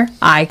worked there,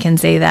 I can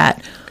say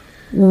that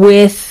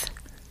with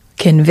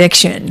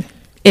conviction.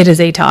 It is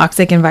a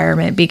toxic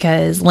environment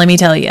because, let me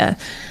tell you,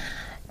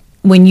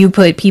 when you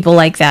put people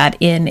like that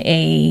in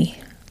a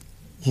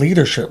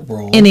leadership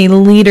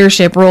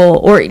role,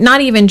 or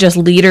not even just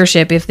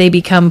leadership, if they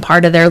become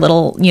part of their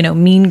little,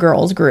 mean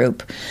girls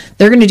group,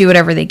 they're going to do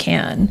whatever they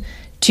can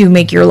to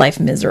make your life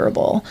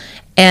miserable.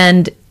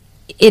 And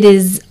it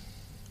is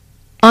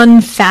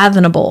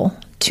unfathomable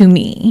to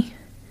me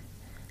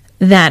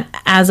that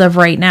as of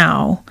right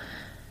now,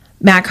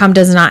 MATCOM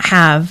does not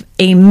have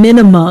a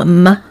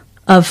minimum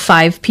of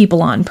 5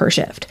 people on per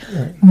shift.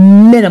 Right.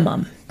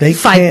 Minimum.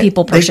 5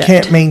 people per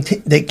shift.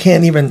 They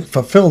can't even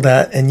fulfill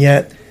that, and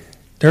yet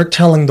they're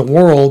telling the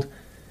world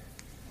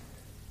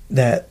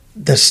that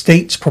the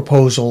state's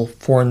proposal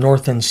for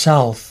North and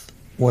South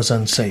was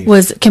unsafe.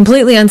 Was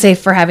completely unsafe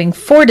for having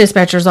 4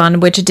 dispatchers on,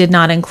 which did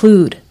not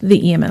include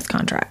the EMS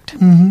contract.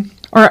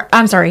 Or,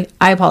 I'm sorry,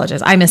 I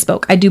apologize. I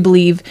misspoke. I do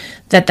believe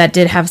that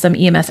did have some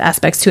EMS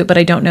aspects to it, but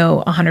I don't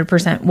know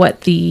 100%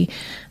 what the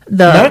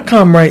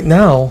MATCOM right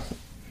now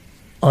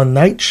on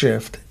night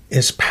shift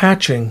is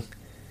patching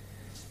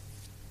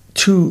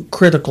 2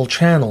 critical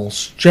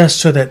channels just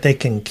so that they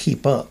can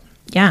keep up.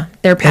 Yeah,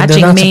 they're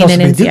patching Main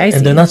and NCIC.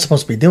 And they're not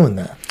supposed to be doing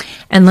that.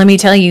 And let me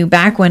tell you,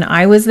 back when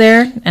I was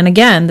there, and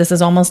again, this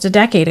is almost a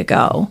decade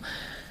ago,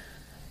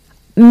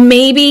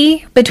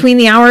 maybe between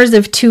the hours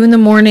of 2 in the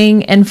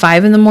morning and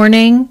 5 in the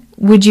morning,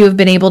 would you have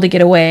been able to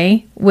get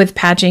away with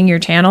patching your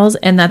channels?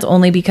 And that's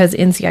only because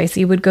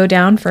NCIC would go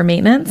down for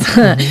maintenance.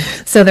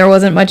 So there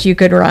wasn't much you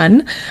could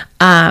run.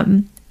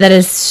 That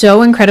is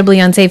so incredibly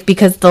unsafe,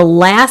 because the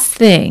last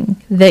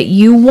thing that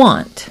you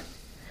want,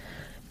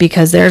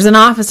 because there's an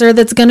officer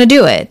that's going to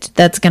do it,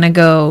 that's going to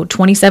go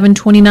 27,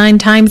 29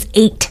 times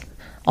 8,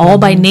 all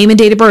by name and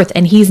date of birth,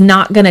 and he's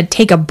not going to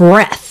take a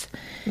breath.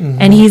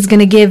 And he's going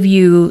to give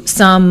you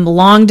some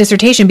long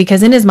dissertation,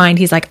 because in his mind,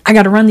 he's like, I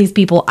got to run these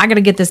people. I got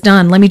to get this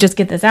done. Let me just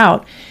get this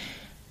out.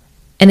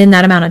 And in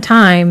that amount of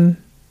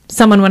time,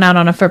 someone went out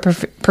on a foot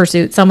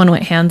pursuit. Someone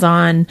went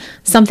hands-on.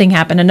 Something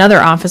happened. Another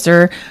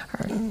officer,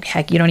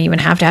 heck, you don't even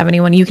have to have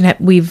anyone.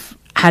 We've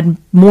had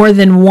more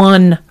than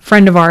one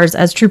friend of ours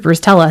as troopers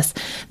tell us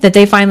that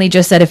they finally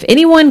just said, if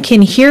anyone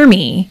can hear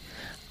me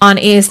on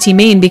AST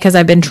Main, because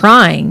I've been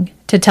trying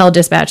to tell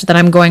dispatch that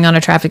I'm going on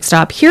a traffic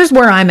stop, here's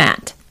where I'm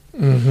at.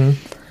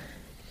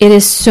 It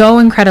is so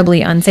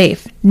incredibly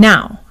unsafe.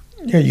 Now,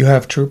 yeah, you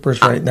have troopers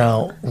right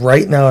now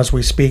as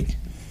we speak,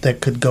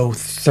 that could go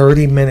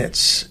 30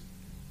 minutes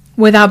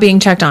without being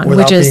checked on.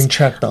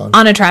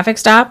 On a traffic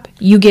stop,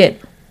 you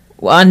get,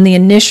 on the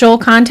initial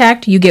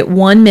contact, you get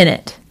 1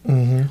 minute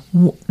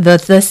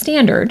The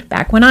standard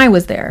back when I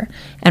was there,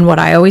 and what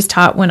I always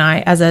taught when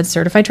as a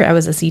certified, I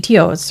was a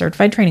CTO, a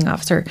certified training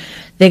officer,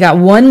 they got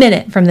 1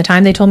 minute from the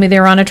time they told me they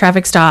were on a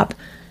traffic stop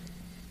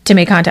to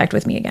make contact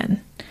with me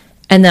again.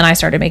 And then I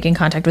started making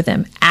contact with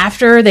them.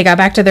 After they got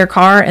back to their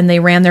car and they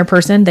ran their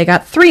person, they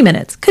got 3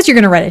 minutes because you're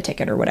going to write a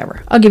ticket or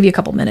whatever. I'll give you a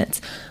couple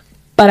minutes,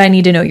 but I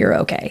need to know you're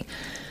okay.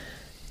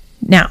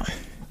 Now,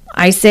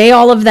 I say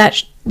all of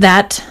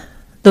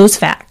those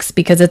facts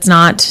because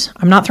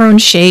I'm not throwing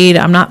shade.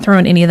 I'm not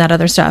throwing any of that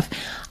other stuff.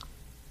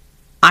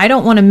 I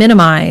don't want to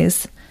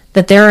minimize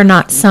that there are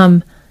not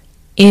some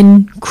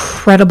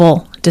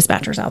incredible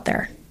dispatchers out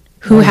there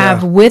who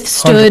have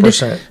withstood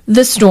 100%.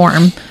 the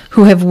storm,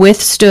 who have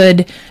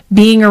withstood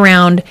being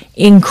around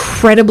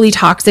incredibly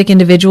toxic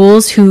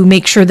individuals who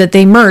make sure that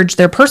they merge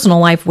their personal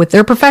life with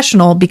their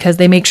professional because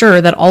they make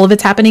sure that all of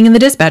it's happening in the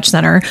dispatch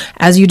center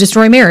as you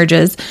destroy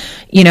marriages,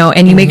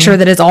 and you make sure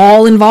that it's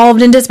all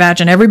involved in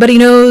dispatch and everybody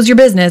knows your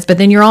business, but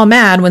then you're all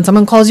mad when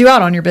someone calls you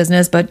out on your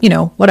business, but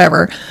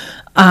whatever.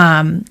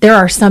 There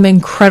are some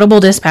incredible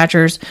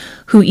dispatchers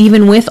who,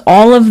 even with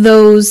all of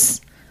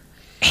those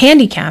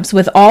handicaps,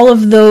 with all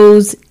of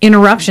those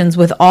interruptions,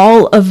 with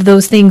all of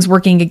those things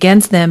working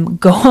against them,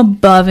 go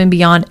above and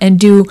beyond and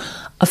do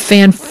a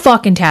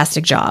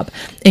fan-fucking-tastic job.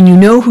 And you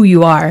know who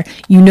you are,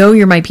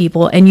 you're my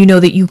people, and you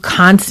know that you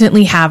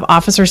constantly have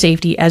officer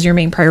safety as your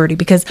main priority.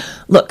 Because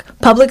look,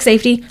 public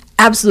safety,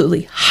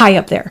 absolutely high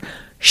up there,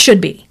 should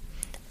be.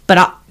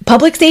 But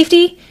public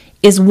safety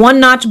is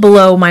one notch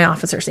below my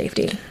officer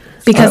safety.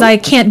 Because I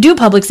can't do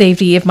public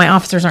safety if my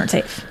officers aren't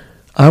safe.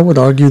 I would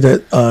argue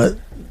that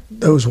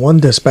there was one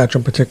dispatcher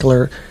in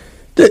particular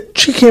that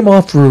she came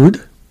off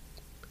rude,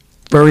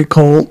 very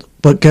cold,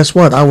 but guess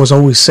what? I was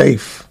always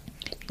safe.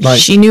 Like,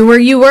 she knew where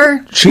you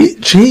were. She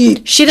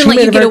didn't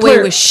let you get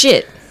away with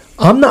shit.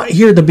 I'm not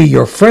here to be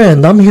your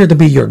friend. I'm here to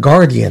be your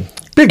guardian.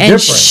 Big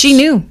difference. And she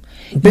knew.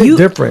 Big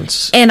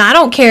difference. And I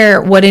don't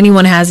care what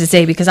anyone has to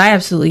say because I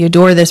absolutely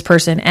adore this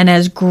person. And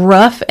as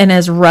gruff and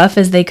as rough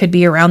as they could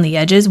be around the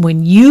edges,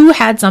 when you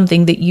had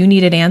something that you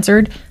needed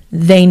answered,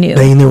 they knew.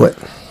 They knew it.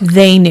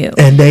 They knew.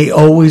 And they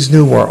always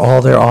knew where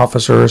all their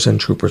officers and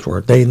troopers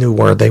were. They knew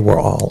where they were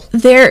all.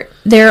 There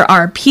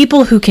are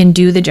people who can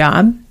do the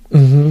job.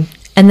 Mm-hmm.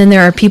 And then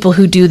there are people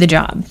who do the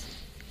job.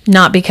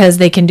 Not because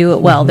they can do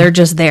it well. Mm-hmm. They're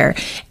just there.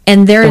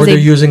 And they're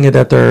using it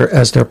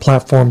as their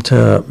platform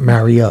to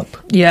marry up.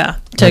 Yeah.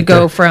 To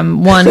go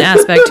from one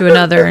aspect to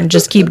another and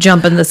just keep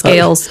jumping the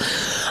scales.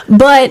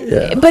 But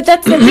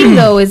that's the thing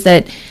though, is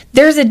that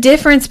there's a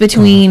difference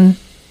between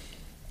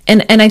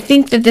and I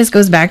think that this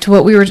goes back to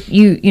what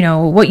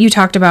what you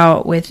talked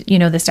about with,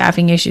 the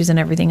staffing issues and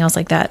everything else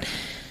like that.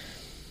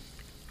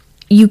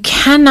 You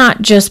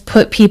cannot just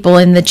put people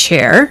in the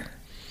chair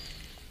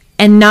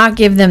and not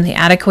give them the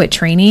adequate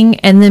training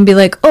and then be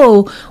like,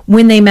 oh,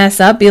 when they mess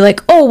up, be like,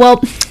 oh, well,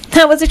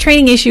 that was a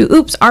training issue.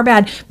 Oops, our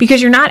bad.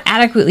 Because you're not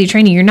adequately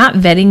training. You're not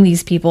vetting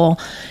these people.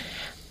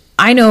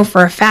 I know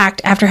for a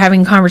fact after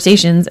having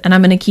conversations, and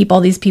I'm going to keep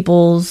all these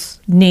people's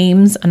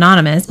names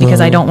anonymous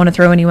because I don't want to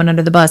throw anyone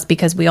under the bus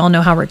because we all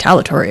know how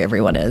retaliatory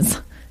everyone is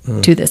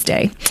to this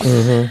day,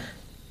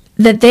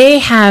 that they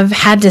have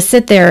had to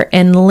sit there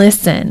and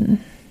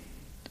listen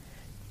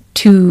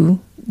to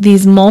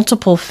these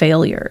multiple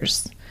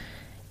failures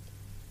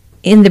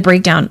in the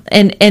breakdown.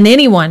 And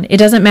anyone, it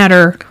doesn't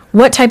matter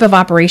what type of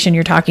operation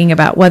you're talking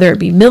about, whether it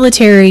be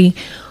military,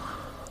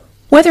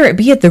 whether it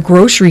be at the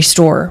grocery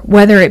store,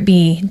 whether it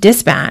be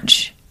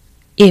dispatch,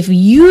 if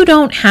you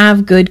don't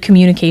have good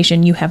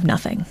communication, you have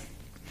nothing.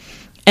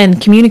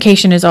 And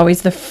communication is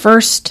always the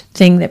first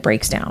thing that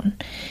breaks down.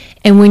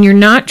 And when you're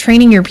not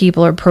training your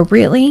people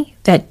appropriately,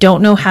 that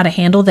don't know how to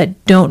handle,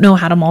 that don't know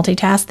how to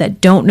multitask, that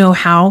don't know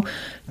how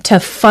to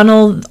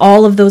funnel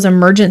all of those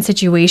emergent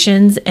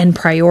situations and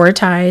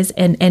prioritize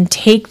and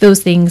take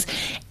those things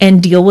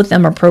and deal with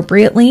them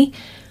appropriately,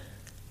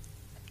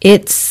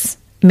 it's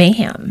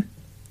mayhem.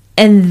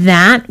 And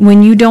that,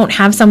 when you don't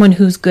have someone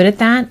who's good at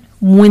that,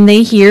 when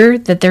they hear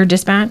that their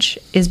dispatch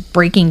is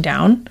breaking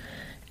down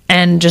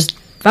and just,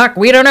 fuck,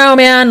 we don't know,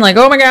 man, like,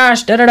 oh my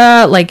gosh,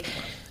 da-da-da, like,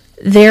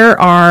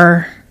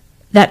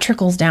 that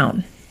trickles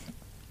down.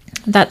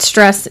 That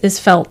stress is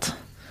felt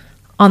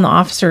on the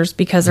officers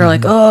because they're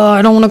like, oh,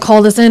 I don't want to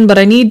call this in, but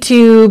I need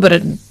to, but a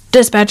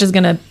dispatch is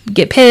going to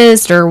get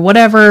pissed or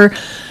whatever,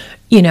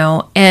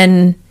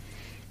 and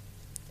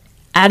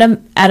at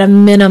a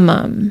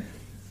minimum,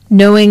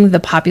 knowing the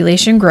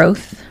population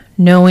growth,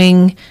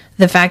 knowing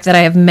the fact that I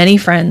have many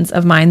friends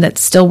of mine that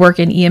still work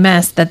in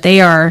EMS, that they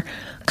are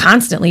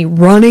constantly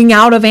running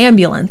out of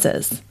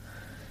ambulances.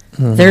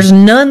 There's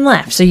none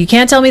left. So you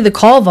can't tell me the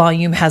call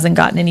volume hasn't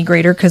gotten any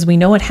greater because we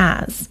know it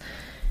has.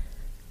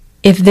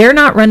 If they're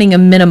not running a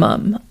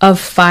minimum of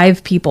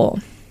 5 people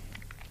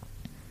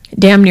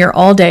damn near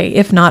all day,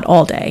 if not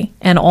all day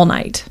and all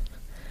night,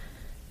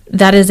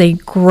 that is a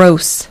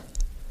gross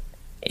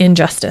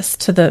injustice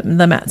to the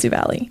Mat-Su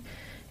Valley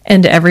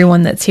and to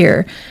everyone that's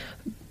here,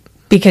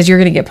 because you're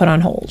going to get put on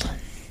hold.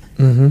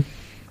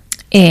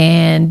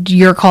 And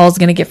your call is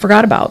going to get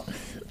forgot about,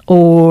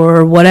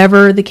 or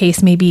whatever the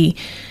case may be.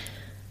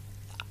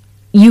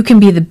 You can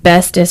be the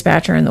best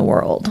dispatcher in the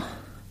world.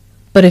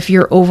 But if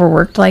you're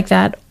overworked like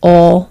that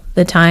all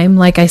the time,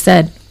 like I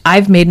said,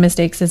 I've made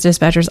mistakes as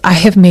dispatchers. I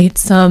have made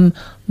some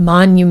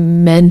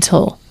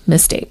monumental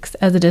mistakes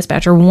as a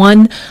dispatcher.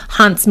 One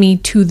haunts me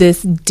to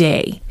this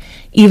day,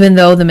 even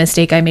though the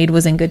mistake I made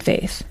was in good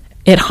faith.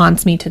 It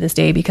haunts me to this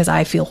day because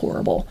I feel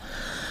horrible.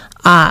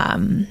 I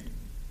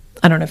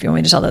don't know if you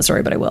want me to tell that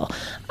story, but I will.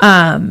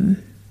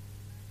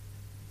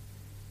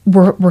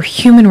 We're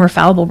human, we're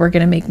fallible, we're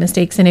going to make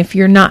mistakes. And if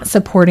you're not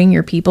supporting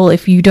your people,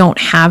 if you don't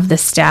have the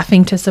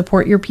staffing to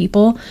support your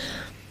people,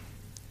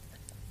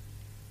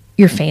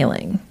 you're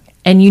failing.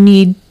 And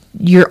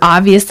you're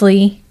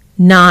obviously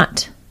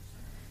not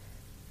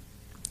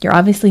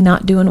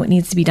doing what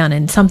needs to be done,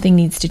 and something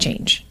needs to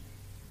change,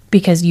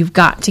 because you've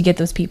got to get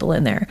those people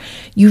in there.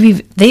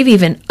 They've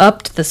even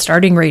upped the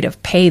starting rate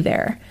of pay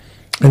there.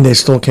 And they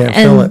still can't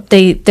fill it.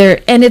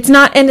 And it's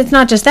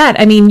not just that.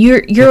 I mean,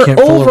 you're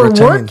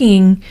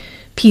overworking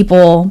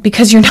people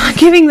because you're not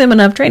giving them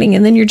enough training,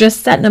 and then you're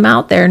just setting them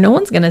out there. No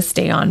one's going to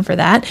stay on for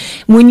that.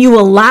 When you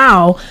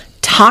allow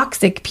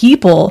toxic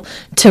people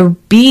to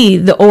be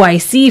the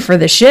OIC for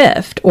the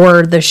shift,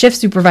 or the shift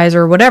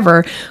supervisor or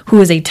whatever, who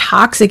is a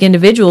toxic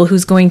individual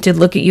who's going to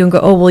look at you and go,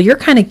 oh, well, you're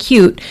kind of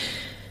cute,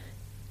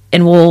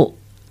 and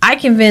I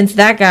convinced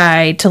that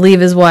guy to leave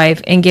his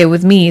wife and get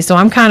with me, so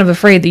I'm kind of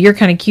afraid that you're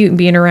kind of cute and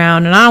being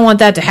around, and I don't want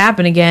that to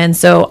happen again,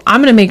 so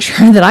I'm going to make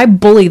sure that I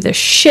bully the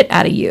shit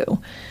out of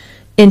you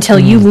until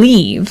you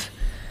leave.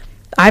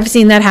 I've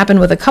seen that happen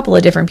with a couple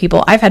of different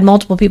people. I've had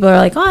multiple people that are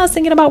like, oh, I was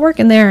thinking about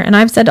working there, and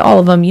I've said to all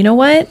of them, you know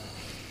what?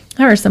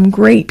 There are some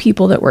great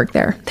people that work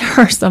there. There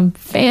are some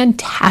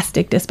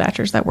fantastic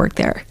dispatchers that work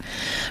there.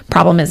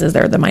 Problem is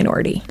they're the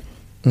minority.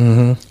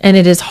 And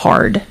it is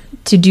hard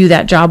to do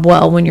that job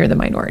well when you're the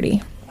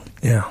minority.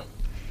 Yeah.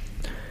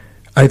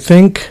 I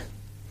think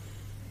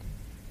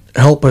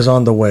help is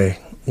on the way.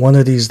 One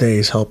of these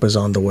days, help is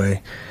on the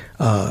way.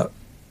 I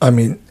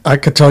mean, I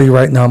could tell you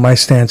right now, my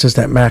stance is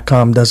that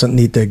MACCOM doesn't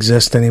need to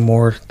exist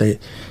anymore. They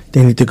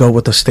need to go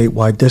with a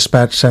statewide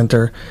dispatch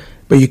center.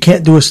 But you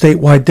can't do a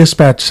statewide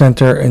dispatch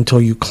center until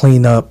you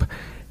clean up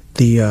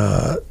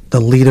the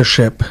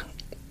leadership.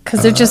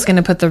 Because they're just going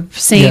to put the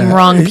same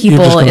wrong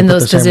people in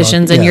those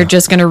positions, and you're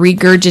just going to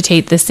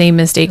regurgitate the same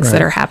mistakes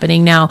that are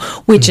happening now,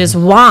 which is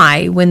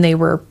why when they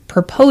were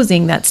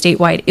proposing that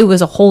statewide, it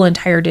was a whole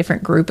entire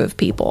different group of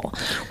people,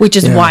 which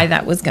is why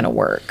that was going to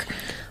work.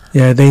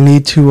 Yeah, they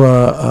need to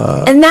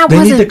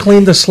need to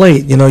clean the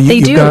slate. You know,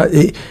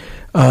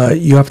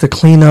 you have to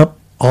clean up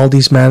all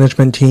these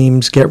management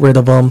teams, get rid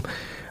of them.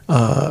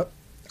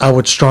 I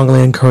would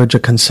strongly encourage a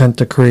consent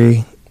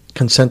decree.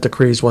 Consent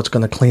decree is what's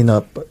going to clean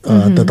up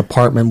the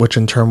department, which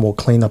in turn will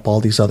clean up all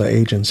these other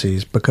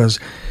agencies, because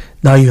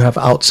now you have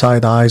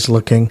outside eyes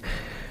looking.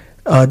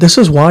 This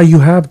is why you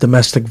have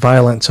domestic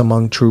violence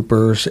among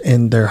troopers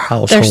in their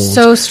households. They're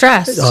so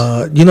stressed.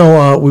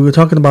 We were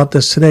talking about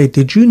this today.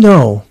 Did you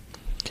know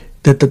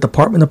that the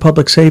Department of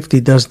Public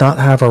Safety does not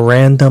have a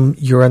random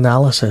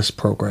urinalysis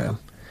program?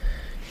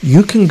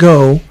 You can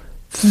go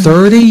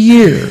 30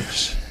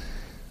 years.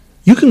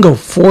 You can go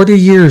 40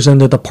 years in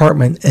the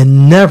department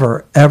and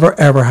never, ever,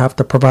 ever have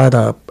to provide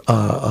a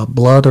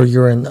blood or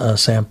urine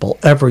sample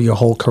ever your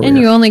whole career. And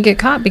you only get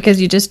caught because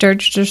you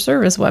discharged your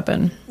service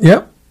weapon.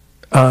 Yep.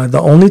 The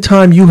only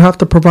time you have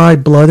to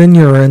provide blood and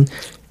urine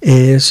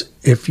is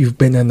if you've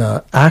been in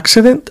an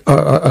accident,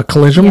 a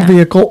collision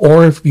vehicle,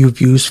 or if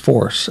you've used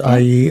force,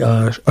 i.e.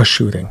 a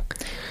shooting.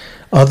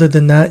 Other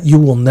than that, you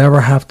will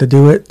never have to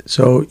do it.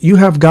 So you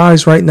have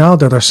guys right now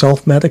that are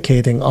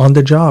self-medicating on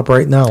the job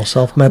right now,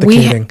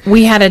 self-medicating.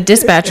 We had a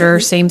dispatcher,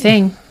 same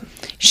thing.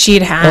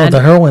 She'd had... Oh,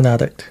 the heroin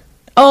addict.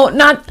 Oh,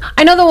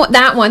 I know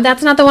that one.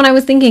 That's not the one I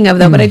was thinking of,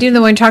 though, but I do know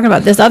the one you're talking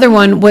about. This other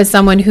one was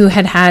someone who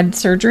had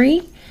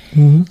surgery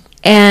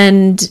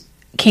and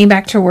came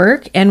back to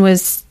work and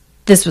this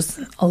was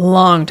a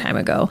long time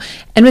ago,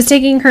 and was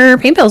taking her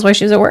pain pills while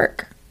she was at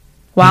work.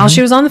 While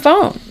she was on the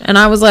phone. And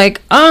I was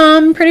like,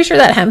 I'm pretty sure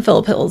that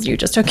Hemfill pills you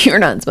just took, you're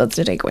not supposed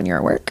to take when you're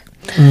at work.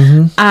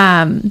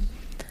 I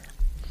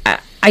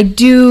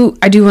do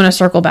want to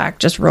circle back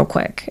just real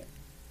quick.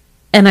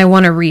 And I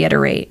want to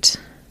reiterate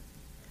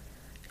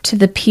to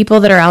the people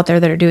that are out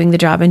there that are doing the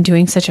job and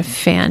doing such a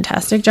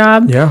fantastic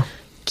job. Yeah.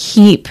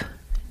 Keep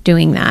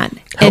doing that.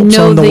 Help's and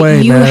know that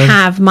way, you man.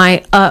 have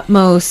my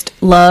utmost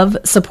love,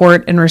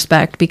 support, and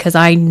respect, because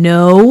I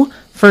know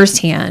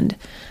firsthand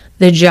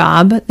the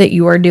job that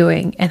you are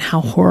doing and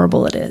how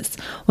horrible it is.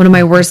 One of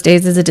my worst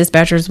days as a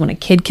dispatcher is when a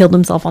kid killed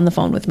himself on the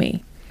phone with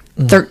me,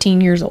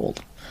 13 years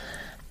old.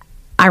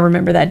 I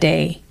remember that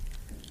day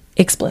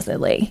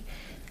explicitly.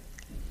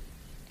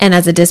 And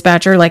as a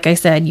dispatcher, like I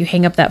said, you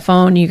hang up that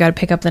phone, you got to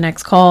pick up the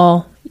next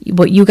call.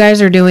 What you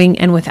guys are doing,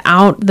 and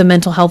without the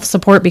mental health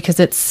support, because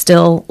it's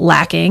still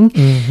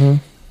lacking,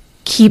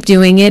 keep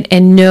doing it,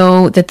 and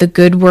know that the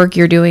good work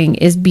you're doing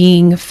is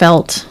being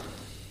felt.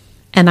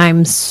 And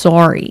I'm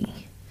sorry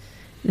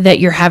that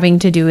you're having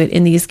to do it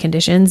in these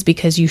conditions,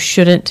 because you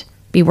shouldn't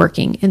be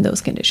working in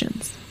those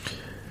conditions.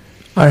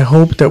 I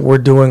hope that we're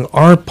doing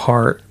our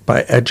part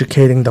by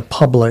educating the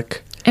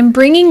public. And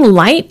bringing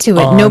light to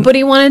it.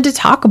 Nobody wanted to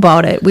talk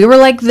about it. We were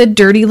like the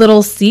dirty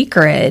little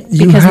secret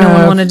because no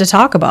one wanted to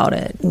talk about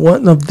it.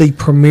 One of the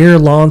premier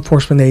law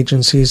enforcement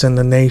agencies in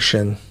the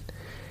nation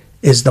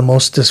is the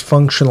most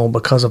dysfunctional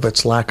because of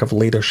its lack of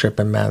leadership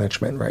and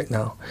management right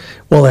now.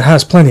 Well, it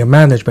has plenty of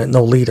management,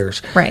 no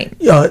leaders. Right.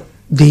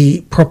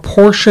 The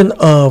proportion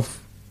of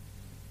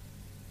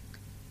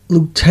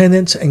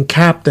lieutenants and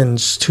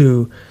captains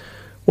to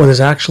what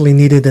is actually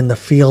needed in the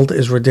field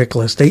is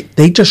ridiculous.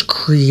 They just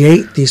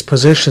create these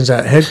positions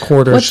at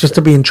headquarters just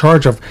to be in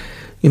charge of,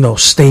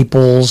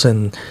 staples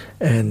and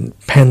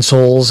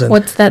pencils. And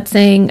what's that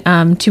saying?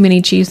 Too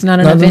many chiefs, not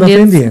enough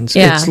Indians?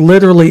 Yeah. It's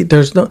literally,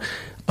 there's no...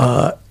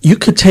 you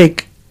could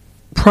take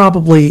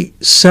probably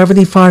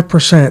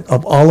 75%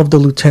 of all of the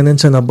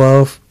lieutenants and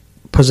above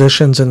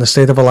positions in the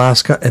state of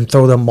Alaska and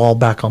throw them all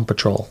back on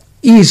patrol.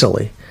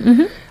 Easily.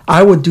 Mm-hmm.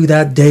 I would do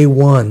that day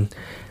one.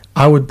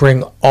 I would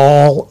bring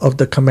all of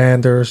the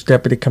commanders,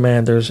 deputy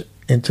commanders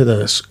into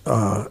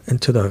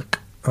the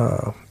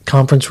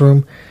conference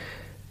room,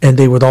 and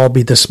they would all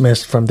be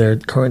dismissed from their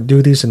current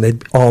duties, and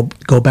they'd all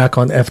go back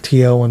on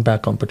FTO and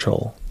back on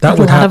patrol. That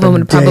would happen. A lot of them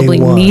would probably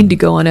need to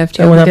go on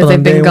FTO because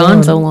they've been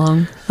gone so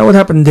long. That would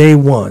happen day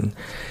one,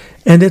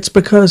 and it's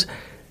because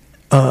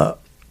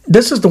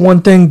this is the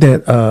one thing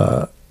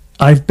that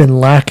I've been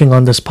lacking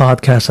on this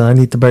podcast, and I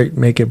need to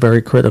make it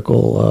very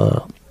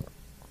critical.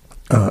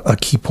 A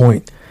key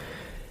point.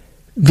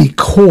 The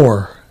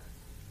core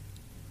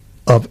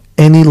of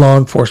any law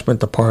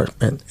enforcement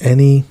department,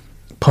 any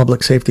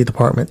public safety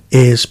department,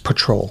 is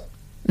patrol.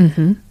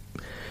 Mm-hmm.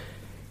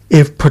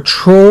 If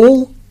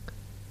patrol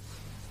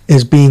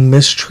is being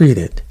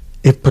mistreated,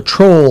 if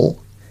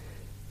patrol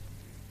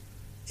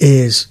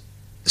is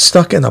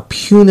stuck in a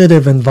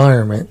punitive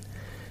environment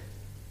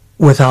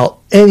without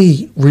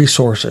any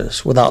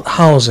resources, without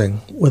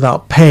housing,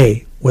 without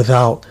pay,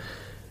 without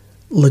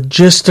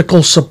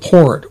logistical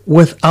support,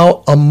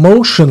 without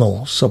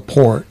emotional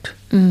support,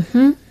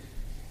 mm-hmm.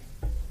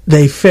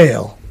 they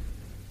fail.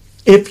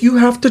 If you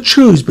have to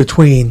choose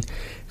between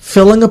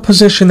filling a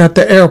position at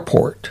the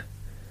airport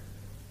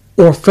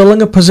or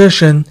filling a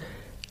position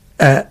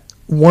at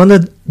one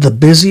of the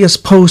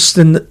busiest posts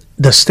in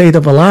the state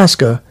of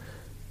Alaska,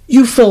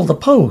 you fill the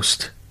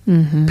post.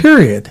 Mm-hmm.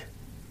 Period.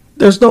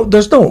 There's no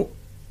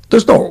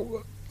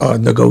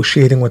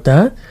negotiating with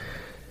that.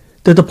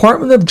 The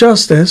Department of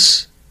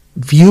Justice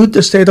viewed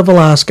the state of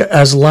Alaska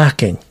as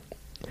lacking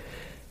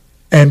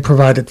and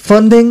provided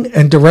funding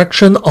and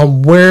direction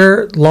on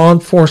where law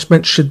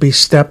enforcement should be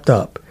stepped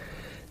up.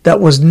 That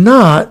was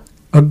not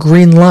a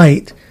green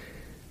light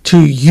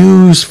to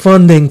use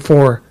funding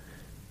for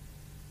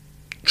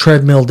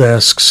treadmill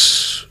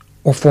desks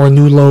or for a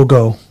new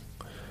logo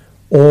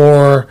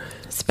or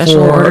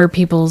special order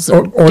people's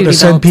or to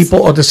send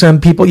people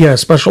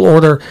special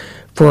order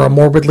for a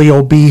morbidly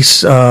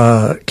obese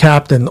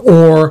captain,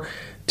 or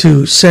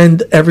to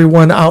send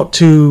everyone out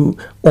to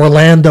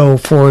Orlando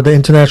for the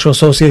International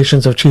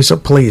Associations of Chiefs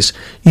of Police.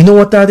 You know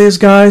what that is,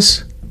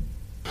 guys?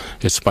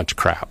 It's a bunch of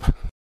crap.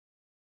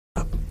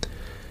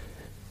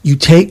 You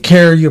take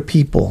care of your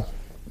people,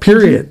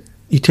 period.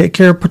 You take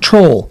care of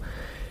patrol.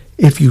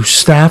 If you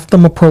staff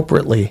them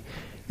appropriately,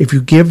 if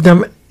you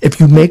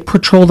make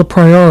patrol the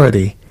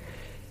priority,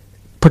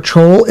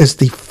 patrol is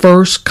the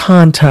first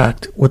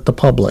contact with the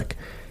public.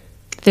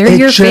 They're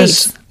your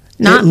face.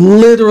 It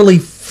literally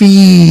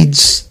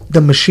feeds the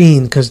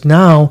machine, because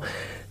now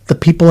the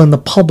people in the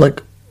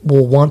public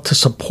will want to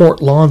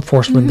support law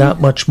enforcement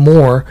that much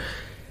more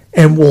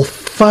and will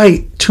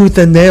fight tooth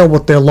and nail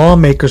with their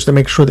lawmakers to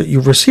make sure that you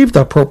receive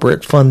the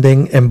appropriate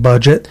funding and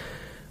budget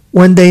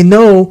when they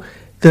know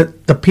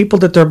that the people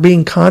that they're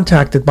being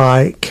contacted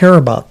by care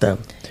about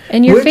them.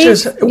 And your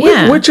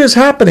which is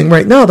happening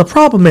right now. The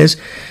problem is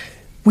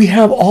we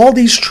have all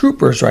these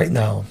troopers right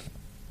now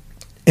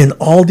in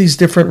all these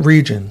different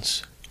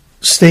regions.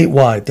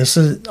 Statewide, this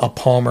is a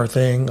Palmer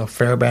thing, a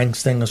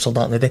Fairbanks thing, a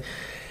Soldotna thing.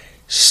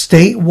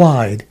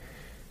 Statewide,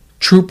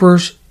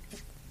 troopers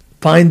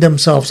find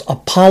themselves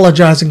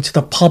apologizing to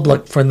the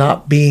public for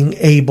not being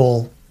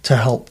able to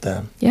help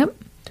them. Yep.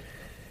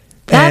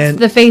 That's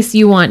the face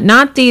you want,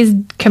 not these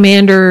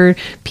commander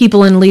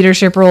people in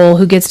leadership role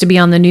who gets to be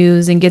on the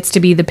news and gets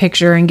to be the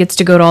picture and gets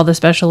to go to all the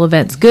special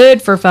events.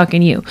 Good for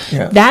fucking you.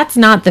 Yeah. That's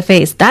not the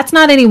face. That's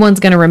not anyone's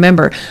going to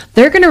remember.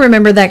 They're going to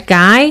remember that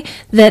guy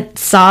that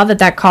saw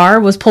that car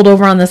was pulled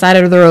over on the side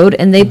of the road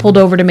and they pulled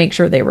over to make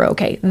sure they were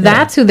okay.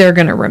 That's who they're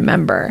going to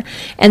remember.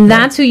 And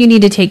that's who you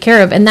need to take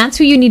care of. And that's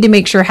who you need to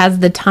make sure has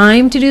the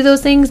time to do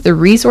those things, the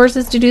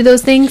resources to do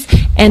those things,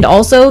 and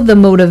also the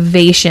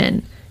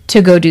motivation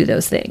to go do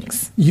those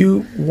things.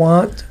 You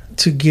want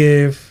to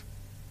give,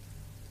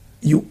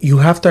 you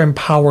have to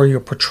empower your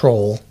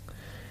patrol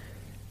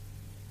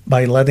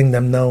by letting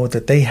them know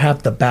that they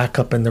have the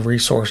backup and the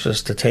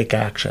resources to take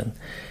action.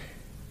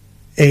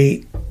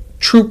 A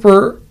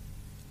trooper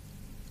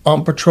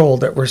on patrol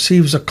that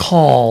receives a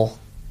call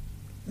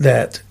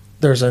that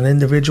there's an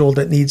individual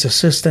that needs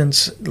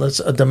assistance,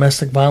 a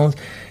domestic violence,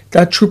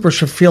 that trooper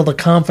should feel the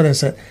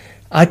confidence that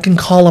I can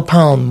call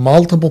upon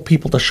multiple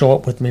people to show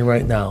up with me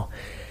right now.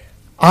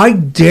 I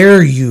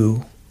dare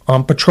you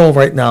on patrol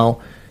right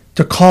now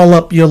to call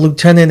up your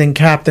lieutenant and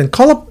captain.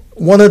 Call up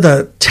one of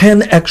the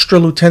 10 extra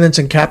lieutenants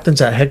and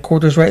captains at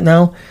headquarters right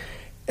now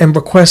and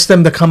request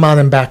them to come out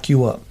and back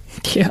you up.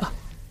 Yeah.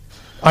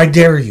 I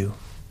dare you.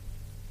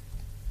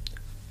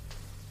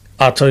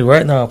 I'll tell you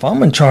right now, if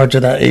I'm in charge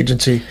of that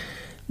agency,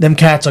 them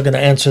cats are going to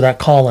answer that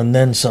call and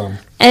then some.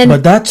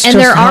 But that's and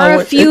just there how are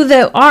a few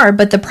that are,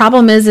 but the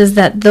problem is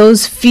that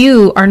those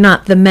few are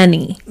not the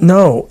many.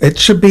 No, it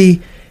should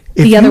be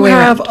if the other you way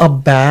have around. a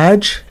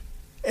badge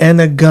and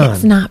a gun.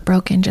 It's not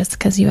broken just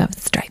because you have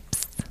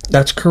stripes.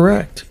 That's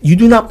correct. You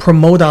do not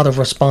promote out of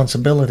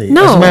responsibility.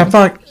 No, as a matter of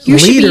fact, you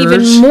should be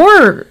even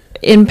more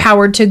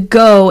empowered to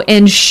go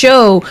and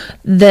show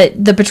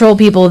that the patrol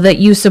people that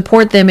you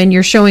support them and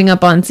you're showing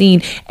up on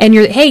scene and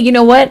you're, hey, you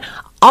know what?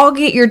 I'll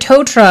get your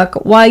tow truck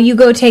while you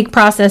go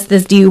process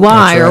this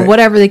DUI or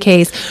whatever the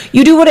case.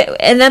 You do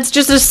and that's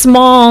just a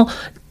small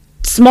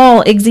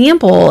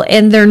example.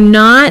 And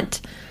I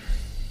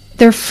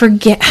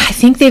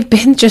think they've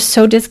been just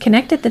so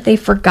disconnected that they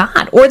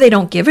forgot or they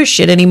don't give a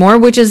shit anymore,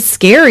 which is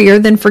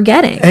scarier than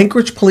forgetting.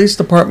 Anchorage Police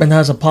Department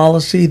has a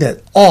policy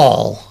that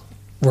all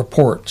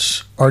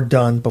reports are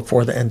done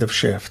before the end of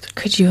shift.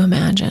 Could you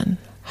imagine?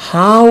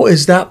 How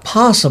is that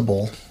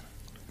possible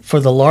for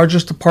the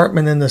largest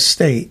department in the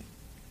state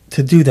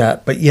to do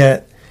that, but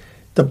yet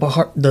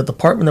the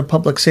Department of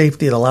Public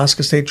Safety, the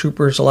Alaska State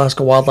Troopers,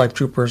 Alaska Wildlife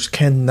Troopers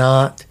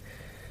cannot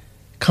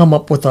come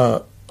up with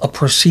a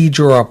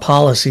procedure or a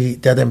policy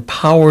that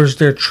empowers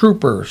their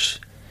troopers,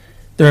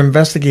 their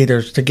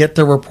investigators, to get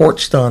their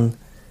reports done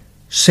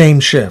same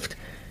shift?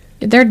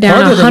 They're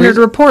down 100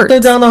 reports.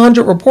 They're down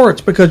 100 reports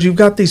because you've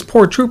got these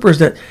poor troopers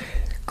that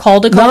call.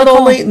 Not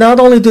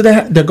only do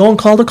they're going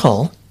call to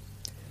call,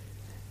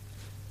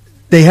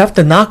 they have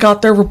to knock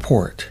out their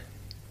report.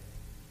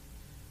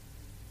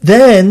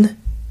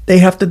 Then they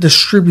have to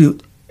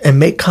distribute and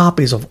make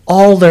copies of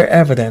all their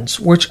evidence,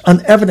 which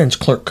an evidence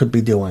clerk could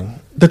be doing.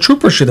 The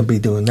trooper shouldn't be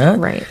doing that.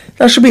 Right.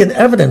 That should be an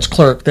evidence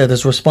clerk that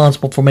is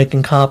responsible for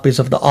making copies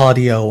of the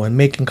audio and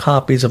making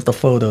copies of the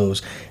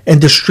photos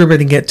and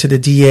distributing it to the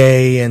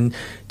DA and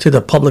to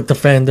the public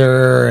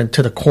defender and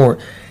to the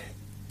court.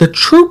 The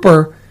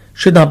trooper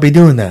should not be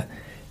doing that.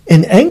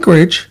 In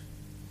Anchorage,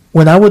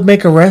 when I would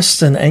make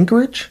arrests in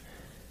Anchorage,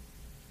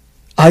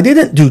 I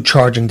didn't do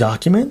charging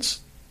documents.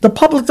 The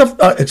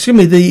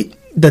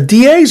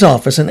DA's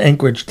office in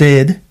Anchorage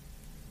did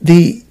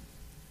the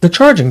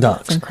charging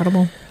docs. That's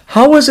incredible.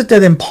 How is it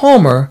that in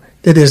Palmer,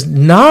 that is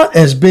not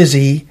as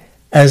busy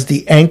as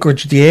the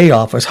Anchorage DA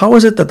office, how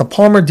is it that the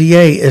Palmer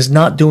DA is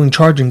not doing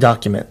charging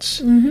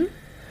documents? Mm-hmm.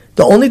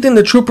 The only thing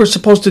the trooper is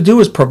supposed to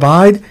do is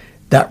provide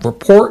that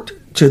report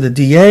to the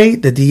DA.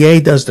 The DA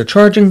does the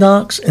charging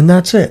docs, and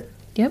that's it.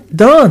 Yep.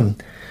 Done.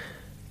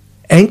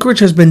 Anchorage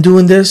has been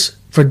doing this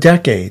for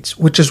decades,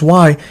 which is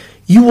why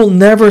you will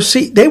never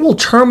see. They will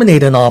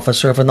terminate an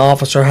officer if an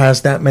officer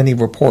has that many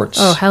reports.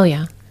 Oh, hell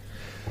yeah.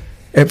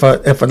 If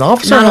an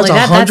officer Not has only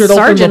that 100 open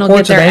sergeant will get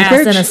reports their at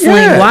Anchorage, ass in a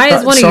sling. Why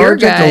is one of your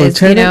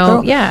guys,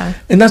 yeah.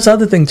 And that's the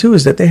other thing too,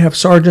 is that they have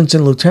sergeants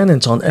and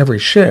lieutenants on every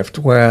shift,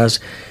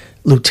 whereas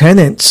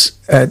lieutenants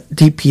at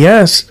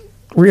DPS,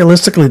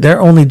 realistically,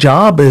 their only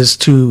job is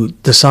to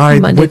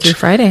decide Monday through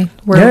Friday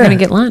where we're going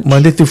to get lunch.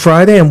 Monday through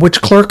Friday, and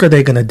which clerk are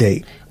they going to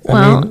date?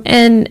 Well,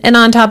 and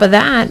on top of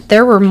that,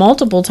 there were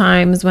multiple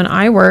times when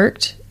I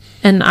worked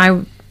and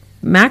I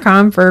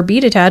MACOM for B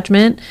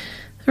detachment.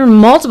 There were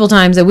multiple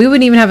times that we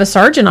wouldn't even have a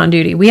sergeant on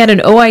duty. We had an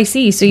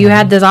OIC, so you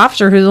had this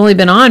officer who's only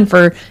been on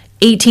for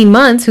 18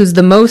 months, who's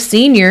the most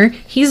senior.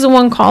 He's the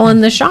one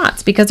calling the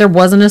shots because there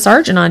wasn't a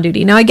sergeant on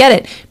duty. Now, I get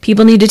it.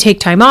 People need to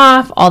take time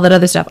off, all that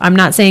other stuff. I'm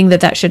not saying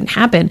that shouldn't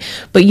happen,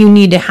 but you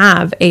need to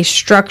have a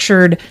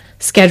structured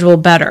schedule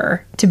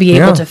better to be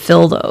able to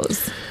fill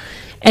those.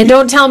 And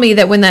don't tell me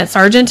that when that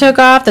sergeant took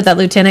off, that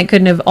lieutenant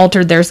couldn't have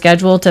altered their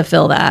schedule to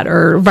fill that,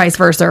 or vice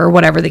versa, or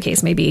whatever the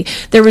case may be.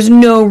 There was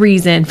no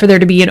reason for there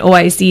to be an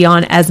OIC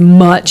on as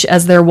much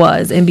as there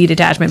was in B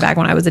detachment back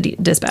when I was a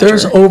dispatcher.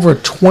 There's over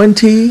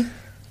 20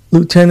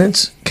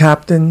 lieutenants,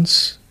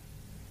 captains,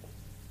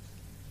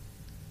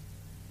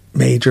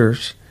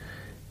 majors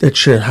that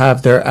should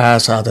have their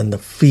ass out in the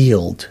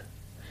field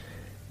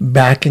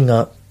backing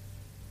up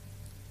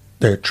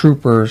their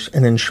troopers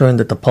and ensuring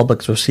that the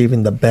public's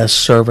receiving the best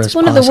service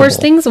possible. One of the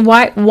worst things.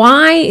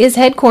 Why is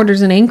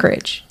headquarters in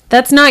Anchorage?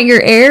 That's not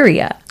your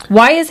area.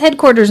 Why is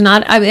headquarters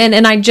not?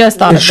 And I just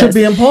thought it should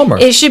be in Palmer.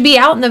 It should be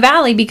out in the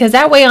valley, because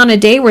that way on a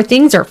day where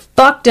things are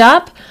fucked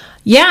up,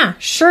 yeah,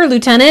 sure,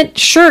 Lieutenant,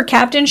 sure,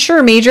 Captain,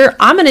 sure, Major,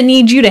 I'm going to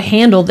need you to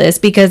handle this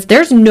because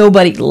there's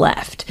nobody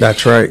left.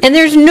 That's right. And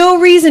there's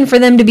no reason for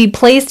them to be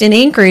placed in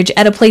Anchorage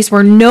at a place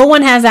where no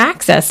one has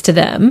access to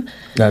them.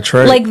 That's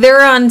right. Like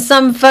they're on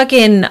some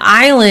fucking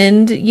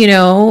island,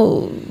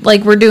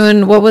 like we're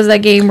doing, what was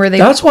that game where they...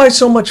 That's why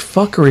so much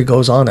fuckery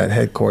goes on at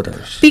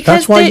headquarters.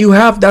 Because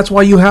that's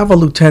why you have a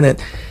lieutenant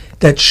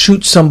that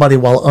shoots somebody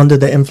while under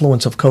the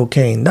influence of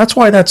cocaine. That's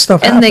why that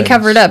stuff happens. And they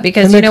cover it up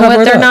because you know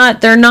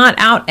what? They're not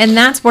out. And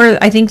that's where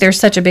I think there's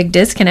such a big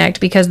disconnect,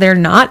 because they're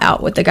not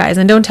out with the guys.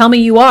 And don't tell me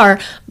you are.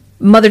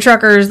 Mother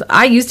truckers,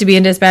 I used to be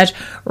in dispatch,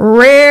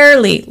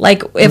 rarely,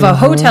 like if a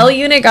hotel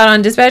unit got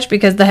on dispatch,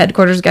 because the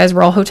headquarters guys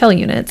were all hotel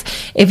units,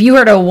 if you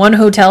heard of one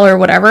hotel or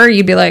whatever,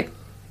 you'd be like,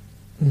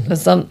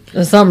 is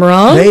something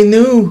wrong? They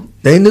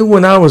knew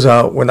when I was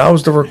out. When I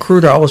was the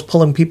recruiter, I was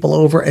pulling people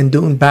over and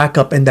doing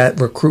backup in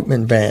that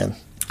recruitment van.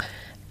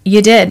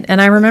 You did,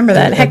 and I remember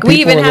that. Heck, we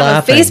even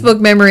have a Facebook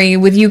memory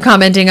with you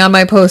commenting on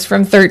my post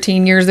from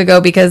 13 years ago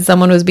because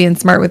someone was being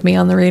smart with me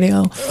on the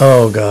radio.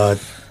 Oh, God.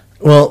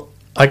 Well,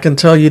 I can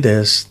tell you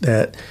this,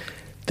 that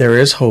there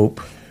is hope.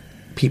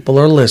 People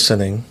are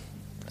listening.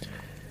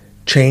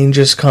 Change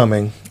is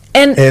coming.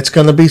 And it's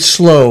going to be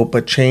slow,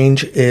 but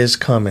change is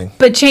coming.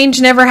 But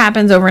change never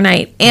happens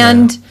overnight.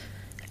 And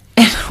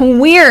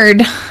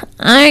weird.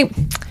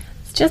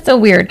 It's just so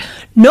weird.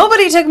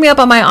 Nobody took me up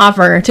on my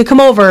offer to come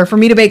over for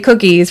me to bake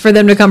cookies for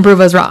them to come prove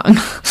us wrong.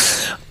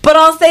 But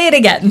I'll say it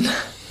again.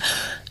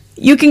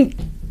 You can...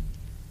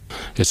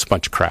 It's a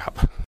bunch of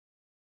crap.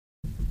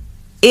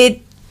 The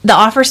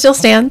offer still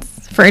stands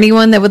for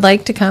anyone that would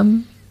like to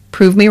come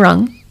prove me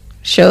wrong.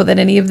 Show that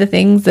any of the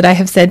things that I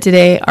have said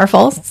today are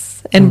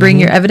false and bring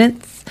your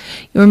evidence.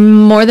 You're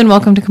more than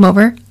welcome to come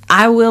over.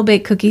 I will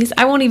bake cookies.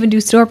 I won't even do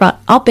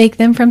store-bought. I'll bake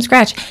them from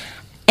scratch.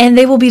 And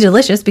they will be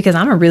delicious because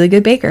I'm a really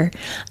good baker.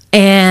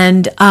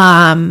 And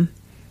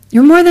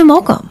you're more than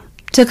welcome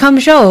to come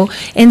show.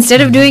 Instead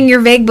of doing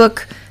your vague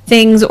book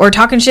things or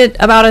talking shit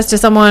about us to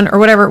someone or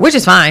whatever, which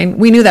is fine.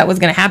 We knew that was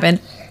going to happen.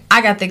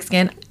 I got thick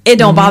skin. It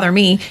don't bother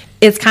me.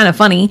 It's kind of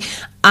funny.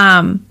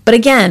 But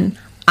again,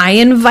 I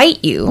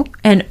invite you,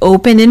 an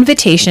open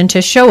invitation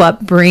to show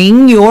up,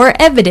 bring your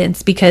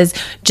evidence, because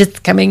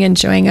just coming and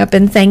showing up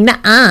and saying,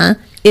 nah,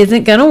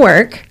 isn't going to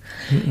work.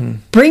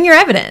 Bring your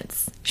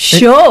evidence.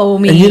 Show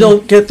me. And you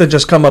don't get to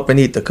just come up and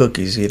eat the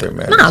cookies either,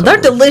 man. No, they're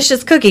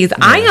delicious cookies. Yeah.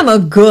 I am a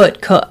good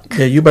cook.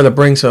 Yeah, you better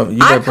bring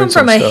some. I come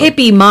from a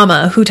hippie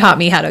mama who taught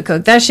me how to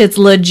cook. That shit's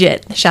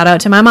legit. Shout out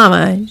to my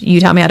mama.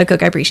 You taught me how to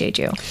cook. I appreciate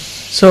you.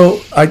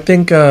 So I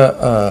think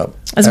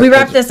as we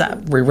wrap this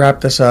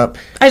up,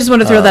 I just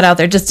want to throw that out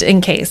there just in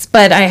case.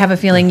 But I have a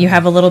feeling you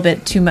have a little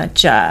bit too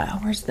much.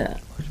 Where's the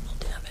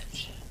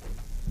damage?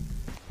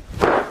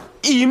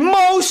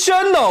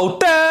 Emotional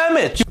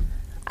damage.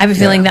 I have a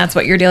feeling that's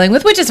what you're dealing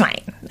with, which is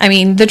fine. I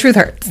mean, the truth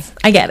hurts.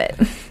 I get it.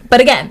 But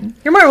again,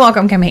 you're more than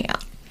welcome. Come hang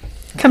out.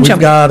 Come show me.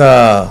 We've got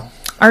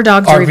our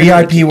dogs. Our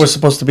VIP was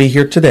supposed to be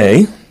here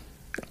today.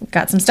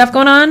 Got some stuff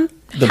going on.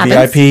 The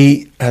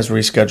VIP has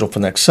rescheduled for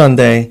next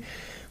Sunday.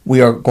 We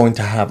are going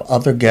to have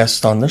other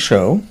guests on the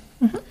show,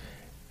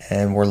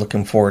 and we're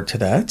looking forward to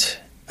that.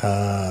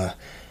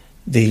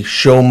 The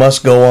show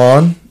must go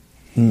on.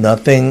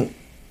 Nothing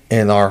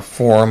in our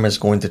forum is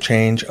going to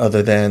change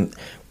other than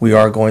we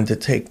are going to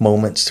take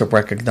moments to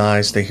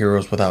recognize the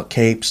heroes without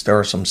capes. There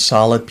are some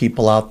solid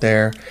people out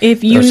there.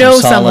 If you know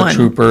someone, solid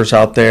troopers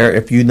out there.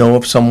 If you know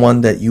of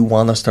someone that you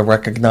want us to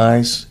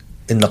recognize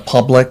in the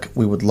public,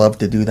 we would love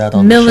to do that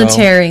on the show.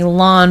 Military,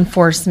 law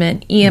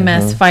enforcement,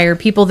 EMS, fire,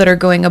 people that are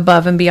going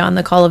above and beyond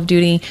the call of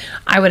duty.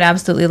 I would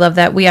absolutely love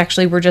that. We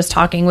actually were just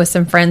talking with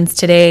some friends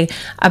today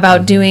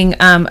about doing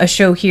a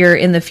show here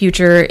in the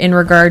future in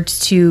regards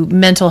to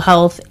mental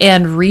health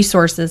and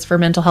resources for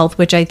mental health,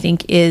 which I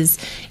think is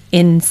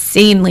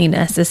insanely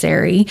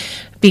necessary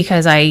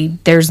because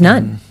there's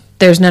none.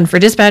 There's none for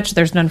dispatch.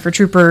 There's none for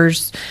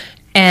troopers.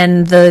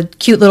 And the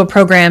cute little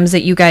programs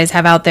that you guys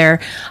have out there.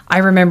 I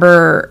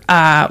remember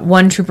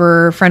one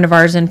trooper friend of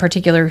ours in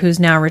particular who's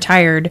now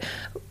retired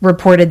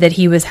reported that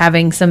he was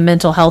having some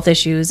mental health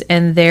issues,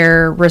 and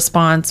their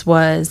response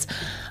was,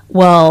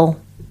 well,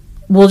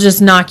 we'll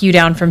just knock you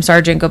down from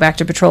sergeant, go back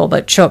to patrol,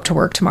 but show up to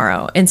work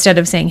tomorrow. Instead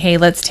of saying, hey,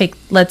 let's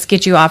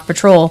get you off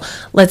patrol.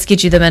 Let's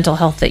get you the mental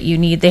health that you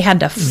need. They had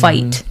to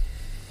fight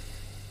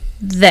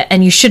that,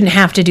 and you shouldn't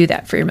have to do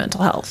that for your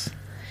mental health.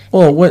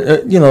 Well,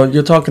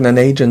 you're talking an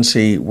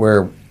agency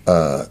where,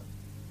 and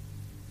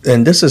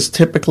this is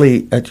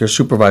typically at your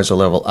supervisor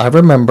level. I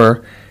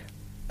remember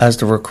as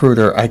the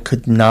recruiter, I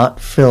could not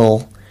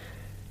fill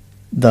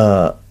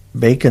the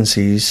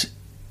vacancies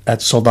at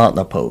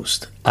Soldotna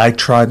Post. I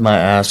tried my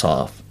ass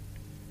off.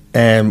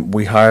 And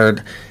we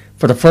hired,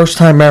 for the first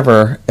time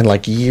ever in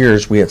like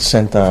years, we had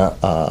sent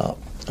a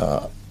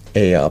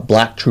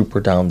black trooper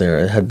down there.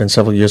 It had been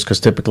several years because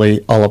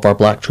typically all of our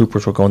black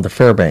troopers were going to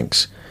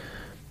Fairbanks.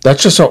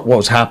 That's just what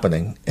was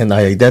happening. And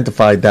I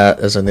identified that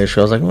as an issue.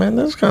 I was like, man,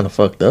 that's kind of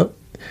fucked up.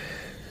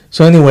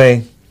 So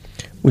anyway,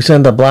 we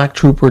send a black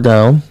trooper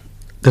down.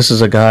 This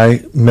is a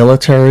guy,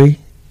 military,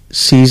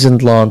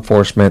 seasoned law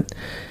enforcement,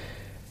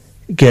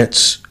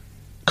 gets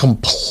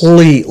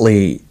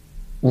completely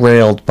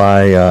railed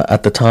by,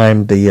 at the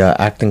time, the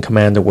acting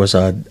commander was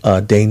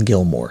Dane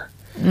Gilmore.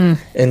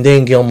 And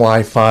Dane Gilmore,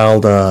 I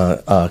filed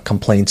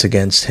complaints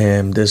against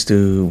him. This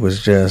dude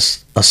was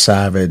just a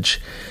savage.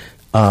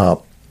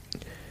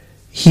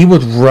 He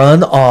would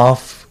run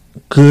off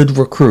good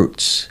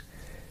recruits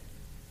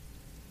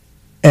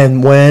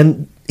And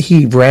when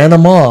he ran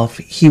them off,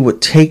 he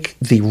would take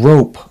the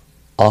rope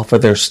off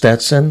of their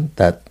Stetson,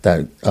 that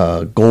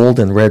gold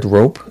and red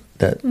rope,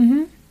 that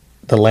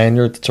the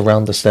lanyard that's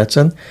around the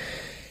Stetson,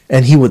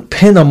 and he would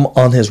pin them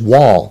on his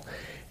wall.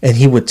 And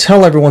he would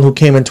tell everyone who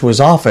came into his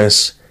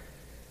office,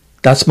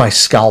 "That's my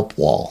scalp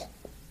wall.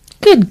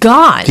 Good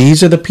God.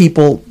 These are the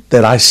people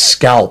that I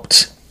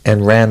scalped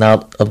and ran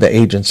out of the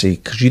agency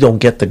because you don't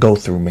get to go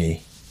through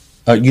me.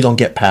 You don't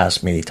get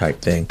past me,"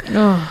 type thing.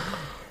 Oh.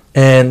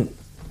 And,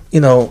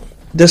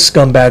 this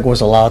scumbag was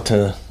allowed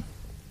to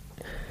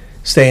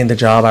stay in the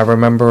job. I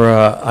remember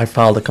I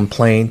filed a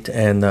complaint,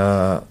 and,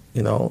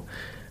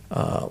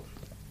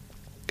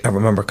 I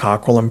remember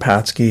Cockrell and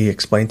Patsky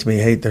explained to me,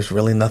 "Hey, there's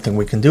really nothing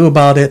we can do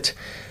about it.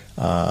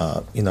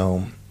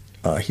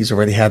 He's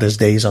already had his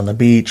days on the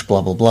beach,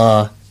 blah, blah,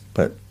 blah.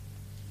 But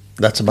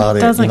that's about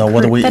it.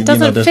 What do we, that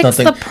doesn't there's fix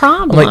nothing." the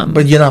problem. I'm like,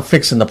 but you're not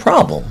fixing the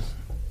problem.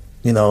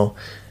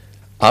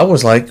 I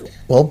was like,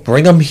 well,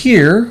 bring them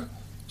here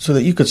so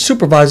that you could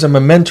supervise them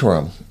and mentor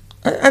them.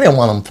 I didn't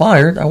want them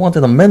fired. I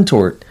wanted them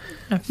mentored.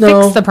 Fix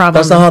the problem.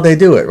 That's not how they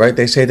do it, right?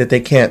 They say that they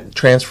can't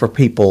transfer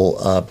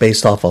people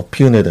based off of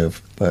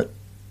punitive, but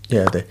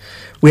yeah,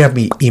 we have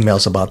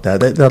emails about that.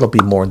 That'll be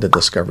more in the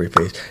discovery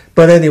phase.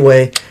 But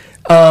anyway,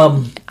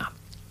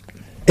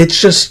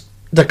 it's just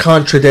the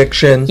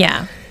contradiction.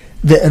 Yeah.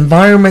 The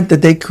environment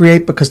that they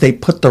create because they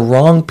put the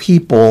wrong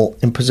people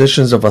in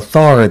positions of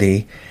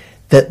authority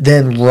that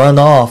then run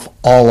off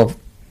all of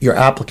your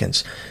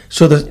applicants.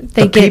 So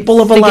the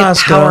people of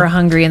Alaska get power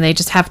hungry, and they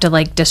just have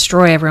to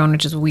destroy everyone,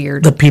 which is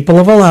weird. The people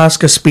of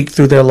Alaska speak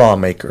through their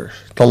lawmakers.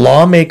 The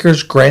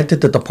lawmakers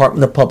granted the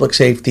Department of Public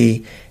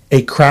Safety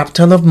a crap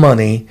ton of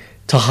money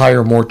to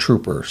hire more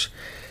troopers.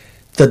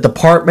 The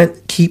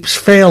department keeps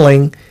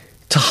failing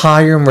to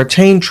hire and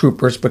retain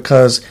troopers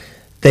because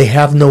they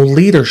have no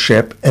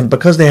leadership, and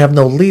because they have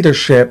no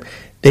leadership,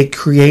 they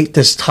create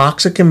this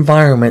toxic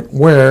environment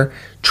where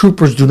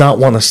troopers do not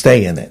want to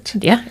stay in it.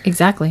 Yeah,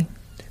 exactly.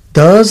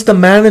 Does the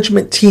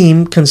management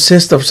team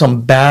consist of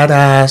some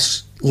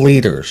badass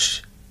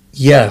leaders?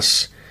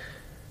 Yes.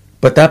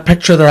 But that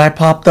picture that I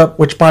popped up,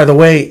 which by the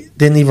way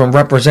didn't even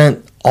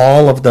represent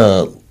all of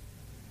the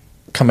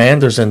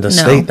commanders in the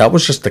state, that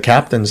was just the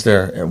captains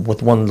there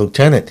with one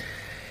lieutenant.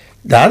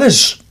 That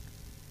is,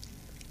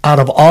 out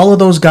of all of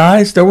those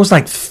guys, there was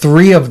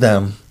three or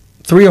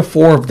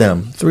four of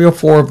them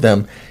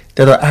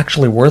that are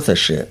actually worth a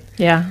shit.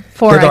 Yeah,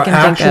 four that I are can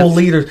actual think of.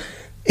 leaders.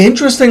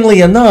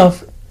 Interestingly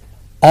enough,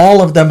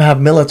 all of them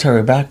have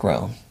military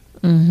background.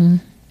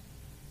 I'm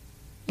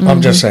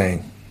just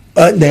saying.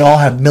 They all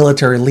have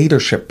military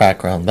leadership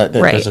background.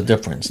 There's a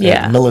difference. They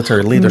have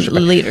military leadership.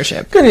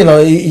 Leadership.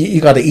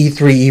 You got an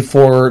E3,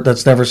 E4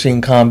 that's never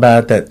seen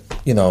combat. That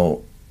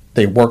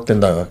they worked in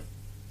the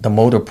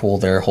motor pool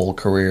their whole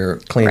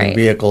career, cleaning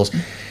vehicles.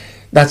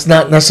 That's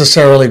not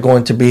necessarily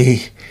going to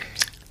be.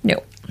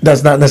 No.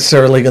 That's not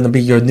necessarily going to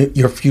be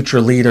your future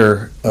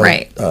leader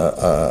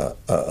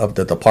of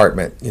the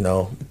department.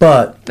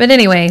 But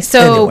anyway,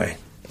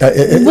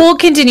 we'll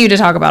continue to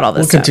talk about all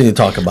this. We'll continue to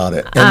talk about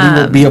it, and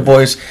we will be a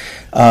voice.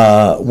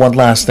 One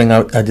last thing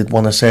I did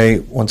want to say,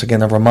 once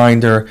again, a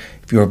reminder: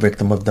 if you're a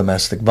victim of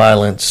domestic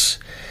violence,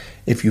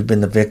 if you've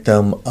been the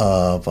victim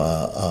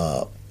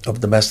of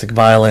domestic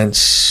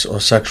violence or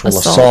sexual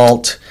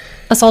assault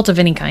of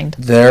any kind,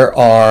 there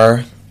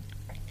are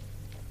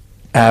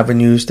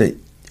avenues that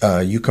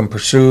you can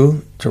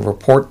pursue to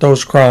report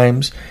those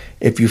crimes.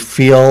 If you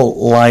feel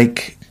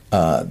like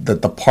the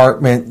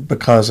department,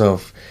 because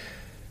of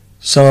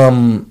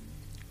some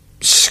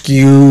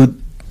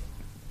skewed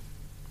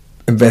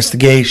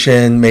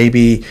investigation,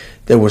 maybe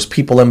there was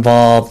people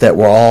involved that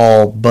were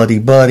all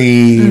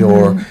buddy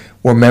or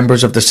were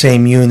members of the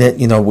same unit.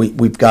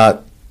 We've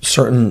got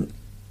certain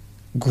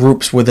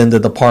groups within the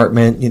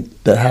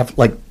department that have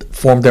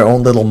formed their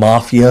own little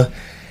mafia.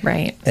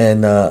 Right.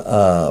 And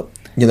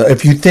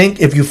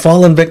if you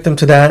fallen victim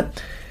to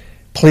that,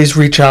 please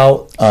reach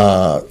out.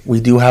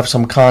 We do have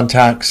some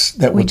contacts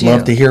that would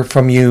love to hear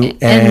from you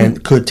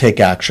and could take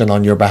action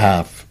on your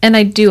behalf. And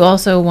I do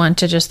also want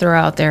to just throw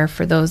out there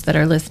for those that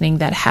are listening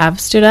that have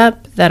stood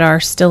up, that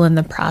are still in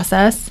the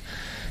process,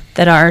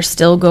 that are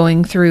still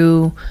going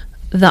through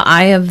the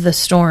eye of the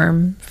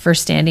storm for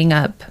standing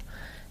up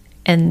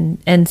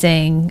and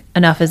saying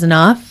enough is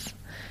enough.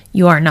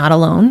 You are not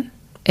alone.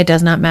 It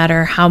does not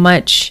matter how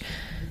much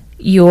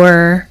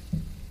your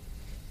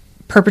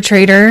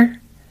perpetrator,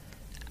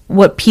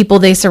 what people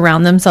they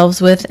surround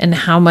themselves with, and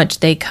how much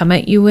they come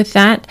at you with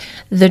that.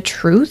 The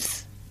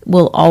truth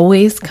will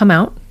always come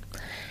out.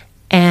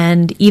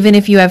 And even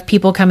if you have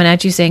people coming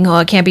at you saying, "Oh,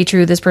 it can't be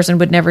true, this person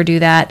would never do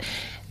that,"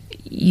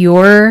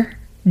 your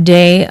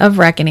day of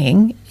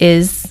reckoning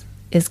is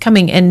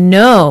coming. And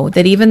know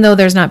that even though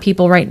there's not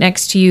people right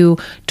next to you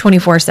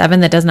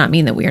 24/7, that does not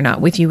mean that we are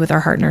not with you with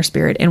our heart and our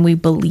spirit. And we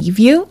believe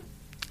you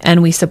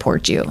and we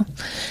support you.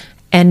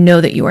 And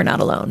know that you are not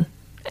alone.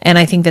 And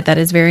I think that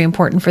is very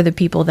important for the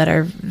people that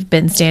have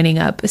been standing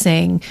up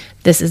saying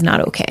this is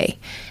not okay.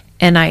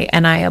 And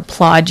I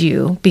applaud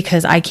you,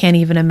 because I can't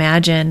even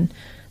imagine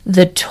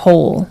the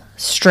toll,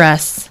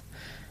 stress,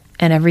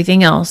 and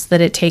everything else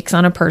that it takes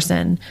on a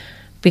person,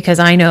 because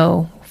I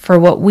know for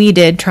what we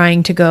did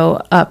trying to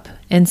go up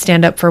and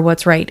stand up for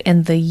what's right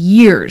and the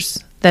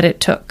years that it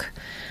took,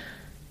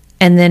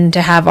 and then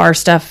to have our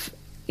stuff,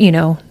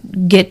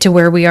 get to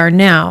where we are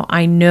now.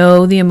 I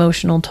know the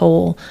emotional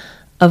toll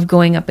of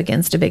going up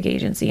against a big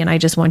agency. And I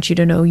just want you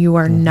to know you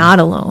are not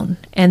alone,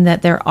 and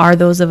that there are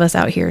those of us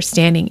out here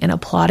standing and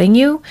applauding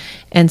you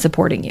and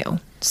supporting you.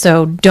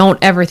 So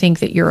don't ever think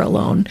that you're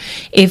alone.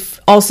 If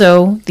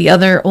also the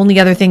only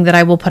other thing that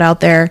I will put out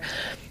there,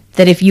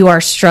 that if you are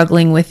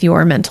struggling with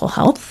your mental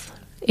health,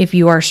 if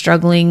you are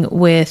struggling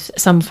with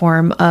some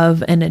form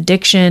of an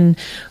addiction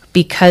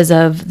because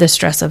of the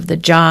stress of the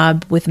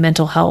job, with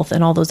mental health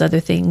and all those other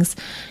things,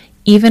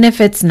 even if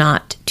it's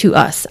not to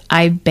us,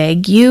 I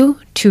beg you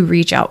to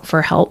reach out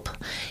for help.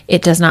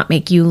 It does not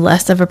make you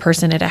less of a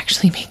person. It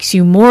actually makes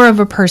you more of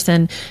a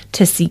person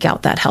to seek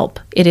out that help.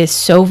 It is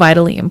so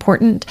vitally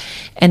important,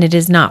 and it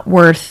is not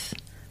worth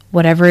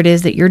whatever it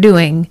is that you're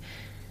doing.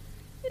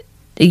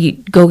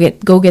 Go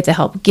get the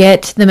help.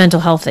 Get the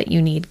mental health that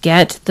you need.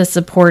 Get the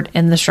support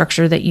and the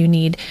structure that you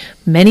need.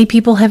 Many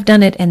people have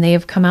done it, and they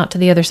have come out to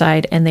the other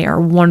side, and they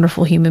are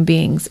wonderful human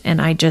beings. And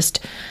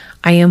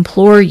I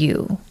implore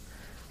you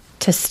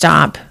to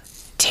stop,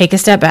 take a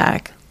step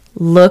back,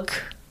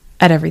 look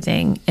at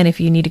everything. And if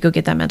you need to go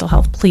get that mental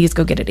health, please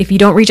go get it. If you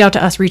don't reach out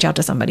to us, reach out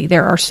to somebody.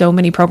 There are so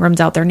many programs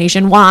out there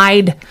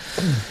nationwide.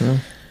 Mm-hmm.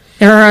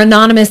 There are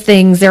anonymous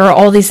things. There are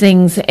all these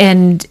things.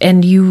 And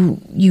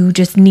you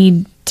just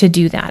need to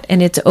do that.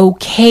 And it's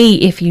okay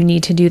if you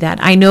need to do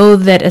that. I know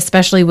that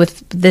especially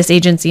with this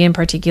agency in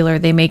particular,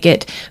 they make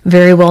it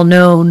very well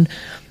known,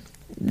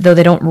 though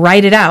they don't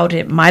write it out.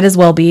 It might as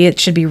well be.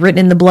 It should be written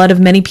in the blood of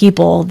many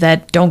people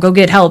that don't go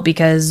get help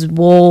because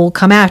we'll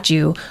come at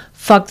you.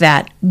 Fuck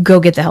that.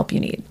 Go get the help you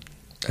need.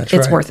 It's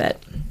right. Worth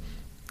it.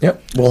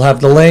 Yep. We'll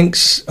have the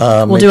links.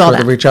 We'll make do sure all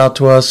that. To reach out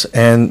to us.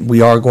 And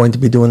we are going to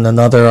be doing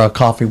another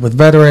Coffee with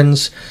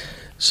Veterans.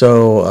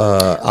 So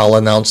I'll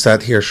announce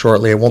that here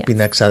shortly. It won't be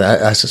next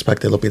Saturday. I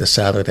suspect it'll be the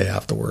Saturday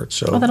afterwards.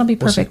 So that'll be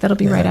perfect. That'll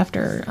be right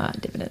after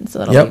dividends. So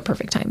that'll be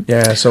perfect time.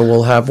 Yeah. So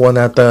we'll have one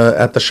at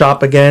the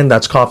shop again.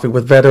 That's Coffee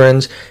with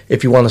Veterans.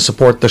 If you want to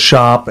support the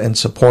shop and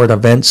support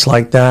events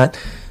like that,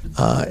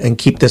 and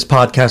keep this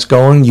podcast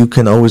going, you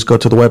can always go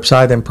to the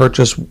website and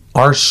purchase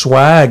our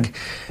swag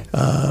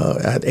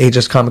at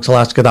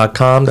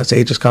aegiscomicsalaska.com. That's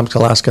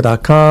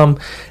aegiscomicsalaska.com.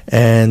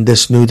 And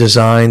this new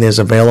design is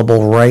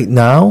available right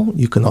now.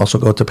 You can also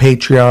go to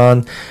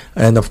Patreon.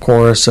 And of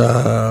course,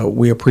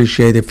 we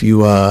appreciate if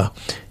you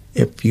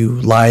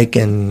like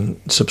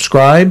and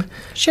subscribe.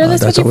 Share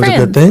this with That's your always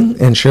friends. a good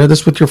thing. And share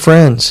this with your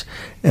friends.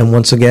 And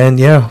once again,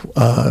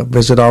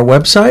 visit our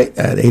website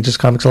at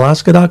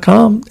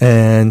aegiscomicsalaska.com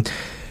and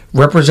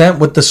represent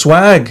with the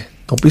swag.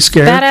 Don't be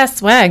scared. Badass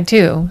swag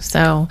too.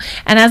 So,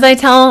 and as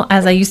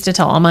I used to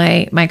tell all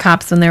my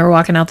cops when they were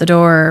walking out the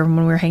door, when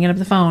we were hanging up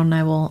the phone,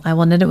 I will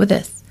end it with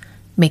this: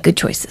 make good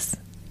choices.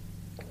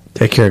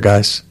 Take care,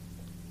 guys.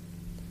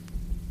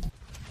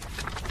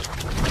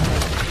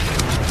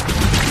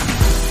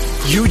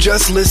 You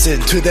just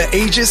listened to the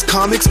Aegis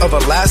Comics of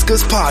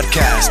Alaska's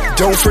podcast.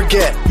 Don't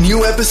forget,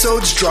 new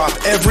episodes drop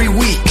every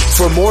week.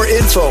 For more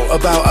info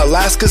about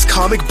Alaska's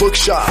comic book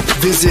shop,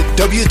 visit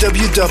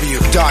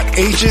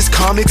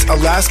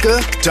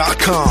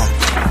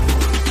www.aegiscomicsalaska.com.